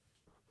movie.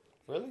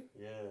 Really?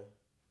 Yeah.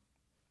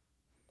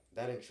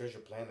 That and Treasure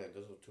Planet,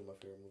 those were two of my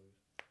favorite movies.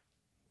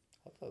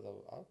 I thought that.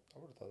 I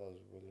would have thought that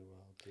was really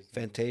well. Disney.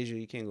 Fantasia,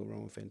 you can't go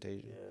wrong with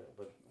Fantasia. Yeah,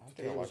 but I think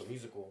I Fantasia was watched a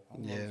musical.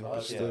 Yeah, So but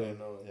I still. didn't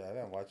know. Yeah, I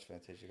didn't watch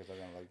Fantasia because I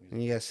didn't like music.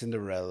 And you got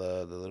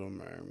Cinderella, The Little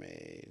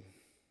Mermaid.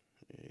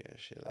 Yeah,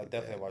 shit I like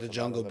definitely that. watched The a lot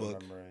Jungle of Little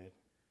Book. Mermaid.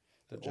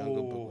 The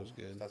Jungle Book Ooh, was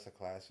good. That's a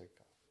classic.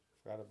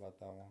 Forgot about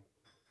that one.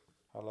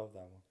 I love that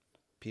one.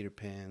 Peter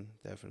Pan,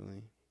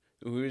 definitely.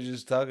 We were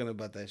just talking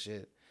about that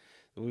shit.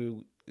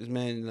 This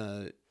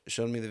man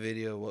showed me the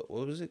video. What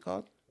was it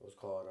called? It was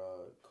called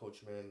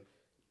Coachman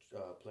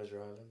Pleasure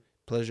Island.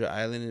 Pleasure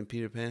Island and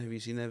Peter Pan. Have you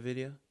seen that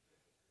video?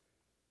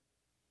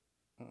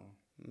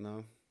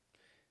 No.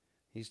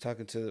 He's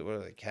talking to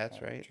the cats,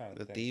 I'm right? trying to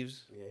The think.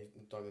 thieves. Yeah,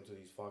 he's talking to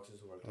these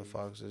foxes who are The thieves.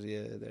 foxes,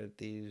 yeah, they're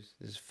thieves.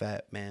 This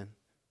fat man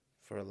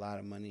for a lot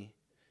of money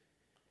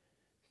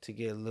to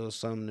get a little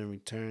something in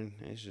return.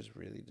 It's just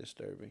really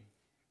disturbing.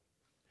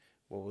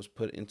 What was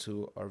put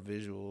into our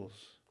visuals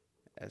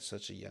at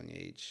such a young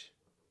age.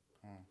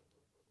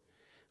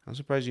 I'm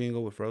surprised you didn't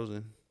go with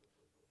Frozen.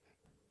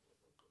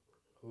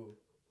 Who?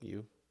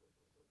 You.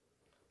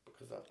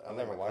 I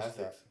never watched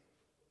that.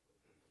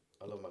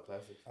 I love my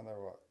classics. I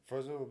never watched.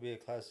 Frozen will be a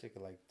classic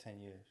in like 10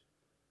 years.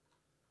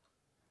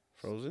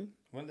 Frozen?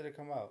 When did it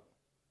come out?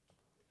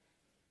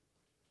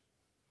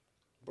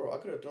 Bro, I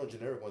could have thrown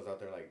generic ones out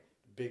there like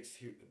Big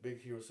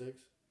Hero 6.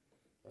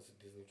 That's a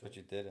Disney. But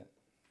you didn't.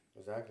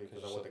 Exactly,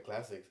 because I went the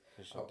classics.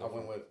 I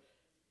went with.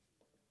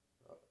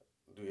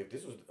 Dude, if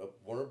this was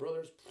Warner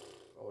Brothers,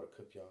 I would have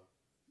cooked y'all.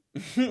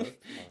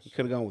 You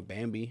could have gone with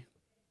Bambi.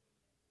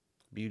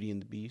 Beauty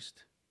and the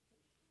Beast.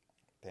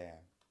 Damn.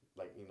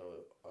 Like,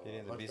 Beauty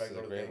and the Beast is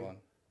a great one.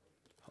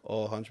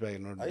 Oh, Hunchback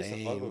of Notre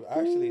Dame.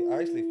 I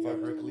actually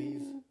fucked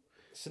Hercules.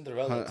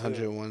 Cinderella too.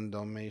 101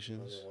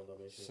 Dalmatians.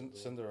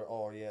 Cinderella.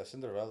 Oh yeah,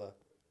 Cinderella.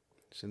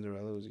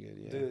 Cinderella was good.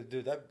 Yeah.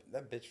 Dude,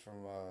 that bitch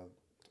from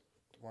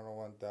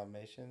 101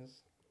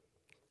 Dalmatians.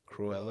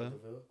 Cruella.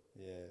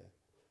 Yeah.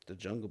 The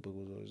Jungle Book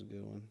was always a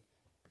good one.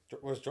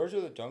 Was George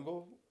of the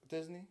Jungle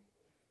Disney?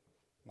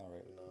 Not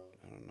really. No.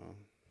 I don't know.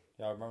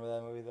 Y'all remember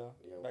that movie though?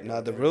 Yeah.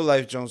 Nah, the real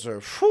life Jones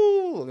are.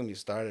 Whew, look at me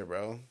started,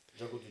 bro.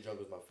 Jungle to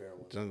Jungle is my favorite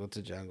one. Jungle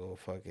to Jungle,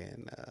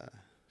 fucking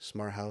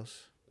Smart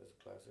House. That's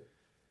a classic.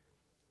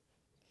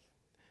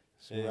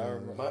 Yeah, I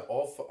remember. My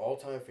all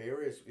time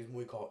favorite is a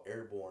movie called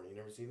Airborne. You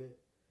never seen it?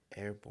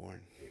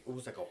 Airborne. It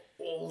was like an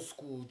old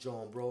school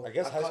John, bro. I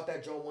caught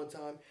that John one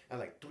time at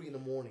like 3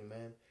 a.m,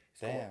 man. It's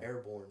called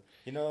Airborne.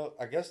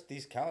 I guess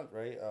these count,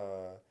 right?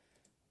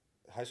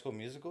 High School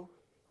Musical.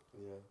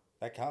 Yeah.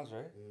 That counts,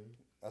 right? Mm-hmm.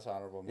 That's an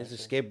honorable mention.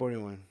 It's the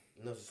skateboarding one.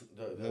 No,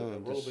 the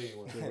rollerblading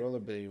one. The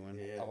rollerblading one.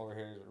 Yeah. I'm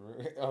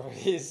over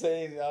here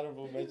saying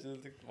honorable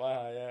mentions to my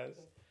high ass.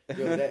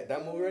 Yo,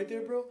 that movie right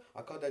there, bro.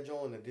 I caught that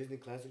John in the Disney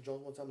Classic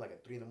John one time, like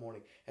at 3 a.m.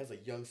 It has a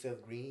young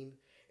Seth Green,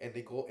 and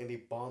they go and they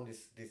bomb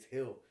this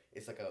hill.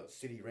 It's like a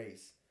city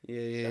race.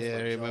 Yeah,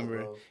 I remember.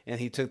 Bro. And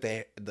he took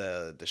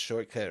the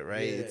shortcut,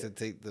 right? Yeah. To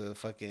take the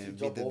fucking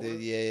jump over?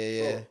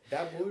 yeah. Bro,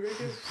 that movie right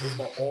there is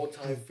my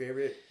all-time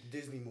favorite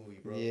Disney movie,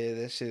 bro. Yeah,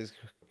 that shit is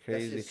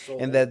crazy. That so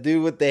and that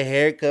dude with the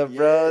haircut,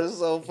 bro, is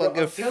so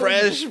fucking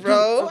fresh,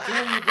 bro. I'm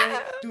telling you, bro.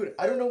 Dude,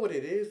 I don't know what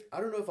it is.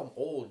 I don't know if I'm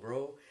old,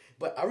 bro.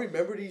 But I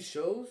remember these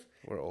shows.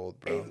 We're old,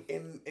 bro.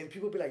 And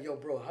people be like, yo,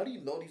 bro, how do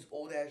you know these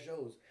old-ass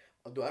shows?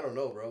 Dude, I don't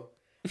know, bro.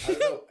 I don't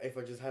know if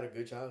I just had a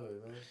good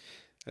childhood, man.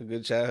 A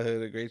good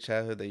childhood, a great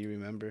childhood that you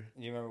remember.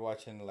 You remember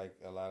watching like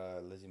a lot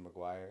of Lizzie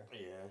McGuire?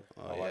 Yeah.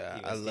 Oh yeah,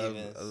 I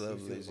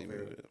love Lizzie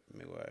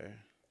McGuire.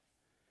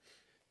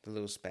 The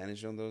little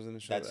Spanish one that was in the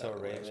show. That's So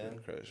Raven.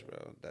 That's my crush,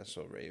 bro. That's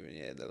So Raven.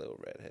 Yeah, that little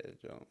redhead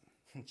joke.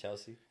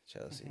 Chelsea,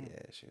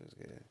 yeah, she was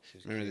good.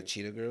 Remember the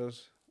Cheetah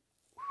Girls?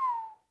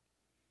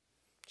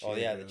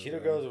 The Cheetah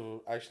Girls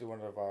were actually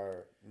one of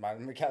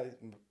Magali's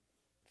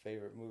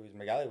favorite movies.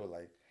 Magali would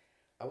like.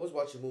 I was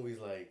watching movies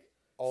like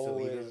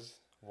always Selena.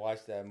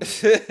 Watch that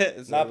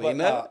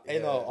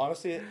movie.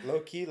 Honestly, low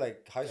key,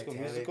 like High School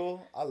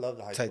Musical. I love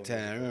the High School Musical.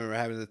 I remember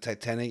having the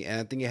Titanic, and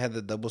I think it had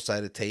the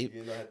double-sided tape.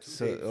 Yeah, had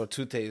two tapes. Or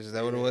 2 tapes. Is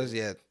that what it was?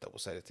 Yeah,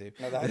 double-sided tape.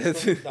 No,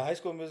 the High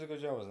School Musical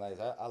joint was nice.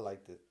 I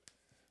liked it.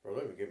 Bro,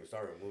 don't even get me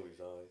started with movies,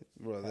 dog.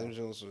 Bro, them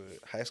joints were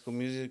High School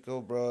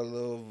Musical, bro.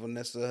 Little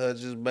Vanessa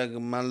Hudgens back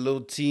in my little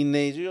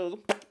teenage years.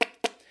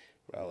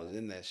 Bro, I was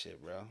in that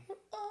shit, bro.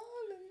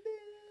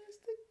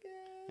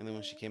 And then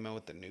when she came out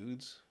with the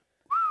nudes.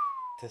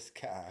 This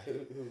guy.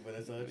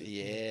 Vanessa Hudgens?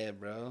 Yeah,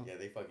 bro. Yeah,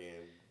 they broke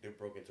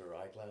into her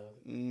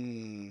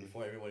iCloud.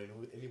 Before anybody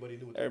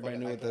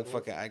knew what the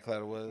fucking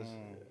iCloud was.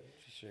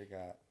 She sure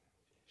got.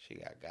 She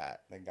got.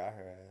 They got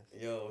her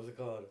ass. Yo, what's it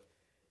called?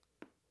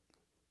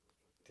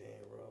 Damn,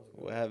 bro.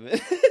 What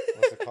happened?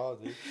 What's it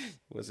called, dude?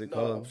 What's it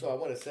called? So I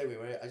want to segue,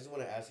 right? I just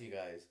want to ask you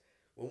guys,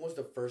 when was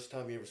the first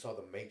time you ever saw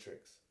The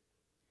Matrix?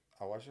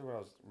 I watched it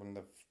when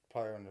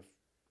it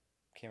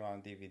came out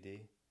on DVD.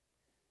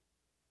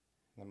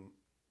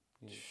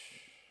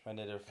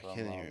 Rented it from. I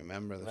can't even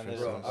remember the first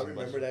Bro, time. I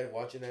remember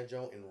watching that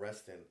joint in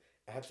Reston.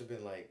 It had to have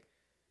been like,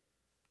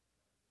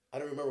 I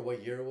don't remember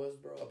what year it was,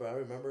 bro, but I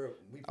remember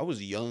I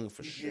was young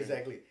for sure.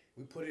 Exactly.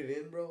 We put it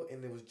in, bro,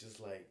 and it was just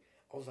like,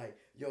 I was like,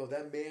 yo,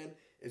 that man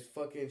is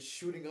fucking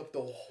shooting up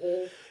the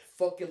whole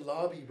fucking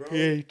lobby, bro.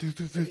 Yeah,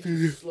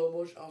 slow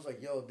motion. I was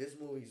like, yo, this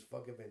movie is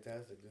fucking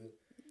fantastic, dude.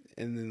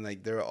 And then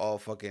like they're all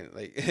fucking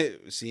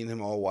like seeing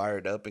him all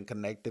wired up and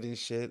connected and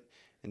shit,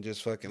 and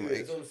just fucking dude, like.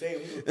 That's what I'm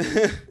saying.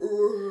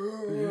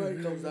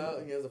 He comes out,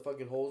 and he has a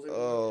fucking holes in.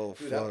 Oh,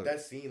 dude, fuck. that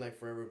scene like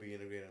forever be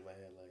integrated in my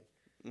head,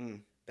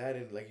 like. That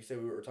and like you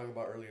said, we were talking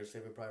about earlier,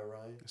 Saving Private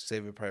Ryan.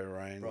 Saving Private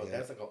Ryan, bro. Yeah.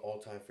 That's like an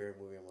all-time favorite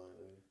movie of mine,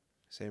 dude.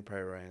 Saving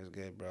Private Ryan is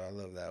good, bro. I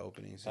love that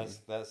opening scene.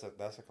 That's a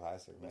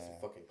classic, man. That's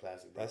a fucking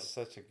classic, bro. That's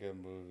such a good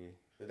movie.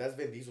 That's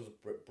Vin Diesel's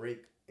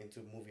break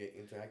into movie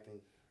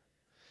interacting.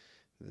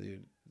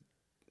 Dude,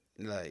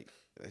 like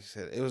I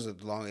said, it was a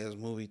long ass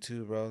movie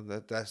too, bro.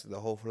 That's the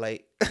whole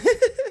flight.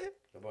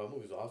 Bro, that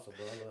movie's awesome,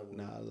 bro. I love that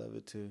movie. Nah, I love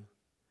it too.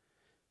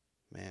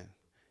 Man,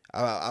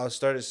 I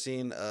started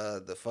seeing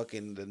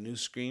the new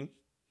Scream.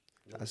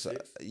 I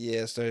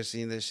started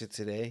seeing that shit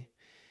today,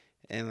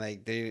 and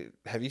like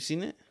have you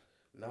seen it?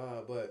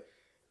 Nah, but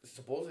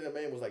supposedly that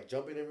man was like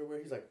jumping everywhere.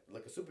 He's like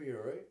a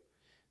superhero, right?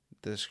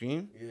 The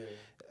Scream?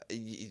 Yeah.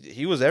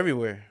 he was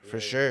everywhere for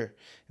sure.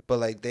 But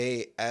like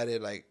they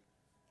added like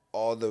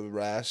all the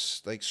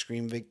RAS like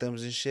Scream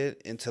victims and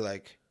shit into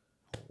like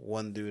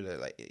one dude that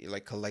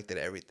like collected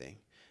everything.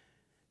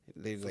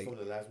 They So like from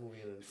the last movie,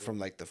 from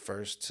like the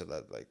first to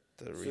the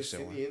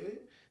recent one. Cindy in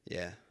it?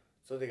 Yeah.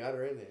 So they got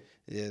her in it.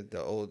 Yeah,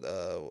 the old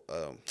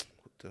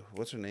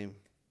what's her name?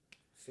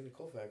 Cindy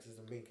Koufax is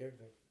the main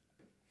character.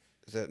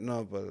 Is that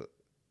no? But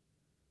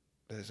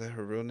is that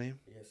her real name?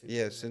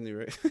 Yeah, Cindy,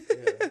 right?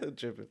 Yeah. I'm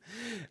tripping.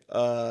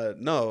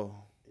 No.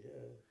 Yeah.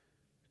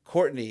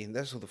 Courtney.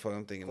 That's what the fuck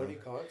I'm thinking Courtney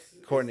of. Cox.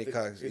 Courtney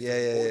Cox.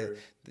 Yeah.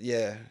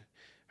 Yeah.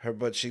 Her,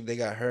 but they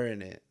got her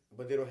in it.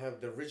 But they don't have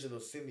the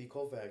original Cindy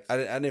Koufax. I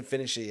didn't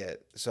finish it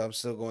yet, so I'm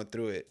still going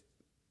through it.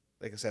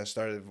 Like I said, I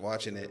started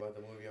watching it. About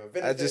the movie.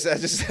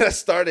 I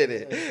started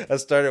it. I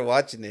started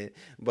watching it,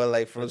 but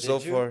like from so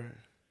far.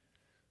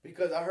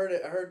 Because I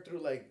heard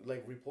through like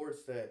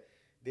reports that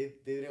they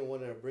didn't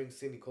want to bring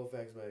Cindy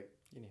Koufax back.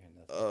 You didn't hear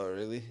nothing. Oh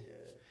really?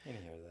 Yeah. You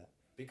didn't hear that.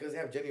 Because they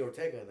have Jenny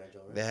Ortega in that,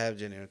 John. Right? They have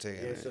Jenny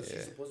Ortega. Yeah, in so it,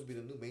 she's supposed to be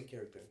the new main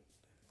character.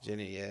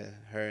 Jenny, yeah,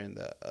 her and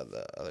the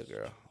other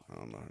girl. I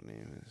don't know her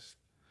name is.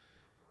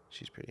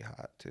 She's pretty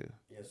hot too.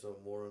 Yeah, so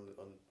more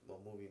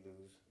on movie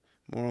news.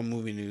 More on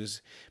movie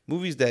news.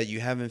 Movies that you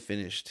haven't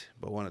finished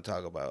but want to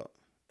talk about.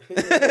 I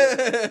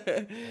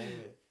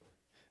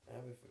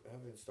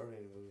haven't started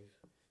any movies.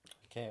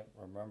 I can't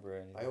remember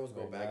anything. I always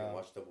go back and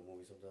watch double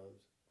movies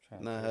sometimes.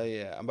 Nah, hell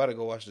yeah. I'm about to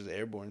go watch this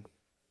Airborne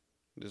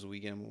this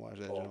weekend. I'm gonna watch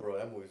that. Oh, bro,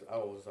 that movie's.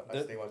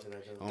 I stay watching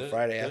that. On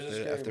Friday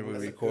after we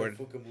record.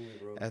 Movie,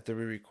 bro. After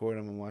we record,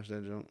 I'm gonna watch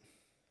that jump.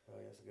 Oh,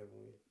 yeah, it's a good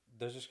movie.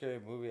 There's a scary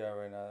movie out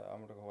right now.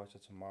 I'm gonna go watch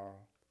it tomorrow.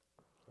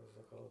 What's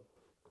that called?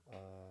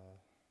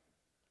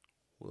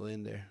 We'll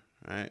end there.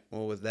 All right.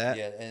 Well, with that.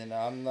 Yeah, and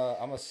I'm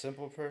a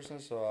simple person,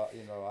 so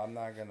I'm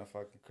not gonna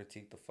fucking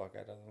critique the fuck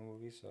out of the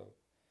movie. So,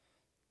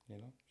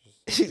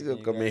 just He's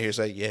gonna come in here and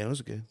say, "Yeah, it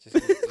was good."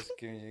 Just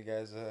giving you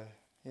guys a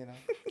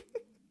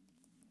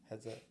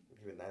heads up.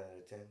 Give it 9 out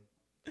of 10.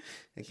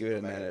 I give it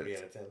a 9 out of 3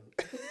 10. out of 10.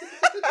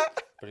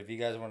 But if you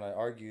guys want to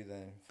argue,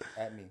 then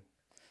at me.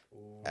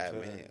 Ooh, At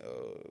me.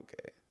 Oh,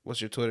 okay. What's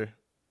your Twitter?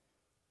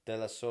 De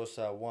La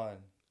Sosa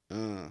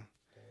 1.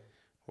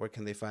 Where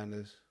can they find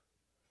us?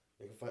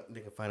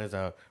 They can find us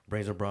at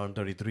Brains of Brown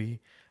 33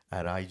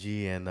 at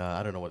IG, and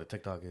I don't know what the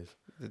TikTok is.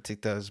 The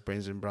TikTok is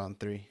Brains and Brown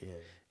 3. Yeah.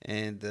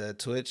 And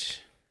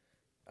Twitch.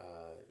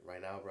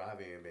 Right now, bro, I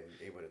haven't even been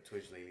able to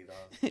Twitch lately,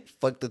 dog.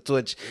 Fuck the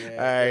Twitch. Yeah,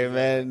 all right,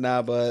 man.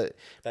 Nah, but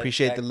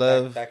appreciate the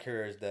love. That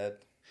career is dead.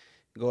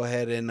 Go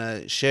ahead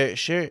and share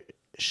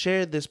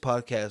this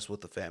podcast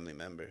with a family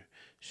member.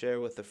 Share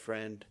with a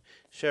friend.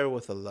 Share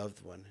with a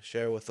loved one.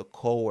 Share with a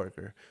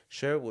coworker.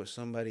 Share with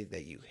somebody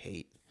that you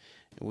hate.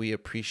 We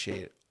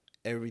appreciate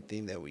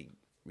everything that we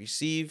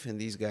receive, and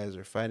these guys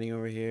are fighting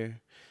over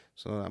here.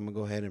 So I'm gonna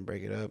go ahead and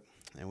break it up.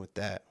 And with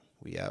that,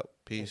 we out.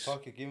 Peace. Hey,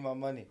 fuck it, give me my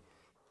money.